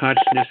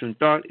 Consciousness and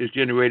thought is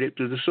generated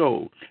through the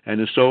soul, and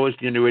the soul is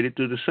generated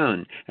through the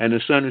sun, and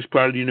the sun is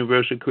part of the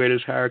universal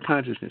creator's higher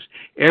consciousness.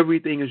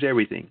 Everything is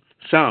everything.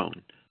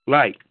 Sound,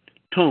 light,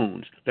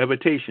 tones,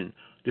 levitation.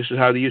 This is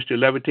how they used to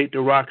levitate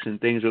the rocks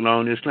and things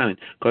along this line,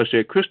 because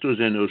there are crystals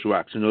in those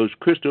rocks, and those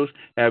crystals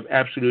have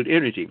absolute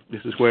energy.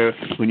 This is where,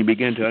 when you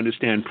begin to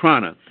understand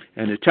prana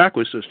and the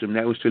chakra system,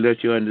 that was to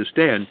let you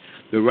understand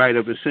the right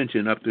of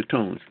ascension up the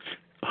tones.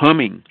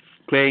 Humming,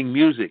 playing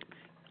music,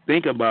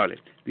 think about it.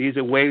 These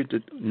are ways,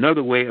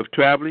 another way of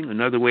traveling,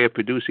 another way of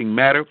producing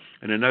matter,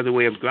 and another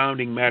way of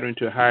grounding matter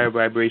into higher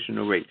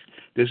vibrational rates.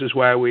 This is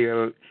why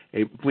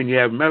when you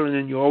have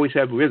melanin, you always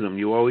have rhythm.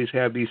 You always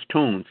have these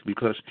tones,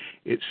 because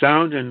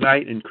sound and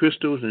light and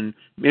crystals and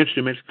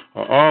instruments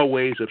are all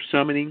ways of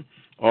summoning,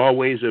 all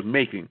ways of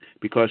making,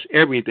 because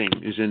everything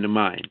is in the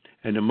mind,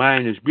 and the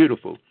mind is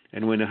beautiful.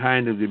 And when the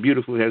mind of the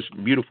beautiful has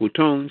beautiful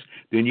tones,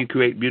 then you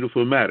create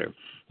beautiful matter.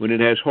 When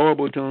it has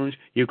horrible tones,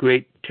 you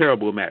create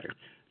terrible matter.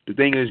 The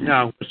thing is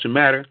now, what's the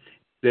matter?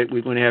 That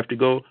we're going to have to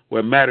go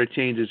where matter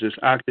changes its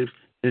octave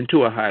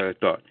into a higher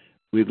thought.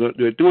 We're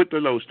through with the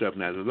low stuff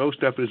now. The low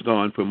stuff is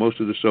gone for most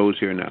of the souls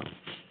here now.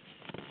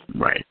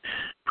 Right.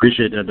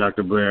 Appreciate that,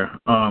 Dr. Blair.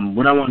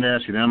 What I wanted to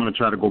ask you, then I'm going to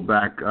try to go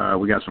back.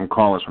 We got some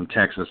callers from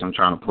Texas I'm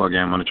trying to plug in.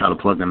 I'm going to try to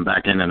plug them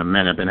back in a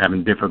minute. I've been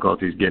having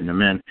difficulties getting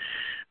them in.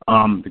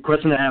 The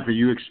question I have for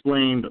you,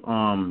 explained,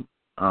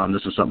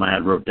 this is something I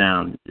had wrote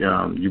down.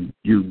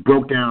 You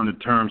broke down the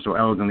term so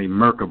elegantly,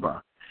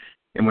 Merkaba.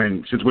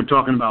 And since we're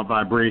talking about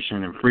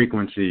vibration and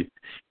frequency,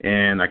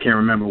 and I can't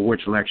remember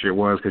which lecture it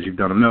was because you've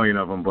done a million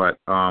of them, but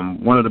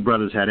one of the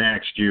brothers had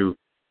asked you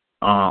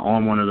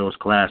on one of those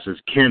classes,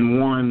 can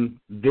one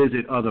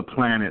visit other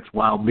planets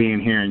while being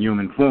here in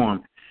human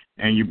form?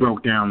 And you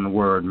broke down the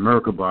word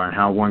Merkaba and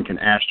how one can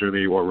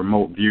astrally or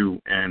remote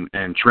view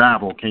and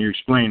travel. Can you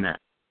explain that?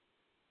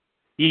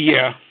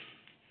 Yeah.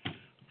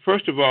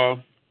 First of all,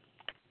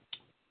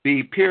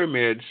 the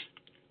pyramids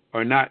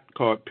are not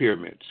called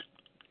pyramids.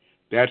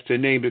 That's the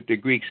name that the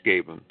Greeks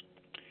gave them.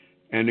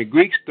 And the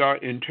Greeks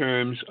thought in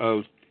terms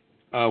of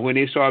when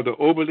they saw the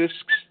obelisks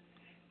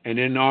and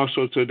then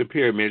also to the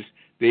pyramids,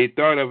 they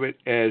thought of it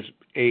as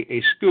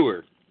a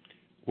skewer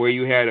where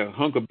you had a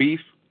hunk of beef,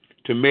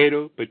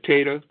 tomato,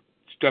 potato,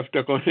 stuff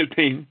stuck on the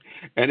thing,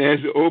 and as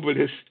the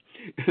obelisk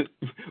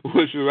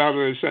was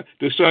rather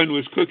the sun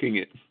was cooking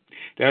it.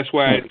 That's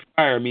why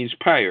fire means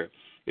pyre.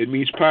 It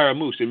means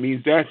pyramus. It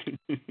means that.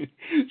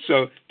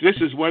 So this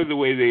is one of the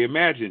ways they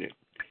imagine it.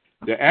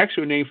 The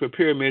actual name for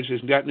pyramids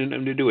has got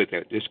nothing to do with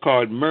that. It's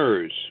called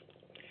MERS.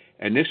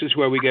 And this is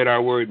where we get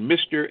our word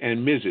Mr.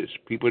 and Mrs.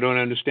 People don't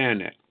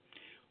understand that.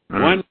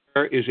 One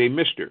MER is a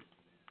Mr.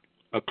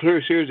 a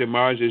clear series of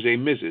Mars is a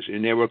Mrs.,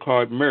 and they were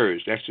called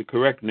MERS. That's the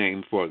correct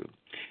name for them.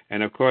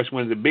 And, of course,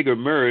 one of the bigger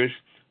MERS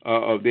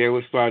of there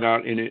was found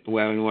out in it.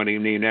 Well, I don't want to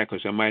name that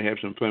because I might have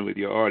some fun with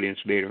your audience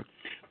later.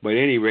 But at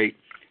any rate,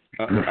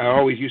 I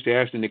always used to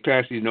ask in the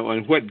classes,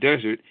 on what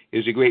desert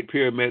is the Great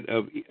Pyramid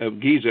of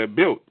Giza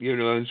built,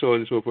 and so on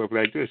and so forth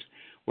like this.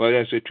 Well,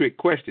 that's a trick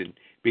question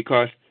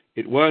because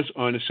it was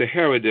on the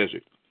Sahara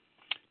Desert.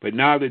 But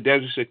now the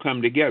deserts have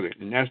come together,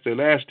 and that's the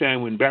last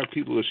time when black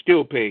people are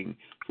still paying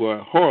for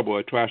a horrible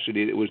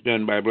atrocity that was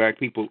done by black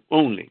people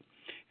only,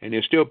 and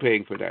they're still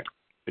paying for that.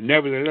 But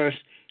nevertheless,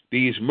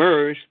 these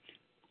MERS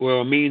were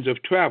a means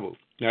of travel.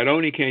 Not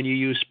only can you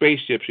use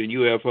spaceships and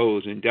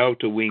UFOs and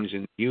delta wings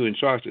and UN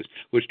saucers,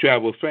 which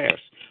travel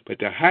fast, but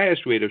the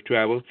highest rate of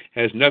travel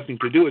has nothing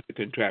to do with the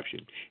contraption.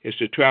 It's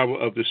the travel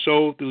of the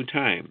soul through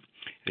time,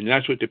 and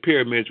that's what the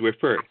pyramids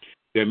refer.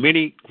 There are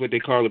many what they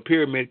call a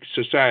pyramid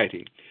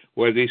society,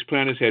 where these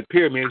planets had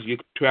pyramids. You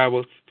could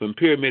travel from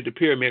pyramid to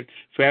pyramid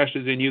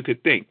faster than you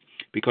could think,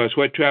 because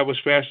what travels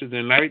faster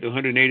than light,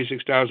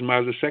 186,000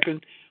 miles a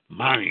second?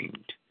 Mind.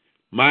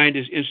 Mind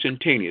is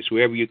instantaneous.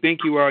 Wherever you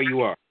think you are,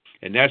 you are.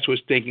 And that's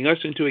what's thinking us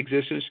into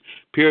existence.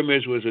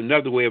 Pyramids was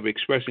another way of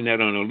expressing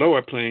that on a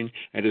lower plane,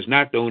 and it's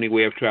not the only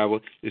way of travel.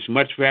 It's a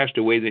much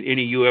faster way than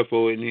any UFO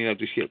or any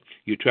other ship.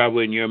 You travel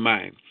in your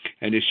mind.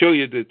 And to show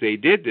you that they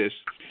did this,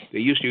 they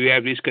used to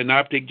have these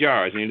canoptic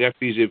jars, and they left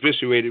these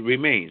eviscerated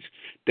remains.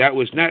 That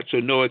was not so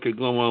Noah could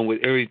go on with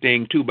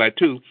everything 2 by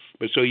 2,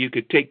 but so you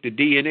could take the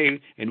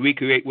DNA and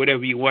recreate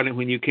whatever you wanted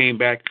when you came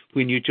back,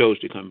 when you chose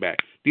to come back.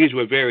 These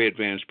were very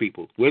advanced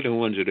people. We're the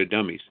ones that are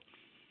dummies.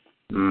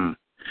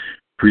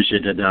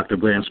 Appreciate that, Dr.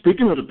 Blair. And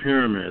speaking of the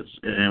pyramids,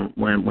 and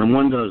when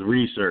one does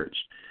research,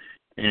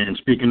 and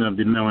speaking of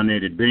the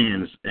melanated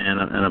beings, and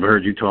I've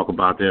heard you talk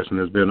about this, and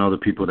there's been other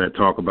people that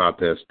talk about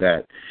this,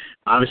 that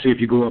obviously if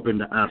you go up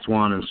into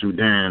Aswan and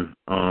Sudan,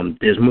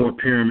 there's more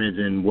pyramids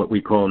in what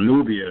we call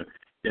Nubia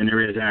than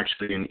there is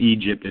actually in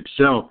Egypt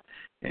itself.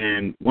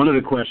 And one of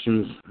the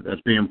questions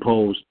that's being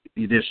posed,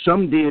 there's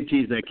some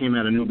deities that came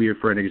out of Nubia,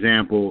 for an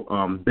example,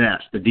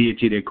 Bes, the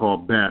deity they call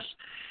Bes.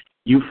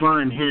 You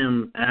find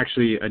him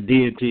actually a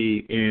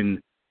deity in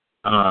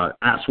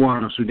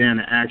Aswan or Sudan.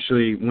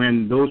 Actually,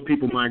 when those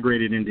people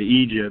migrated into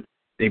Egypt,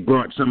 they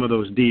brought some of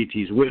those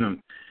deities with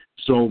them.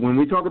 So when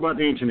we talk about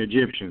the ancient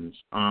Egyptians,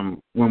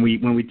 when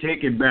we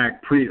take it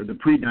back, the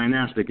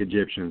pre-dynastic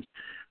Egyptians,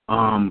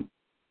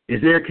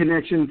 is there a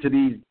connection to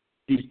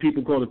these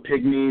people called the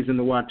Pygmies and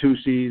the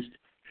Watusis?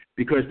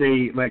 Because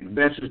they, like,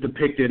 Bes is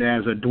depicted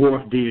as a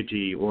dwarf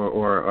deity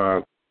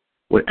or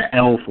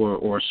elf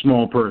or a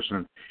small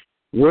person.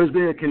 Was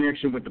there a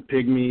connection with the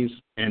Pygmies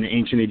and the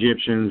ancient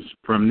Egyptians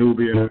from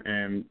Nubia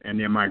and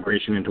their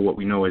migration into what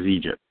we know as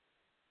Egypt?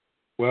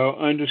 Well,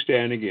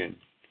 understand again.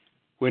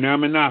 When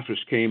Amenhotep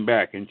came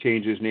back and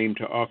changed his name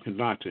to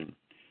Akhenaten,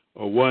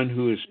 or one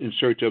who is in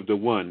search of the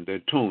one, the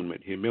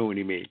atonement,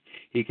 humility made,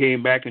 he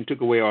came back and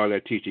took away all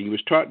that teaching. He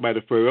was taught by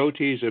the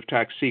Pharaohs of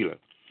Taxila.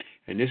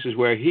 And this is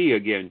where he,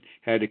 again,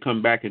 had to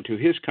come back into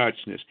his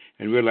consciousness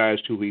and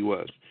realized who he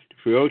was.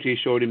 Pharaohs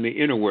showed him the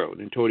inner world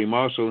and told him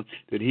also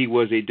that he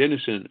was a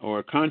denizen or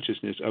a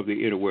consciousness of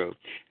the inner world,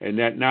 and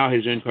that now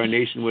his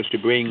incarnation was to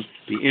bring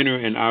the inner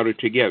and outer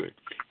together.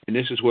 And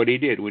this is what he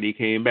did when he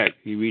came back.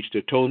 He reached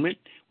atonement,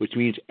 which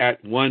means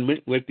at one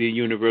with the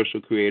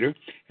universal creator,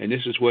 and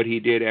this is what he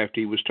did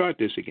after he was taught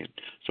this again.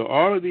 So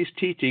all of these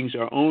teachings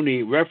are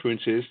only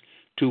references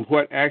to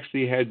what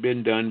actually had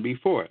been done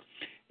before.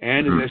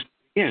 And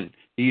again,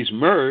 these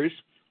MERS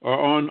are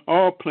on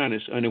all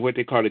planets under what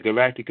they call the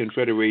Galactic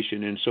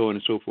Confederation and so on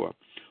and so forth,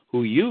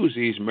 who use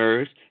these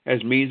MERS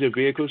as means of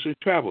vehicles of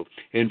travel.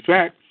 In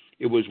fact,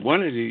 it was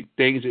one of the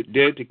things it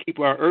did to keep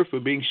our Earth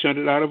from being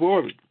shunted out of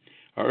orbit.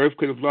 Our Earth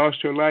could have lost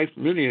her life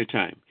many a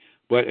time.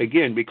 But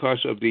again,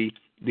 because of the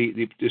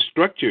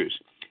structures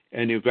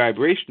and the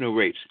vibrational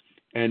rates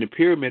and the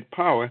pyramid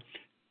power,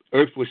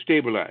 Earth was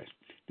stabilized.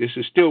 This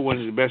is still one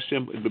of the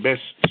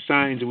best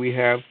signs that we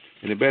have,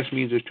 and the best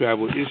means of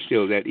travel is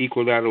still that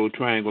equilateral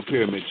triangle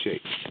pyramid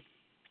shape.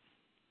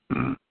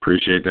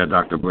 Appreciate that,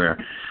 Dr. Blair.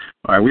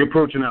 All right, we're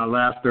approaching our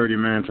last 30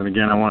 minutes, and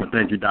again, I want to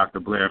thank you, Dr.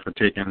 Blair, for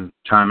taking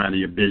time out of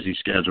your busy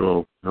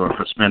schedule or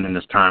for spending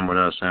this time with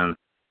us, and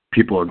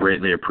people are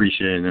greatly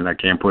appreciating it. I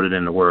can't put it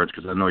into words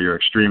because I know you're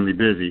extremely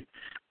busy.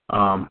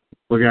 We're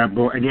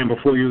gonna, again,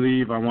 before you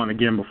leave,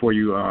 before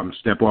you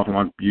step off, I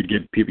want you to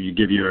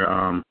give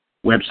your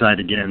website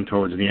again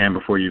towards the end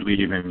before you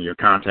leave, and your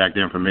contact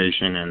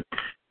information and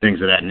things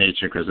of that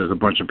nature, because there's a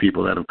bunch of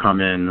people that have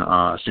come in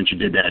since you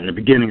did that in the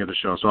beginning of the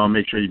show. So I'll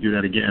make sure you do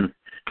that again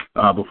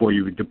before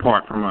you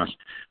depart from us.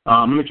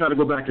 Let me try to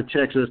go back to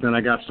Texas, and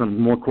I got some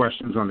more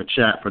questions on the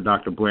chat for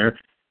Dr. Blair.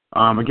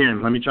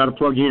 Again, let me try to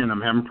plug you in.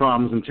 I'm having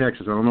problems in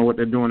Texas. I don't know what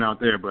they're doing out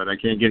there, but I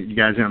can't get you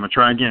guys in. I'm going to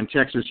try again.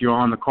 Texas, you're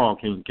on the call.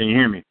 Can you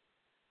hear me?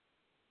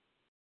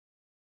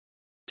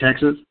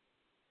 Texas?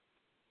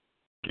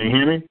 Can you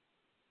hear me?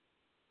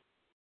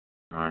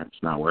 All right,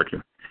 it's not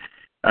working.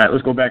 All right,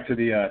 let's go back to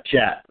the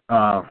chat.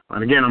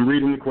 And again, I'm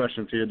reading the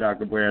question to you,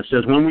 Dr. Blair. It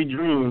says, when we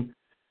dream,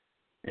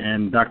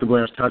 And Dr.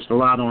 Blair's touched a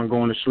lot on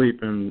going to sleep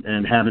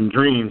and having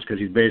dreams, because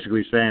he's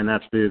basically saying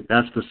that's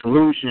the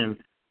solution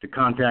to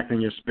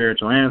contacting your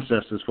spiritual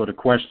ancestors for the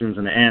questions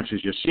and the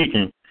answers you're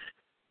seeking.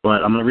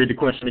 But I'm going to read the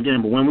question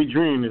again. But when we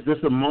dream, is this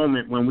a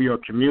moment when we are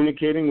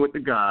communicating with the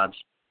gods,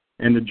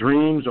 and the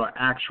dreams are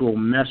actual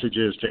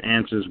messages to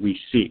answers we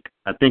seek?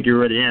 I think you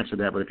already answered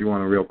that, but if you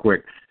want to real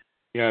quick.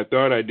 Yeah, I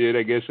thought I did.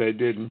 I guess I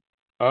didn't.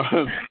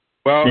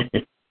 Well,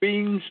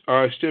 dreams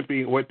are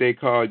simply what they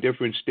call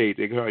different states.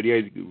 They call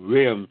it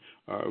REM,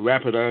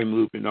 rapid eye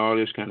movement, all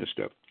this kind of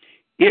stuff.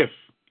 If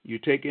you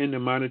take in the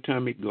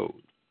monatomic gold,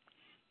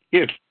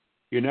 if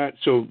you're not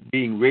so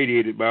being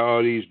radiated by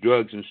all these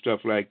drugs and stuff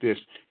like this,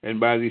 and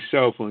by these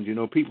cell phones,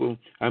 people,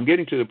 I'm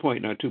getting to the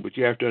point now too, but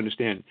you have to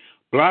understand,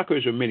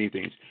 blockers are many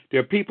things. There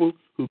are people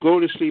who go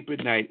to sleep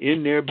at night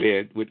in their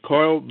bed with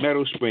coiled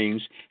metal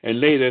springs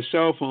and lay their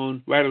cell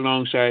phone right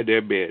alongside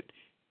their bed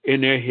in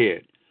their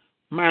head.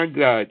 My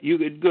God, you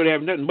could go to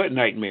have nothing but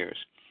nightmares.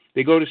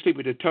 They go to sleep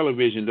with the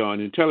television on,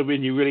 and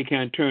television you really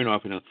can't turn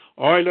off and on.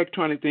 All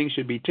electronic things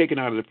should be taken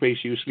out of the place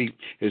you sleep.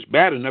 It's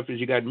bad enough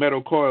as you got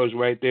metal coils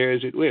right there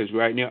as it is,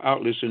 right near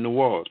outlets in the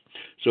walls.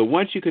 So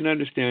once you can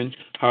understand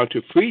how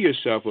to free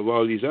yourself of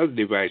all these other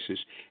devices,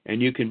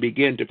 and you can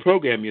begin to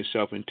program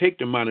yourself and take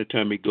the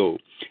monatomic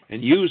gold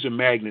and use the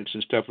magnets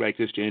and stuff like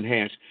this to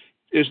enhance,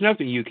 there's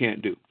nothing you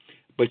can't do.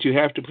 But you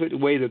have to put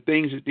away the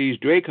things that these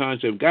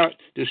Dracons have got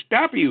to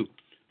stop you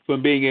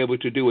from being able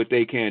to do what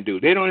they can do.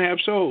 They don't have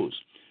souls.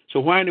 So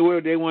why in the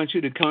world they want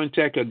you to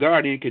contact a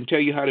guardian who can tell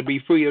you how to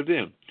be free of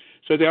them?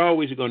 So they're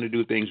always going to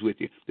do things with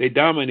you. They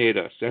dominate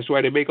us. That's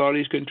why they make all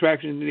these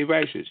contraptions and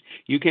devices.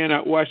 You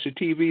cannot watch the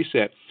TV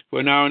set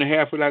for an hour and a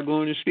half without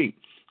going to sleep,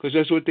 because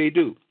that's what they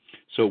do.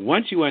 So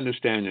once you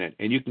understand that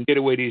and you can get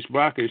away these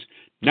blockers,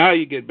 now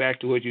you get back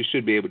to what you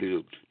should be able to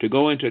do, to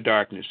go into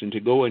darkness and to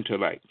go into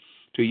light,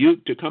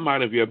 to come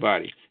out of your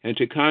body and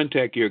to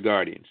contact your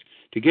guardians,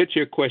 to get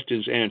your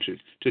questions answered,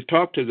 to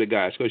talk to the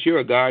guys, because you're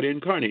a God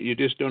incarnate. You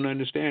just don't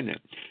understand that.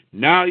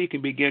 Now you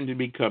can begin to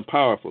become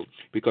powerful,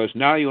 because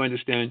now you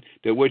understand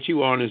that what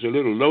you on is a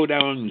little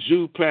low-down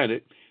zoo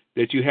planet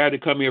that you had to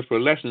come here for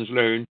lessons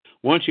learned.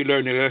 Once you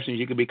learn the lessons,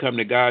 you can become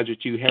the gods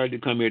that you had to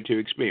come here to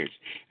experience.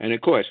 And,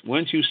 of course,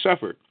 once you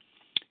suffer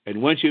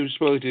and once you're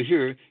supposed to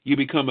hear, you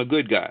become a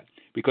good God.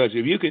 Because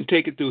if you can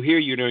take it through here,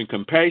 you learn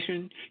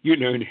compassion, you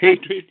learn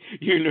hatred,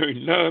 you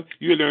learn love,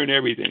 you learn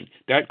everything.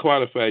 That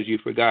qualifies you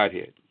for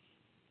Godhead.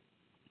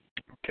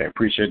 Okay,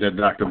 appreciate that,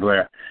 Dr.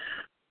 Blair.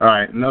 All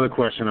right, another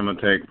question I'm going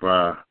to take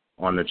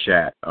on the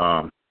chat.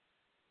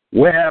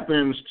 What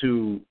happens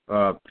to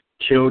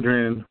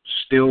children,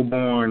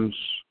 stillborns,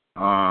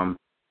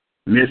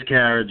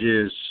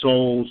 miscarriages,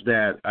 souls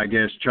that, I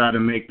guess, try to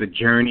make the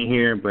journey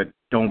here but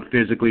don't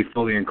physically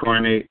fully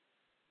incarnate?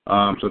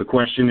 So the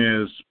question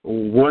is,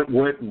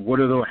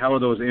 how are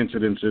those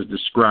incidences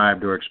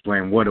described or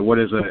explained? What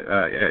is an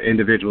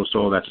individual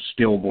soul that's a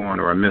stillborn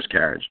or a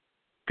miscarriage?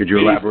 Could you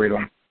elaborate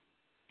on?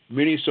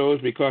 Many souls,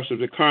 because of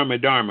the karma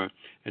dharma,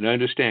 and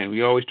understand,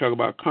 we always talk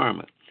about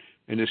karma,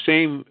 and the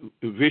same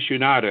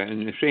Vishnunada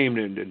and the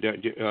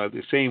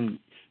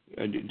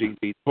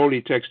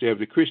holy text of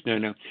the Krishna.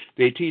 Now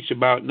they teach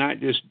about not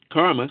just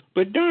karma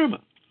but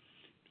dharma.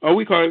 Or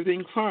we call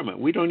everything karma.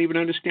 We don't even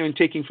understand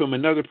taking from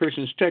another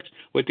person's text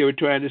what they were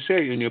trying to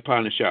say in the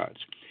Upanishads.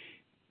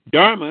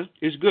 Dharma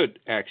is good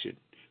action.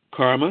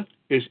 Karma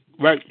is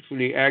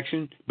rightfully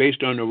action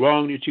based on the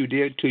wrong that you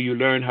did till you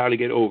learn how to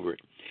get over it.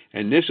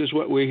 And this is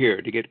what we're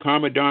here, to get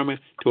karma dharma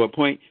to a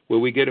point where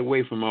we get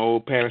away from our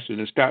old past and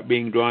to stop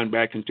being drawn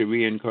back into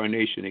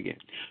reincarnation again.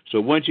 So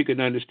once you can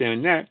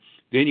understand that,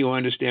 then you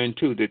understand,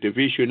 too, that the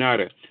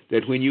Vishnunada,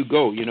 that when you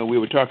go, we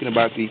were talking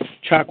about the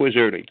chakras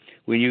early.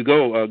 When you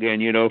go, again,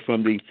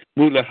 from the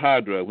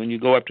Mulahadra, when you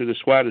go up to the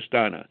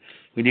Swadhisthana,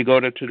 when you go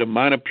up to the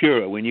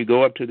Manipura, when you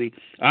go up to the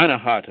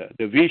Anahata,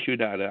 the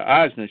Vishuddhata,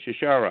 Asna,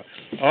 Shashara,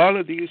 all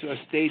of these are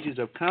stages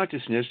of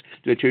consciousness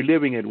that you're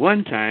living at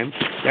one time.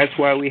 That's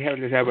why we have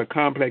to have a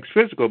complex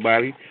physical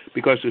body,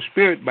 because the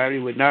spirit body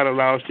would not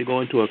allow us to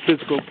go into a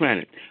physical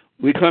planet.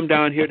 We come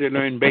down here to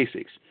learn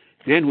basics.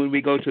 Then when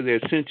we go to the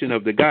ascension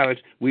of the gods,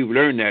 we've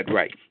learned that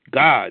right.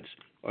 Gods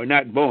are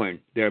not born,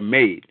 they're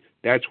made.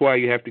 That's why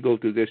you have to go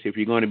through this if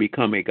you're going to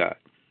become a god.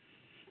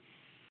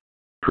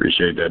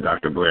 Appreciate that,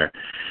 Dr. Blair.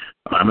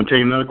 I'm going to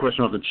take another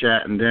question off the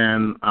chat, and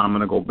then I'm going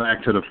to go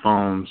back to the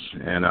phones,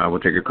 and we'll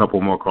take a couple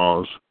more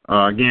calls.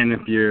 Again,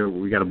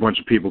 we got a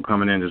bunch of people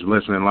coming in just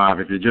listening live.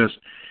 If you're just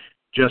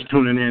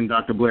tuning in,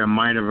 Dr. Blair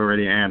might have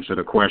already answered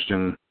a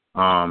question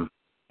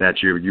that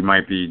you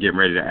might be getting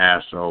ready to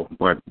ask,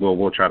 but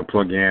we'll try to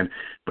plug in.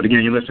 But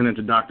again, you're listening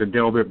to Dr.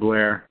 Delbert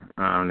Blair,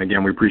 and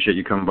again, we appreciate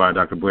you coming by,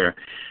 Dr. Blair.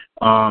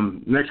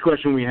 Next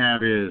question we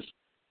have is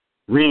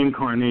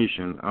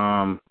reincarnation.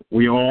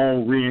 We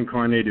all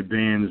reincarnated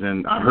beings,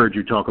 and I heard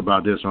you talk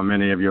about this on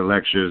many of your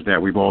lectures,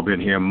 that we've all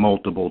been here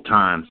multiple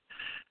times.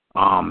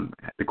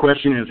 The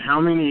question is, how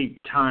many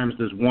times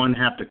does one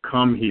have to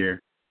come here,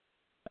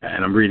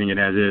 and I'm reading it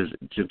as is,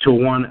 till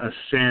one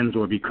ascends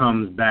or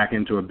becomes back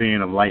into a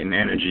being of light and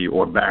energy,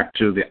 or back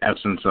to the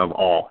essence of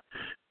all?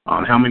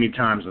 How many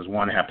times does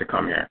one have to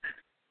come here?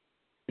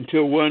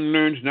 Until one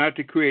learns not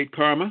to create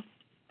karma,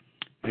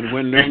 and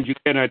one learns you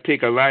cannot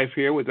take a life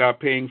here without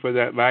paying for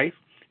that life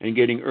and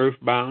getting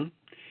earthbound.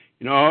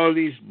 You know, all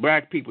these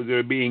black people that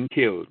are being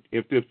killed,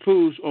 if the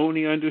fools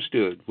only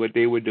understood what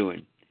they were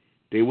doing,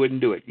 they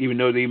wouldn't do it, even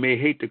though they may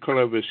hate the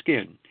color of their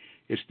skin.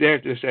 It's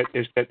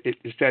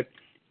that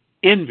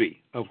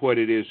envy of what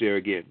it is there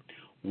again.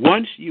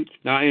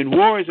 Now in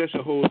wars, that's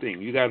a whole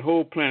thing. You got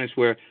whole planets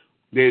where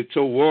they're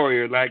so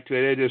warrior-like,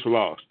 they're just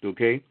lost,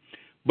 okay?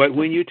 But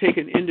when you take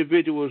an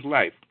individual's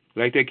life,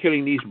 like they're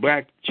killing these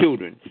black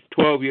children,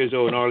 12 years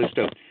old and all this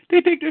stuff,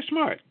 they think they're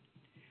smart.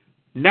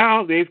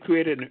 Now they've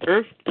created an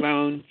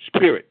earthbound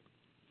spirit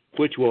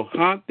which will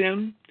haunt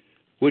them,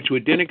 which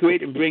will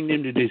denigrate and bring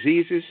them to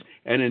diseases,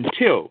 and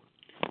until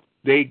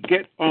they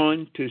get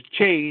on to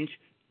change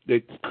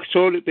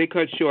so that they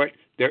cut short,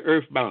 they're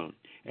earthbound,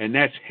 and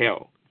that's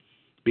hell.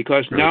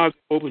 Because now it's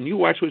open. You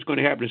watch what's going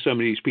to happen to some of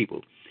these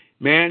people.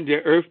 Man,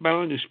 they're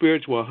earthbound, the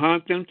spirits will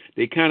haunt them,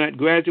 they cannot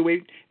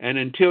graduate, and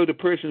until the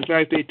person's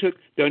life they took,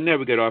 they'll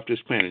never get off this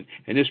planet.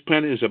 And this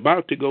planet is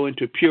about to go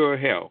into pure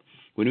hell.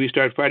 When we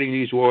start fighting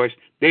these wars,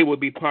 they will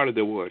be part of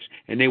the wars,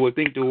 and they will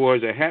think the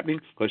wars are happening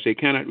because they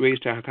cannot raise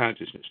to our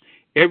consciousness.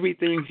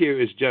 Everything here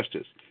is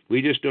justice.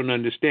 We just don't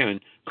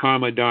understand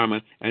karma,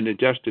 dharma, and the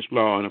justice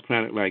law on a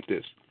planet like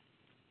this.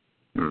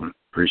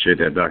 Appreciate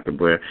that, Dr.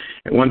 Blair.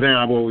 And one thing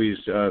I've always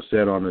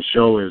said on the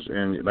show is,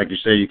 and like you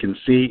say, you can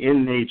see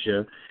in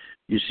nature,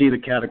 you see the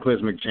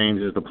cataclysmic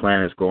changes the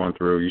planet's going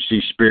through. You see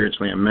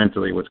spiritually and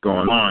mentally what's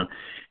going on.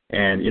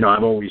 And, you know,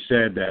 I've always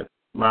said that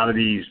a lot of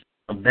these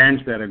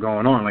events that are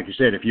going on, like you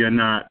said, if you're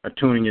not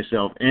attuning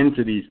yourself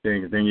into these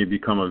things, then you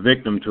become a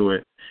victim to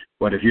it.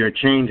 But if you're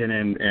changing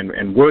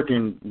and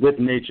working with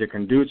nature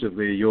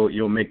conducively,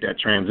 you'll make that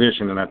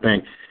transition. And I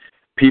think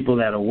people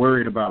that are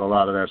worried about a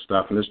lot of that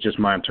stuff, and this is just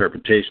my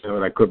interpretation of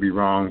it, I could be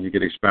wrong, you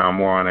could expound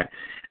more on it.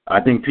 I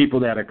think people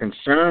that are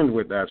concerned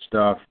with that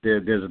stuff,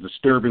 there's a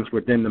disturbance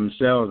within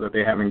themselves that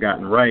they haven't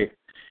gotten right.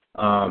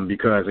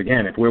 Because,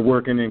 again, if we're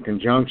working in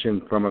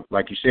conjunction from,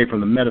 like you say, from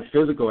the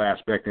metaphysical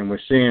aspect, and we're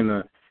seeing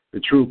the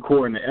true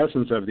core and the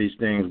essence of these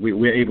things,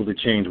 we're able to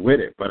change with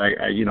it. But,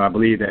 I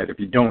believe that if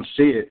you don't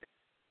see it,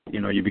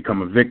 you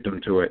become a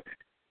victim to it.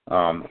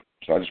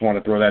 So I just want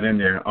to throw that in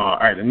there. All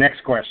right, the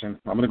next question.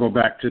 I'm going to go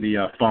back to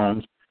the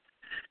phones.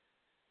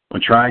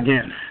 We'll try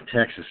again.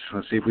 Texas.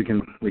 Let's see if we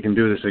can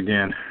do this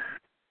again.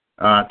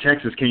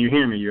 Texas, can you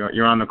hear me?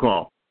 You're on the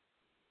call.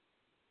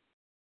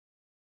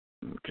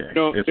 Okay.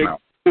 They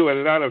do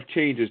a lot of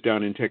changes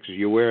down in Texas.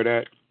 You aware of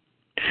that?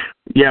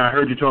 Yeah, I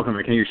heard you talking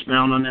about it. Can you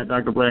expound on that,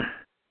 Dr. Blair?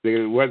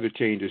 The weather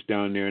changes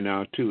down there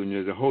now, too, and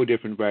there's a whole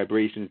different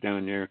vibrations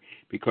down there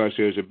because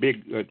there's a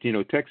big,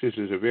 Texas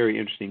is a very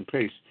interesting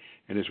place,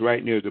 and it's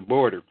right near the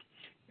border.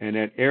 And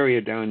that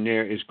area down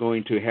there is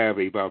going to have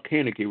a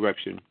volcanic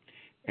eruption.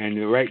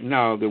 And right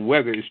now, the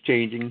weather is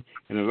changing,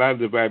 and a lot of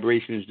the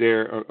vibrations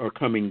there are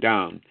coming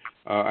down.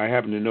 I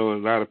happen to know a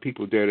lot of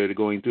people there that are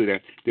going through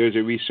that. There's a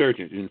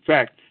resurgence. In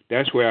fact,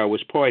 that's where I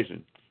was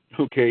poisoned,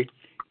 in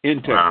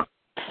Texas. Wow.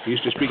 I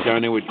used to speak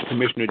down there with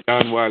Commissioner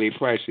John Wiley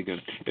Price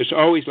again. It's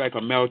always like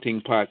a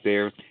melting pot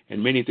there,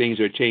 and many things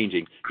are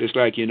changing. Just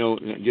like,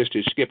 just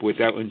to skip with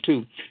that one,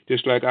 too,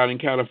 just like out in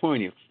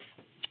California,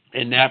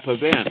 in Napa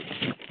Valley.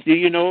 Do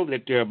you know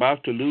that they're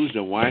about to lose the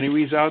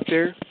wineries out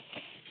there?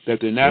 That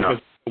the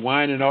Napa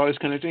wine and all this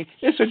kind of thing?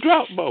 It's a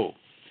drought bowl.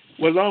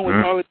 Well, along with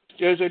all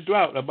there's a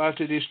drought about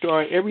to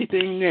destroy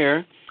everything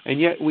there, and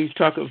yet we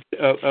talk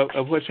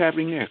of what's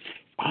happening there.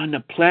 On the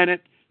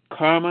planet,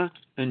 karma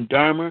and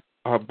dharma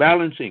are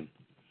balancing,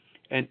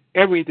 and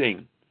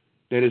everything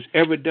that has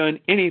ever done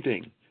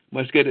anything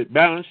must get it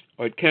balanced,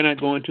 or it cannot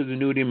go into the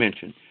new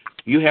dimension.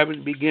 You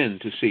haven't begun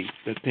to see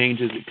the things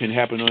that can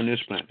happen on this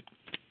planet.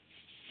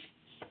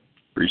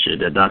 Appreciate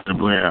that, Dr.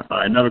 Blair.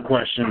 Another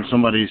question,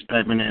 somebody's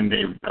typing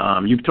in,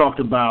 you've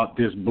talked about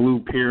this blue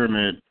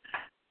pyramid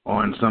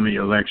on some of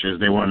your lectures.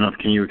 They want to know,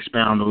 can you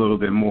expound a little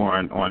bit more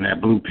on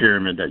that blue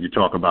pyramid that you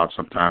talk about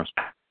sometimes?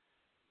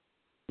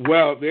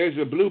 Well, there's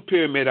a blue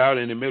pyramid out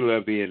in the middle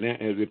of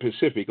the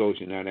Pacific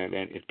Ocean, not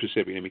Atlantic,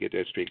 Pacific, let me get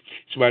that straight.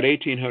 It's about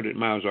 1,800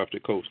 miles off the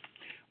coast.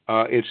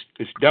 It's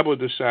double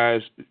the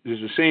size.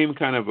 There's the same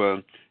kind of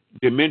a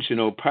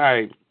dimensional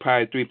pi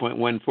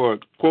 3.14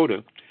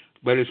 quota,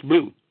 but it's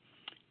blue.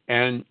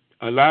 And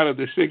a lot of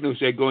the signals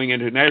that are going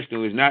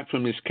international is not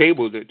from this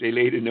cable that they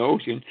laid in the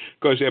ocean,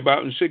 because they're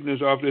bouncing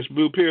signals off this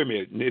blue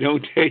pyramid, and they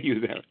don't tell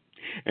you that.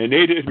 And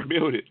they didn't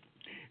build it.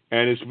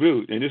 And it's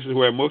blue. And this is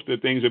where most of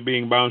the things are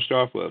being bounced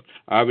off of.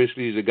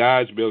 Obviously, the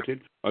gods built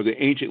it, or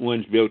the ancient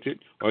ones built it,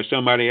 or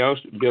somebody else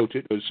built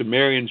it, or the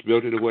Sumerians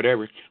built it, or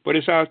whatever. But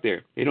it's out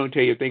there. They don't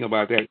tell you a thing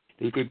about that.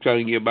 They're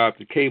telling you about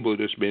the cable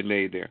that's been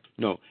laid there.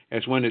 No,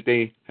 that's one that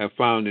they have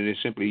found, and they're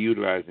simply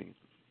utilizing it.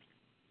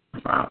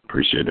 Wow,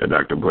 appreciate that,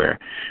 Dr. Blair.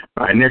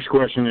 All right, next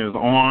question is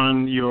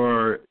on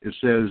your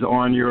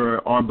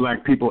Are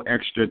Black People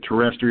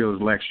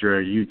Extraterrestrials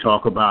lecture, you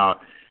talk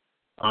about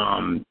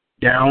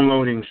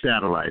downloading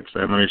satellites.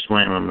 I'm going to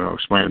explain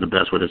it the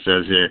best what it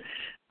says here.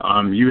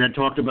 You had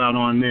talked about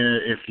on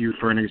there if you,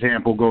 for an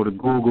example, go to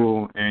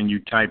Google and you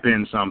type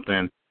in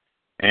something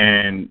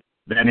and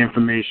that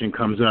information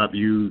comes up,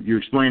 you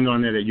explained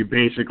on there that you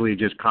basically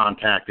just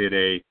contacted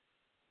a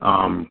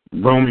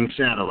roaming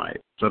satellite.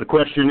 So the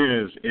question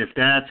is, if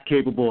that's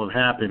capable of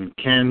happening,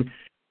 can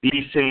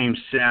these same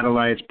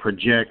satellites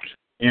project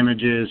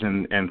images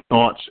and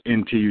thoughts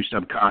into you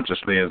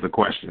subconsciously is the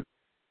question.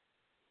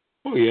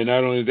 Oh, yeah,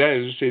 not only that,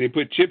 as I say, they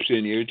put chips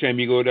in you. Every time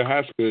you go to the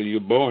hospital,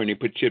 you're born, they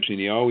put chips in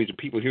you. Always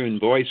people hearing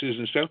voices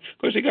and stuff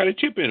because they got a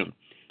chip in them.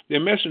 They're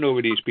messing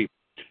over these people.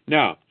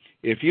 Now,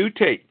 if you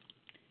take,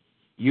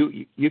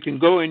 you can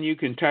go and you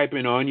can type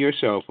in on your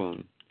cell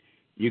phone.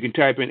 You can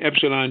type in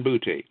Epsilon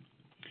Boutae.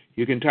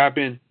 You can type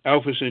in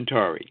Alpha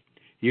Centauri.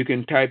 You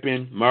can type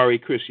in Mare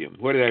Crisium.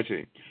 What did I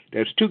say?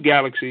 That's 2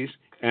 galaxies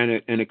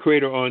and a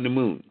crater on the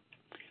moon.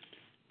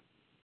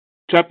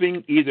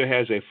 Something either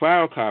has a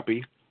file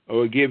copy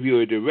or will give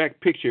you a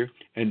direct picture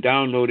and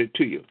download it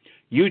to you.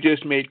 You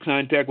just made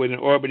contact with an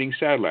orbiting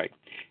satellite.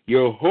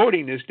 You're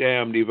holding this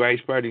damn device,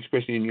 part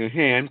especially in your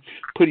hand,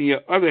 putting your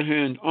other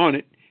hand on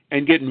it,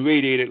 and getting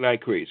radiated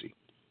like crazy.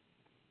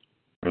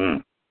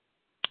 Mm.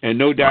 And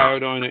no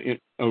diode on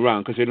it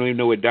around because they don't even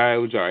know what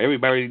diodes are.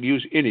 Everybody that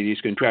uses any of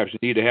these contraptions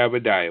need to have a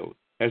diode.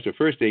 That's the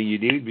first thing you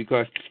need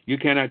because you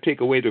cannot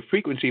take away the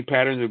frequency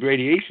patterns of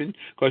radiation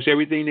because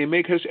everything they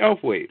make has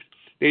ELF waves.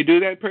 They do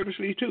that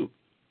purposely too.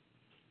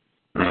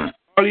 Mm.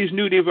 All these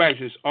new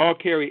devices all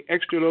carry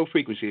extra low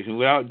frequencies, and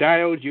without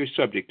diodes, you're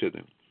subject to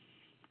them.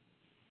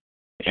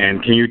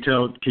 And can you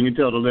tell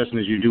the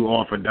listeners you do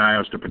offer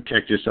diodes to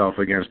protect yourself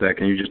against that?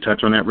 Can you just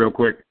touch on that real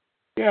quick?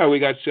 Yeah, we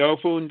got cell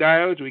phone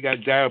diodes. We got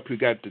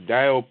the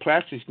diode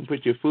plastics. You can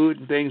put your food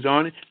and things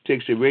on it.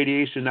 Takes the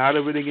radiation out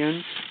of it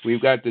again.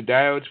 We've got the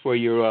diodes for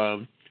your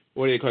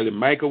what do they call it?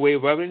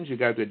 Microwave ovens. You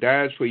got the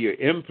diodes for your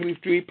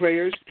MP3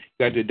 players.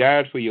 You got the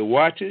diodes for your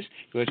watches.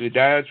 You got the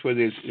diodes for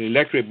the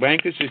electric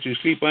blankets that you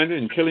sleep under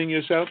and killing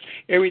yourself.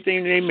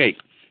 Everything they make.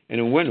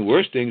 And one of the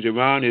worst things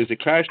around is the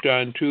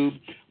klystron tube,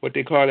 what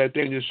they call that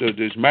thing,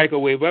 this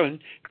microwave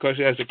oven, because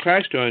it has a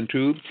klystron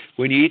tube.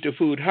 When you eat the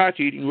food hot,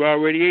 you're eating raw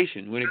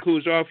radiation. When it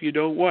cools off, you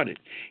don't want it.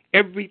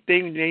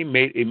 Everything they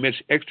made emits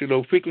extra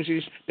low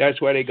frequencies.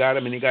 That's why they got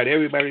them, and they got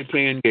everybody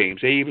playing games.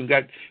 They even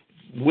got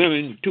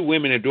 2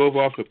 women that drove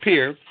off a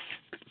pier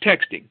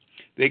texting.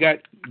 They got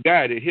a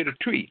guy that hit a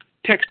tree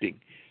texting.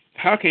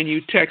 How can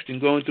you text and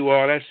going through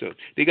all that stuff?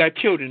 They got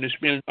children that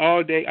spend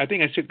all day. I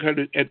think I said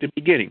at the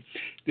beginning.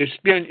 They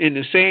spend in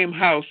the same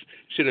house,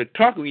 instead of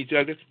talking to each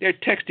other, they're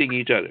texting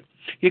each other.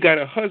 You got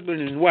a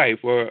husband and wife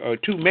or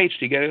 2 mates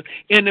together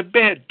in the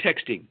bed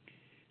texting.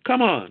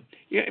 Come on.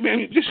 Yeah, I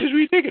mean, this is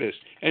ridiculous.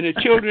 And the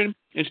children,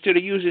 instead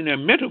of using their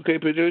mental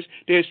capabilities,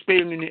 they're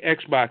spending the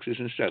Xboxes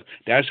and stuff.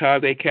 That's how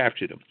they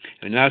capture them,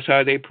 and that's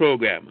how they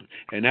program them,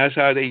 and that's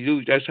how they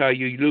lose. That's how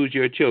you lose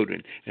your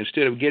children.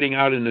 Instead of getting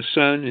out in the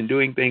sun and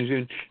doing things,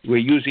 we're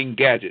using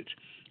gadgets,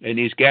 and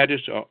these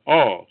gadgets are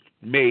all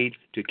made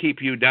to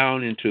keep you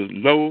down into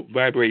low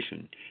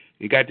vibration.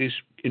 You got this,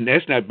 and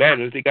that's not bad.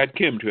 They got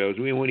chemtrails.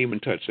 We won't even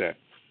touch that.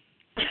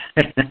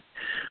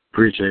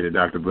 Appreciate it,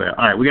 Dr. Blair.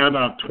 All right, we got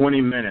about 20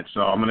 minutes,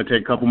 so I'm going to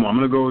take a couple more. I'm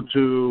going to go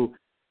to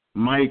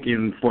Mike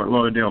in Fort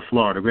Lauderdale,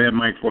 Florida. Go ahead,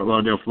 Mike, Fort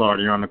Lauderdale,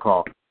 Florida. You're on the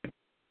call.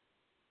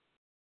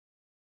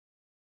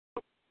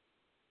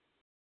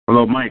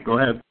 Hello, Mike. Go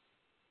ahead.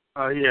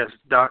 Yes,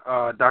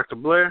 Dr.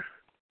 Blair?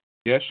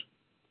 Yes?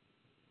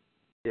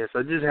 Yes,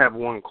 I just have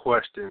one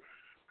question.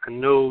 I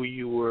know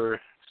you were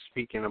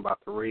speaking about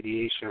the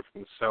radiation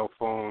from cell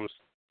phones,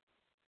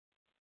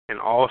 and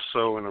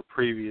also in a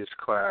previous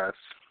class,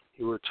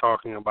 you were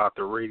talking about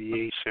the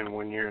radiation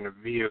when you're in a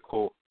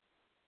vehicle,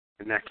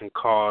 and that can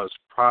cause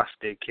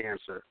prostate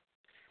cancer.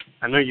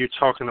 I know you're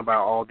talking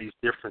about all these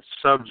different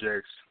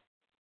subjects,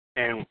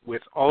 and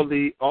with all of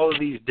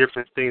these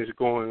different things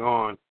going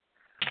on,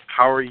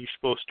 how are you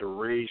supposed to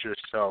raise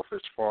yourself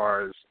as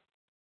far as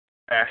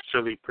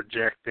actually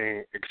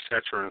projecting,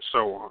 etc., and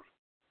so on?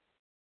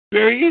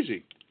 Very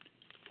easy.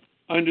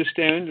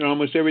 Understand that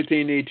almost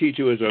everything they teach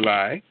you is a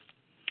lie.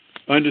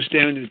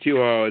 Understand that you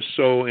are a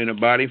soul in a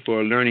body for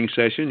a learning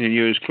session, and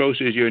you're as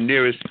close as your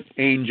nearest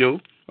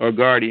angel or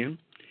guardian.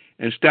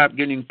 And stop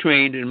getting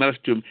trained and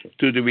must to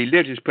the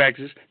religious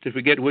practice to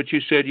forget what you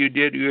said you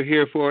did, you're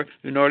here for,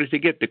 in order to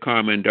get the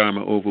karma and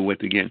dharma over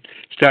with again.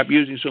 Stop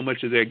using so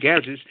much of their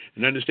gadgets,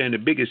 and understand the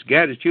biggest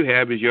gadget you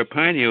have is your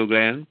pineal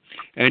gland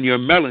and your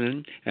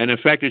melanin, and the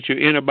fact that you're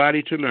in a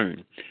body to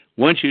learn.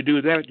 Once you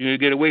do that, you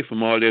get away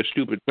from all their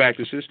stupid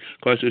practices,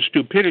 because the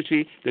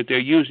stupidity that they're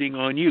using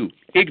on you,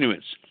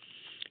 ignorance.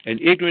 And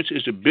ignorance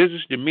is the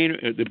biggest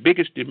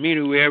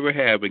demeanor we ever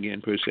have, again,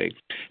 per se.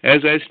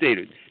 As I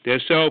stated,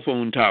 there's cell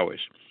phone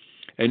towers.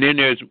 And then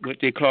there's what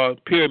they call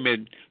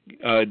pyramid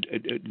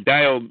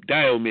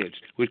diomids,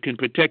 which can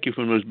protect you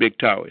from those big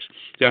towers.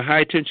 There are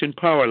high-tension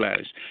power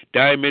lines.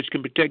 Diomids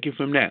can protect you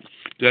from that.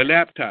 There are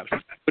laptops.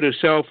 Put a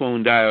cell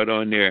phone diode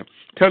on there.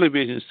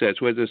 Television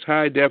sets, whether it's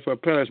high-def or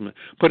plasma,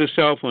 put a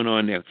cell phone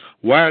on there.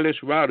 Wireless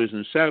routers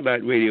and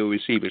satellite radio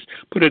receivers,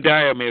 put a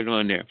diomid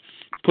on there.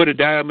 Put a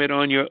diamond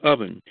on your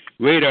oven,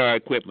 radar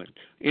equipment,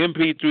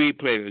 MP3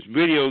 players,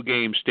 video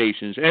game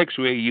stations,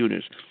 X-ray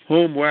units,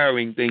 home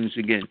wiring things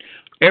again.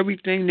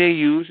 Everything they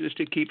use is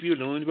to keep you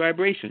low in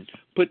vibration.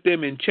 Put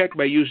them in check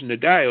by using the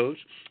diodes.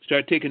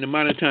 Start taking the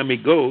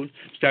monatomic gold.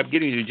 Stop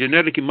getting the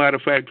genetically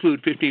modified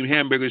food, 15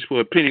 hamburgers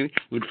for a penny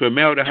with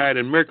formaldehyde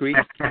and mercury.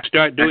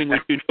 Start doing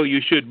what you know you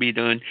should be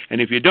done.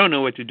 And if you don't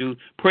know what to do,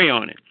 pray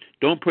on it.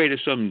 Don't pray to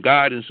some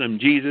God and some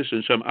Jesus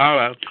and some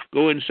Allah.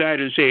 Go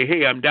inside and say,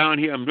 hey, I'm down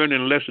here. I'm learning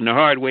a lesson the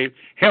hard way.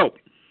 Help.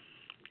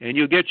 And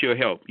you'll get your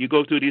help. You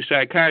go through these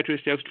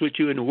psychiatrists, they'll put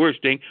you in the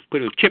worst thing,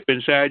 put a chip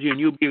inside you, and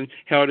you'll be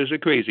held as a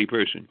crazy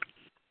person.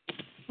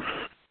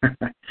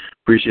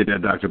 Appreciate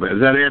that, Dr. Blair.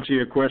 Does that answer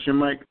your question,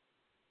 Mike?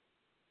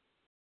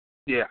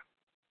 Yeah.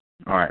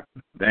 All right.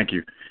 Thank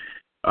you.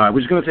 We're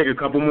just going to take a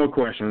couple more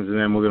questions, and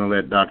then we're going to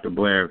let Dr.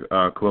 Blair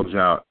close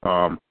out.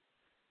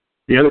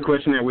 The other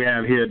question that we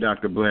have here,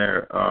 Dr.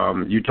 Blair,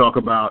 you talk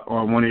about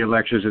on one of your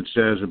lectures, it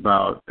says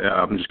about,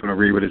 I'm just going to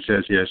read what it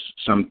says here,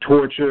 some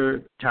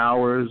torture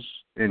towers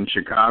in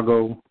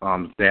Chicago.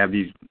 They have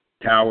these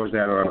towers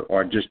that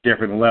are just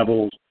different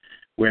levels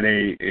where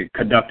they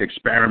conduct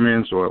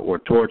experiments or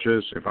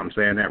tortures, if I'm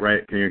saying that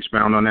right. Can you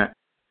expound on that?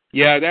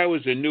 Yeah, that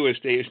was the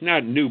newest day. It's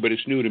not new, but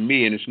it's new to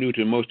me, and it's new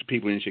to most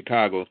people in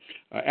Chicago.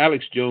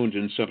 Alex Jones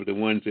and some of the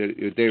ones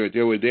that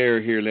they were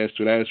there here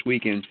last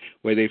weekend,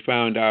 where they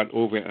found out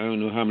over, I don't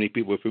know how many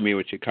people are familiar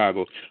with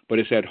Chicago, but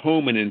it's at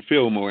Holman and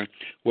Fillmore,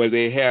 where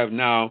they have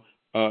now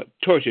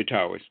torture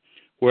towers,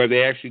 where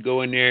they actually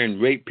go in there and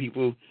rape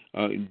people,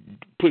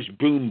 push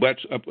broom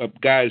butts up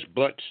guys'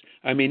 butts.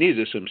 I mean, these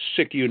are some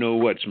sick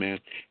you-know-whats, man.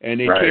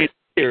 And they train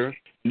here.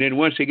 And then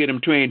once they get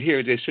them trained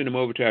here, they send them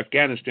over to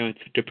Afghanistan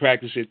to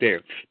practice it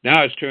there.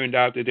 Now it's turned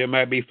out that there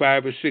might be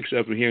 5 or 6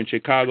 of them here in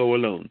Chicago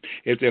alone.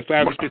 If there are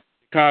 5 or 6 in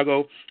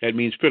Chicago, that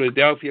means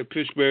Philadelphia,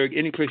 Pittsburgh,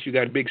 any place you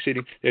got a big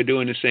city, they're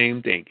doing the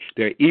same thing.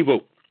 They're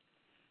evil.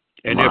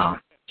 And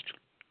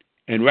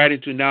and right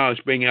into now it's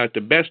bringing out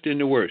the best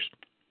and the worst.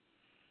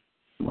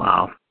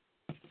 Wow.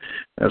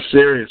 That's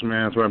serious,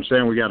 man. That's what I'm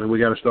saying. We got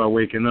to start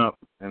waking up,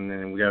 and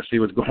then we got to see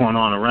what's going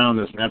on around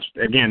us. And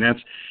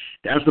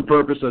that's the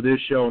purpose of this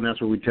show, and that's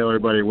what we tell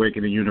everybody,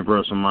 Awakening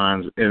Universal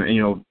Minds. And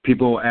you know,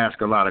 people ask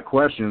a lot of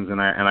questions,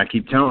 and I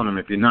keep telling them,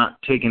 if you're not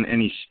taking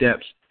any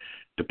steps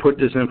to put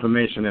this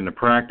information into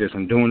practice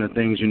and doing the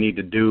things you need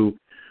to do,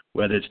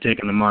 whether it's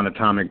taking the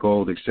monatomic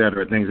gold, et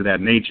cetera, things of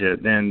that nature,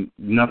 then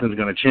nothing's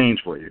going to change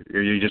for you.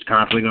 You're just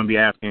constantly going to be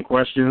asking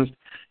questions.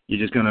 You're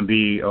just going to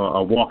be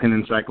a walking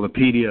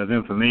encyclopedia of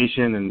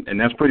information, and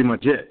that's pretty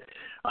much it.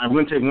 I'm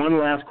going to take one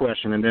last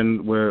question, and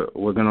then we're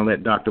going to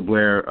let Dr.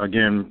 Blair,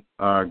 again,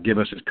 give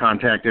us his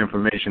contact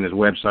information, his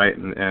website,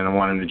 and I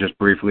want him to just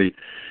briefly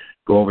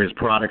go over his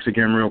products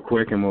again real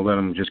quick, and we'll let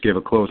him just give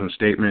a closing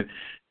statement.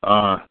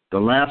 The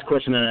last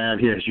question that I have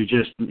here is you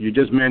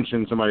just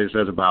mentioned somebody that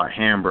says about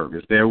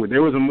hamburgers. There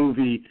was a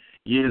movie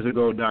years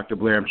ago, Dr.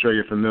 Blair, I'm sure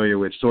you're familiar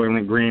with,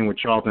 Soylent Green with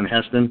Charlton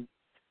Heston.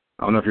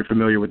 I don't know if you're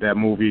familiar with that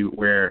movie,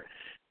 where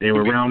they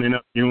were rounding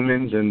up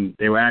humans and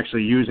they were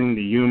actually using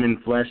the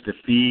human flesh to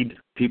feed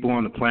people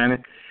on the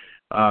planet.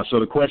 So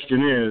the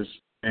question is,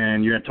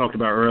 and you had talked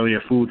about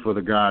earlier, food for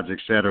the gods, et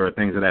cetera,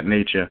 things of that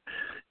nature.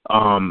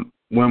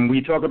 When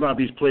we talk about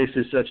these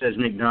places such as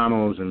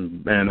McDonald's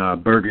and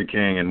Burger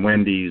King and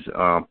Wendy's,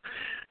 there's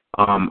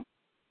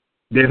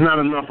not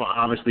enough,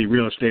 obviously,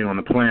 real estate on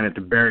the planet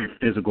to bury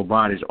physical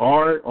bodies.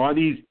 Are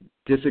these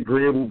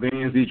disagreeable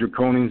beings, these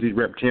draconians, these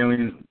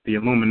reptilians, the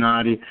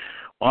Illuminati,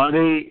 are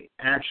they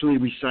actually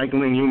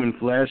recycling human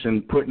flesh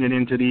and putting it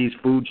into these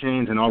food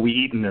chains, and are we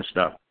eating this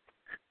stuff?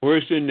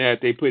 Worse than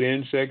that, they put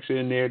insects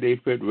in there, they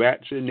put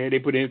rats in there, they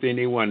put anything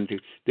they wanted to.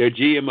 They're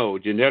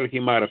GMO, genetically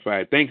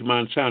modified. Thank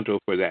Monsanto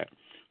for that.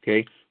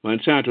 Okay?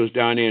 Monsanto's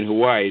down there in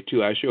Hawaii,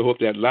 too. I sure hope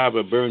that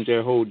lava burns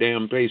their whole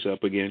damn place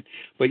up again.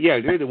 But, yeah,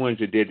 they're the ones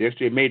that did this.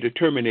 They made the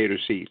Terminator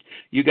seeds.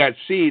 You got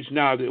seeds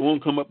now that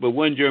won't come up with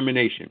one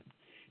germination.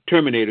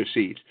 Terminator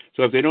seeds.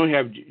 So if they don't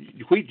have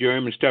wheat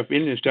germ and stuff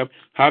in and stuff,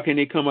 how can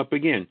they come up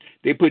again?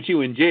 They put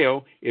you in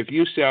jail if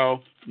you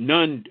sell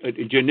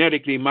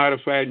genetically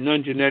modified,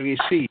 non-genetically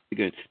seeds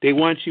again. They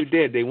want you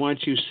dead. They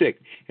want you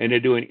sick. And they're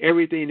doing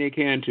everything they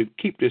can to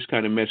keep this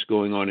kind of mess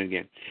going on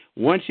again.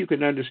 Once you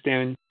can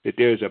understand that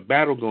there's a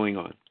battle going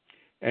on,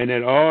 and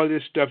that all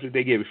this stuff that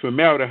they give,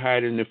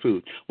 formaldehyde in the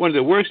food. One of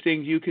the worst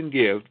things you can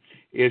give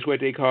is what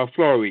they call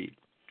fluoride.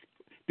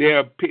 There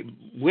are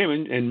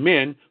women and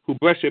men who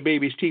brush their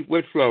baby's teeth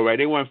with fluoride.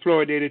 They want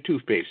fluoridated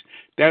toothpaste.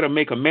 That'll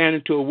make a man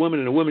into a woman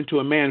and a woman to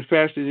a man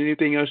faster than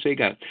anything else they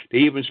got. They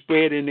even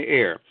spray it in the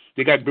air.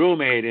 They got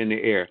bromide in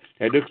the air.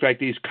 That looks like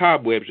these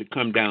cobwebs that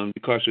come down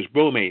because it's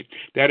bromide.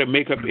 That'll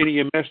make up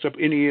any messed up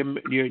any of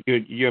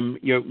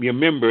your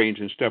membranes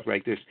and stuff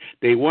like this.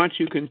 They want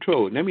you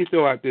controlled. Let me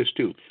throw out this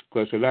too,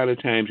 because a lot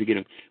of times you get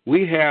them.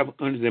 We have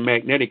under the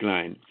magnetic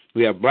line.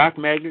 We have block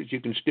magnets.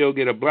 You can still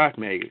get a block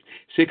magnet.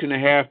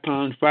 6.5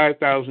 pounds,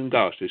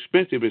 $5,000.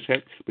 Expensive as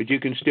heck, but you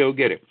can still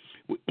get it.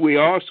 We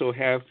also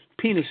have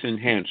penis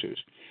enhancers.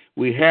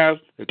 we have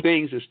the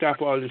things to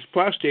stop all this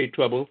prostate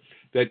trouble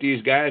that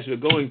these guys are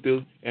going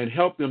through and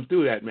help them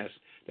through that mess.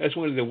 That's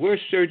one of the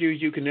worst surgeries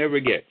you can ever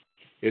get.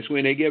 It's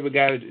when they give a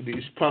guy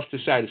these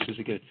prostatitis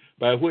again,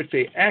 by which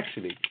they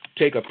actually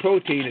take a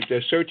protein that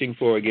they're searching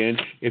for again,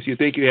 if you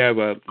think you have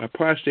a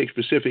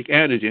prostate-specific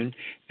antigen,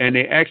 and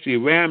they actually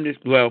ram this.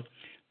 Well,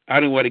 I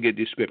don't want to get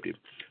descriptive.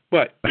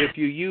 But if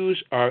you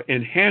use our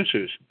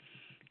enhancers,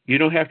 you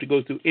don't have to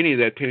go through any of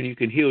that pain. You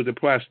can heal the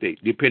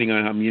prostate, depending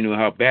on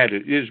how bad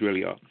it is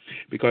really off.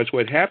 Because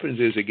what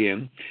happens is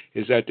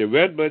that the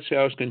red blood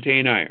cells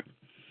contain iron.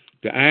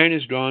 The iron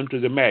is drawn to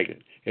the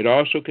magnet. It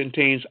also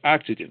contains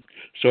oxygen.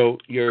 So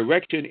your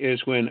erection is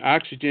when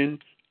oxygen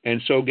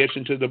and so gets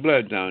into the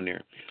blood down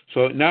there.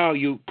 So now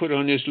you put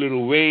on this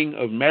little ring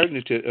of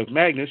magnets,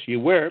 you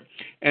wear it,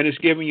 and it's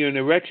giving you an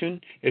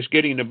erection, it's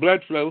getting the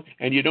blood flow,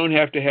 and you don't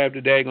have to have the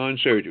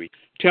daggone surgery.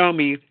 Tell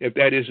me if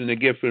that isn't a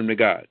gift from the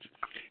gods.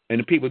 And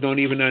the people don't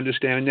even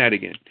understand that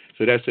again.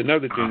 So that's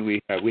another thing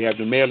we have. We have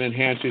the male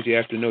enhancers. You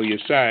have to know your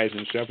size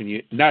and stuff, and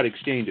you're not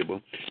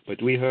exchangeable.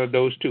 But we have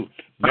those too.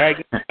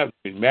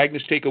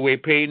 Magnets take away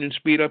pain and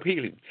speed up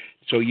healing.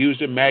 So use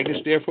the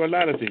magnets there for a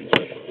lot of things.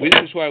 This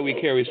is why we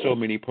carry so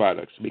many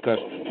products, because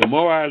the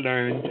more I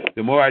learn,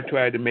 the more I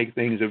try to make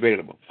things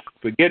available.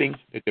 Forgetting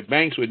that the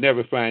banks would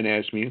never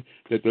finance me,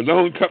 that the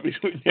loan companies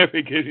would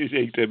never give me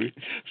things to me.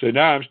 So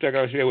now I'm stuck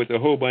out here with a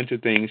whole bunch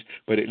of things,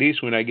 but at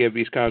least when I give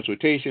these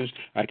consultations,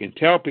 I can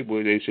tell people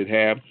what they should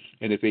have,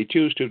 and if they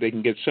choose to, they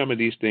can get some of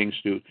these things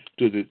to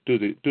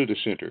the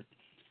center.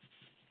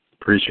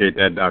 Appreciate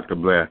that, Dr.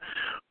 Blair.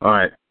 All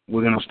right,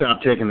 we're going to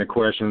stop taking the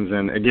questions.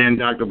 And again,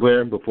 Dr.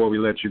 Blair, before we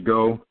let you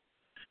go,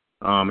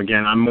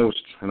 again,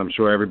 and I'm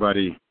sure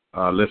everybody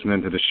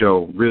listening to the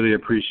show, really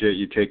appreciate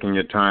you taking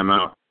your time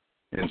out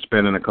and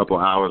spending a couple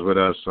hours with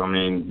us. I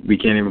mean, we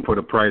can't even put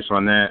a price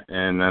on that,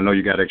 and I know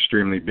you got an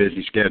extremely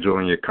busy schedule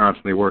and you're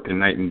constantly working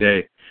night and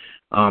day.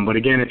 But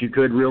again, if you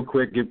could real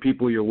quick give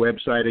people your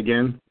website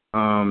again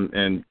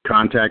and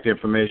contact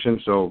information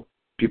so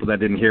people that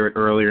didn't hear it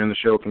earlier in the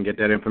show can get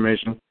that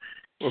information.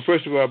 Well,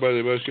 first of all,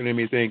 Brother Wilson, let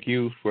me thank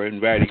you for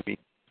inviting me,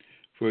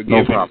 for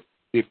giving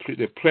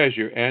the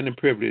pleasure and the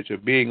privilege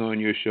of being on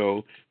your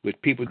show with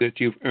people that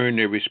you've earned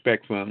their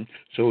respect from.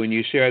 So when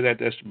you share that,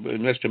 that's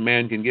unless a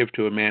man can give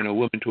to a man, a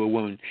woman to a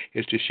woman,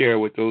 is to share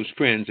with those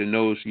friends and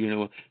those,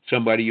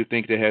 somebody you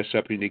think that has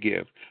something to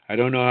give. I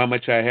don't know how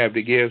much I have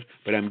to give,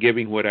 but I'm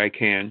giving what I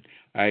can.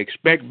 I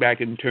expect back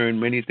in turn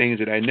many things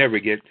that I never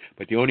get,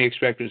 but the only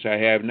expectancy I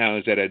have now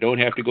is that I don't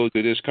have to go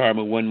through this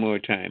karma one more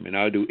time, and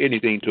I'll do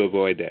anything to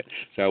avoid that.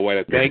 So I want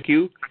to thank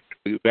you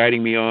for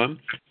inviting me on.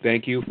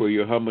 Thank you for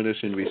your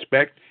humbleness and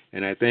respect,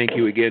 and I thank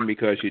you again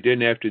because you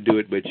didn't have to do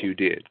it, but you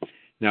did.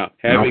 Now,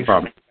 no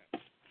problem.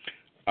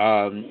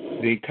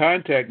 The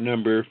contact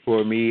number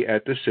for me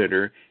at the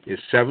center is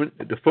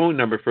the phone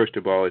number, first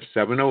of all, is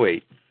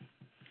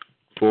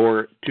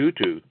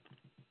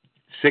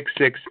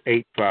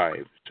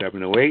 708-422-6685.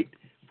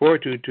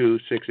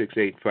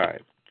 708-422-6685.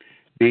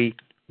 The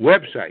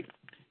website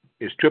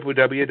is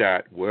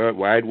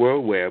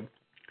www.worldwideweb,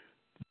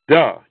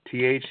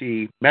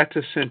 the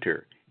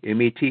Meta-Center,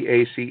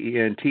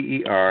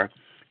 METACENTER,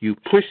 you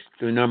push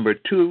the number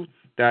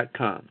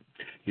 2.com.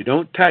 You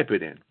don't type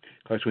it in,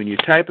 because when you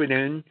type it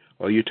in,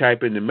 or you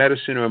type in the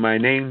Meta-Center or my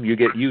name, you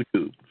get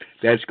YouTube.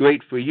 That's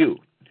great for you,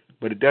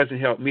 but it doesn't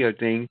help me a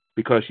thing,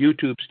 because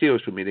YouTube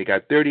steals from me. They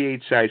got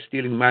 38 sites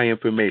stealing my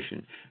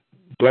information.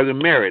 Brother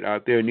Merritt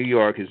out there in New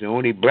York is the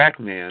only black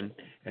man,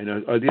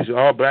 and these are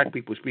all black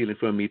people stealing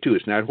from me too.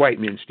 It's not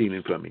white men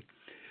stealing from me.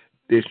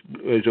 This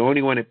is the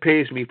only one that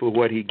pays me for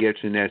what he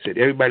gets, and that's it.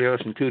 Everybody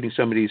else, including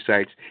some of these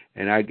sites,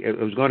 and I'm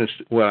not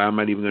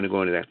even going to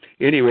go into that. At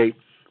any rate,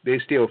 they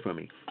steal from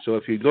me. So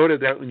if you go to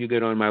that when you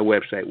get on my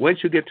website,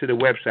 once you get to the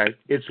website,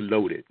 it's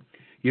loaded.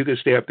 You can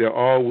stay up there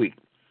all week.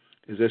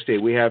 As I say,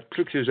 we have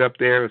pictures up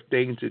there of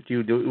things that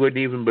you wouldn't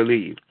even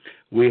believe.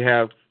 We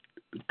have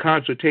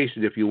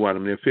consultations if you want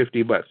them. They're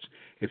 $50.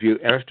 If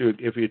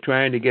you're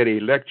trying to get a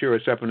lecture or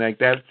something like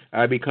that,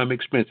 I become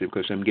expensive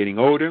because I'm getting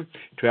older.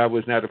 Travel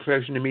is not a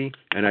pleasure to me,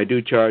 and I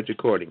do charge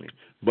accordingly.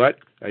 But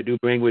I do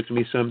bring with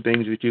me some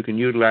things that you can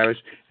utilize,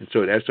 and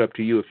so that's up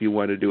to you if you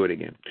want to do it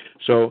again.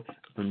 So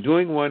I'm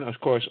doing one, of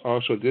course,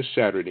 also this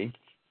Saturday,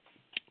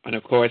 and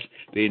of course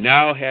they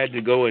now had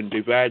to go and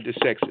divide the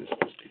sexes.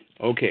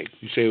 Okay,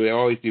 you say they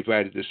always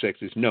divided the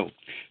sexes. No,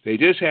 they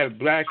just have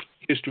Black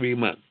History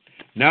Month.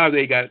 Now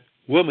they got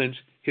Women's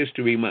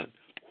History Month.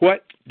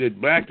 What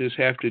did blackness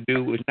have to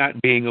do with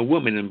not being a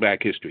woman in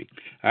black history?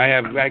 I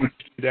have black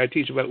history that I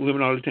teach about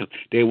women all the time.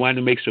 They wanted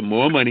to make some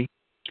more money,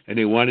 and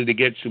they wanted to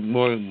get some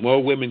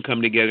more women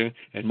come together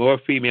and more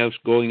females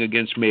going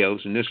against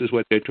males, and this is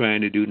what they're trying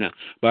to do now.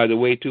 By the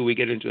way, too, we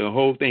get into the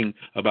whole thing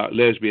about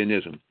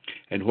lesbianism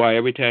and why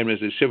every time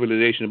there's a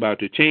civilization about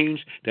to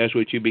change, that's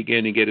what you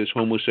begin to get is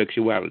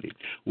homosexuality.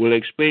 We'll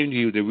explain to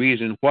you the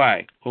reason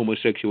why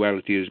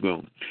homosexuality is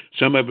grown.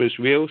 Some of it is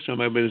real, some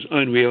of it is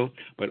unreal,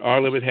 but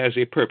all of it has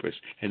a purpose,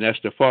 and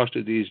that's to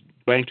foster these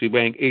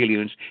blank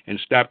aliens and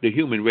stop the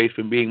human race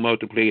from being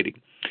multiplicating.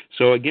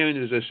 So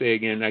again, as I say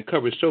again, I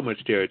cover so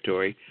much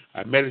territory.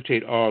 I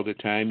meditate all the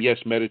time. Yes,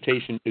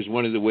 meditation is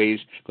one of the ways,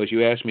 because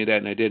you asked me that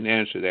and I didn't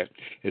answer that.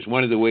 It's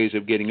one of the ways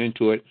of getting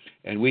into it.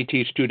 And we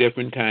teach two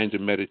different kinds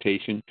of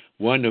meditation.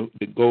 One,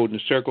 the golden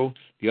circle.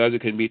 The other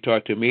can be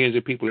taught to millions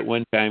of people at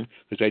one time,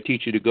 because I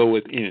teach you to go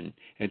within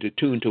and to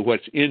tune to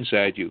what's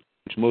inside you,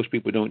 which most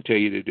people don't tell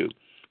you to do.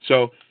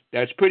 So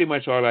that's pretty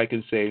much all I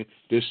can say.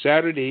 This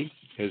Saturday,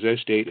 as I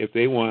state, if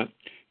they want,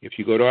 if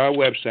you go to our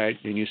website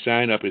and you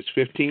sign up, it's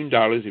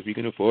 $15 if you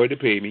can afford to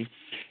pay me.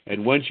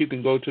 And once you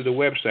can go to the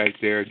website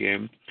there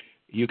again,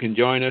 you can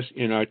join us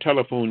in our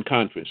telephone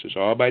conference. It's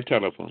all by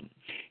telephone.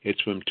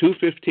 It's from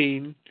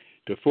 2:15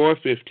 to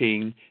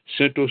 4:15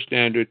 Central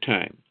Standard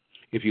Time.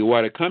 If you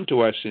want to come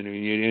to our center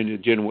and you're in the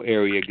general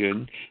area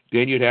again,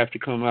 then you'd have to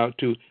come out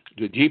to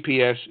the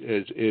GPS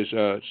is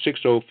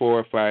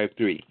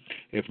 60453.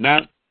 If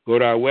not, go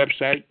to our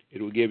website.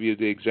 It will give you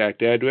the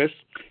exact address.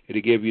 It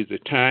will give you the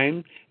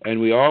time.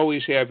 And we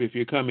always have, if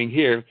you're coming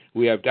here,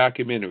 we have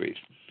documentaries.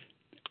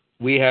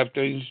 We have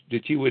things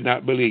that you would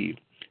not believe.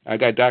 I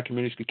got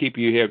documentaries to keep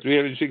you here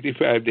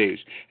 365 days.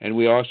 And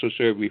we also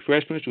serve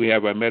refreshments. We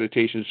have our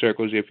meditation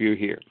circles if you're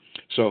here.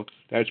 So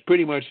that's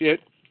pretty much it.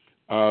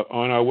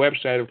 On our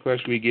website, of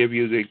course, we give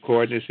you the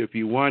coordinates if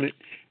you want it.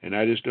 And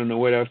I just don't know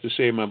what else to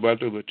say, my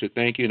brother, but to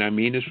thank you. And I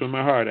mean this from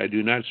my heart. I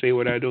do not say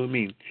what I don't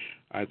mean.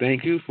 I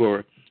thank you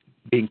for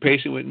being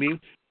patient with me,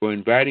 for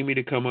inviting me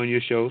to come on your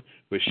show,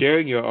 for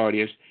sharing your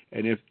audience.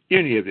 And if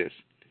any of this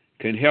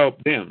can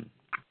help them,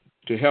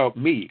 to help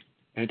me,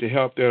 and to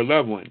help their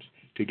loved ones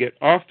to get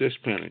off this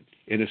planet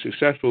in a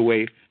successful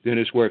way, then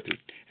it's worth it.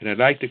 And I'd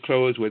like to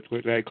close with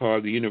what I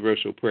call the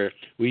universal prayer.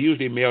 We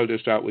usually mail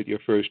this out with your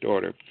first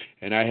order.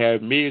 And I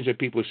have millions of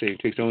people saying it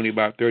takes only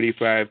about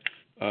 35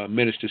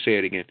 minutes to say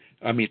it again.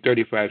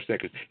 35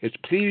 seconds. It's,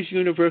 please,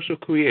 universal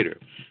creator,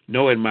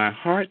 know in my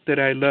heart that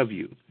I love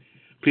you.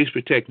 Please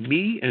protect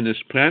me and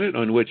this planet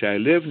on which I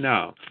live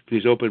now.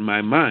 Please open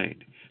my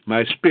mind,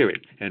 my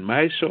spirit, and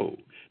my soul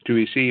to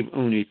receive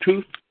only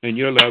truth and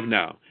your love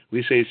now.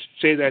 We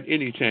say that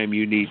anytime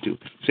you need to.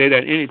 Say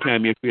that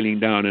anytime you're feeling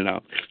down and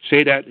out.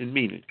 Say that and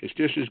mean it. It's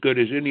just as good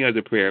as any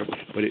other prayer,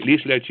 but at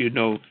least lets you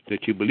know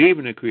that you believe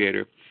in the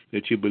Creator,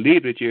 that you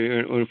believe that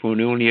you're here for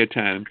only a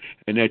time,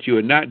 and that you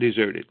are not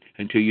deserted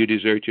until you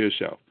desert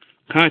yourself.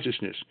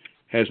 Consciousness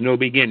has no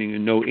beginning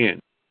and no end.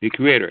 The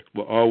Creator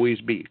will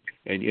always be.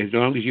 And as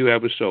long as you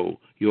have a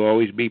soul, you'll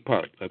always be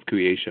part of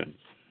creation.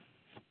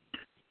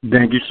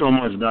 Thank you so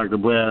much, Dr.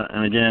 Blair.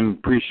 And again,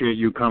 appreciate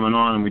you coming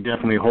on. And we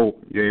definitely hope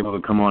you're able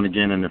to come on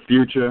again in the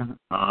future.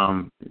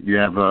 You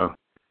have a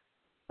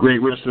great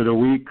rest of the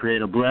week.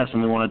 Create a bless.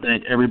 And we want to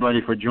thank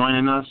everybody for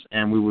joining us.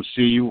 And we will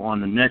see you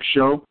on the next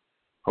show.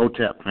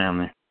 Hotep,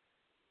 family.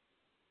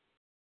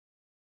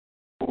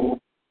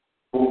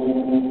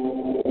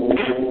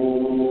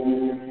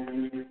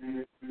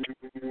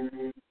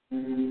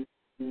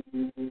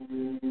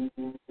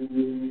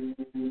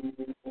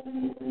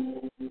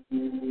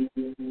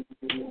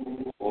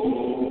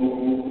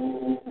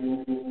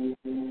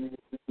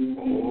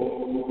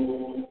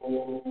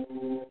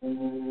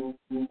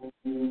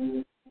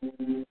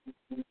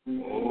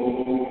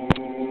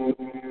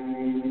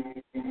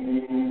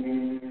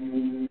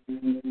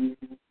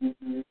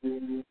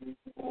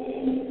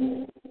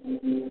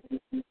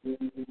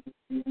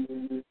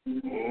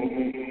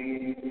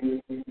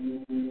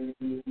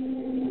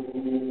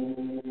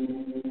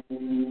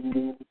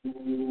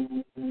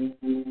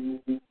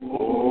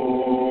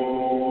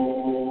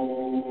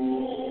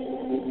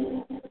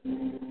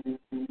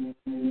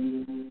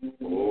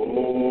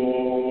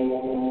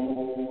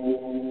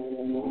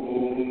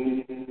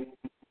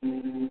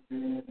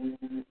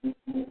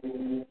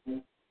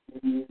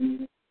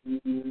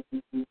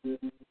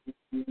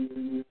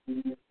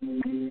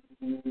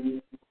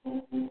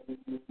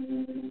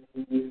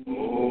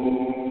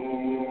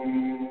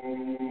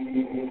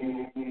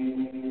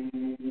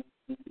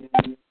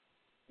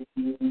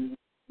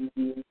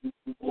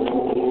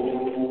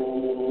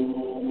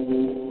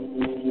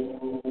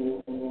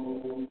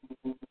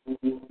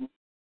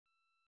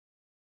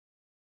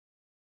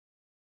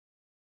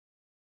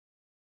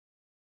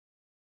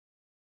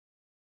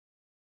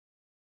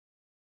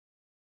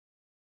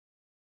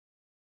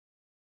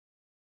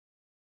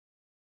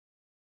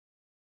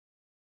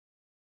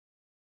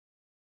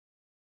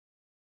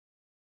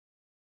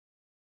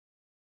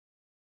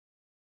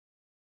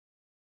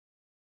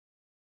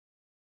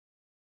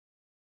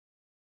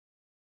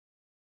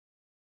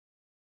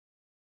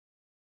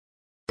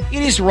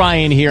 It is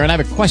Ryan here, and I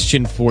have a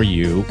question for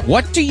you.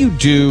 What do you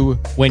do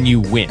when you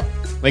win?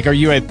 Like, are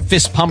you a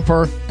fist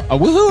pumper, a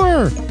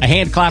woohooer, a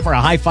hand clapper, a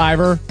high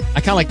fiver?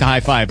 I kind of like the high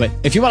five, but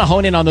if you want to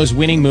hone in on those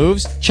winning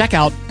moves, check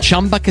out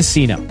Chumba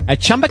Casino. At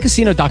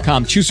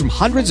ChumbaCasino.com, choose from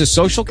hundreds of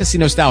social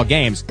casino-style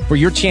games for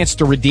your chance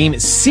to redeem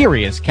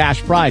serious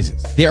cash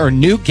prizes. There are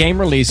new game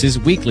releases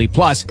weekly,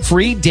 plus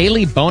free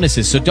daily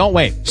bonuses, so don't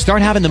wait.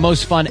 Start having the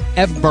most fun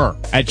ever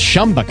at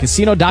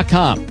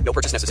ChumbaCasino.com. No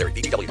purchase necessary.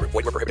 VGW Group.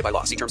 Void where prohibited by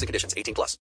law. See terms and conditions. 18+.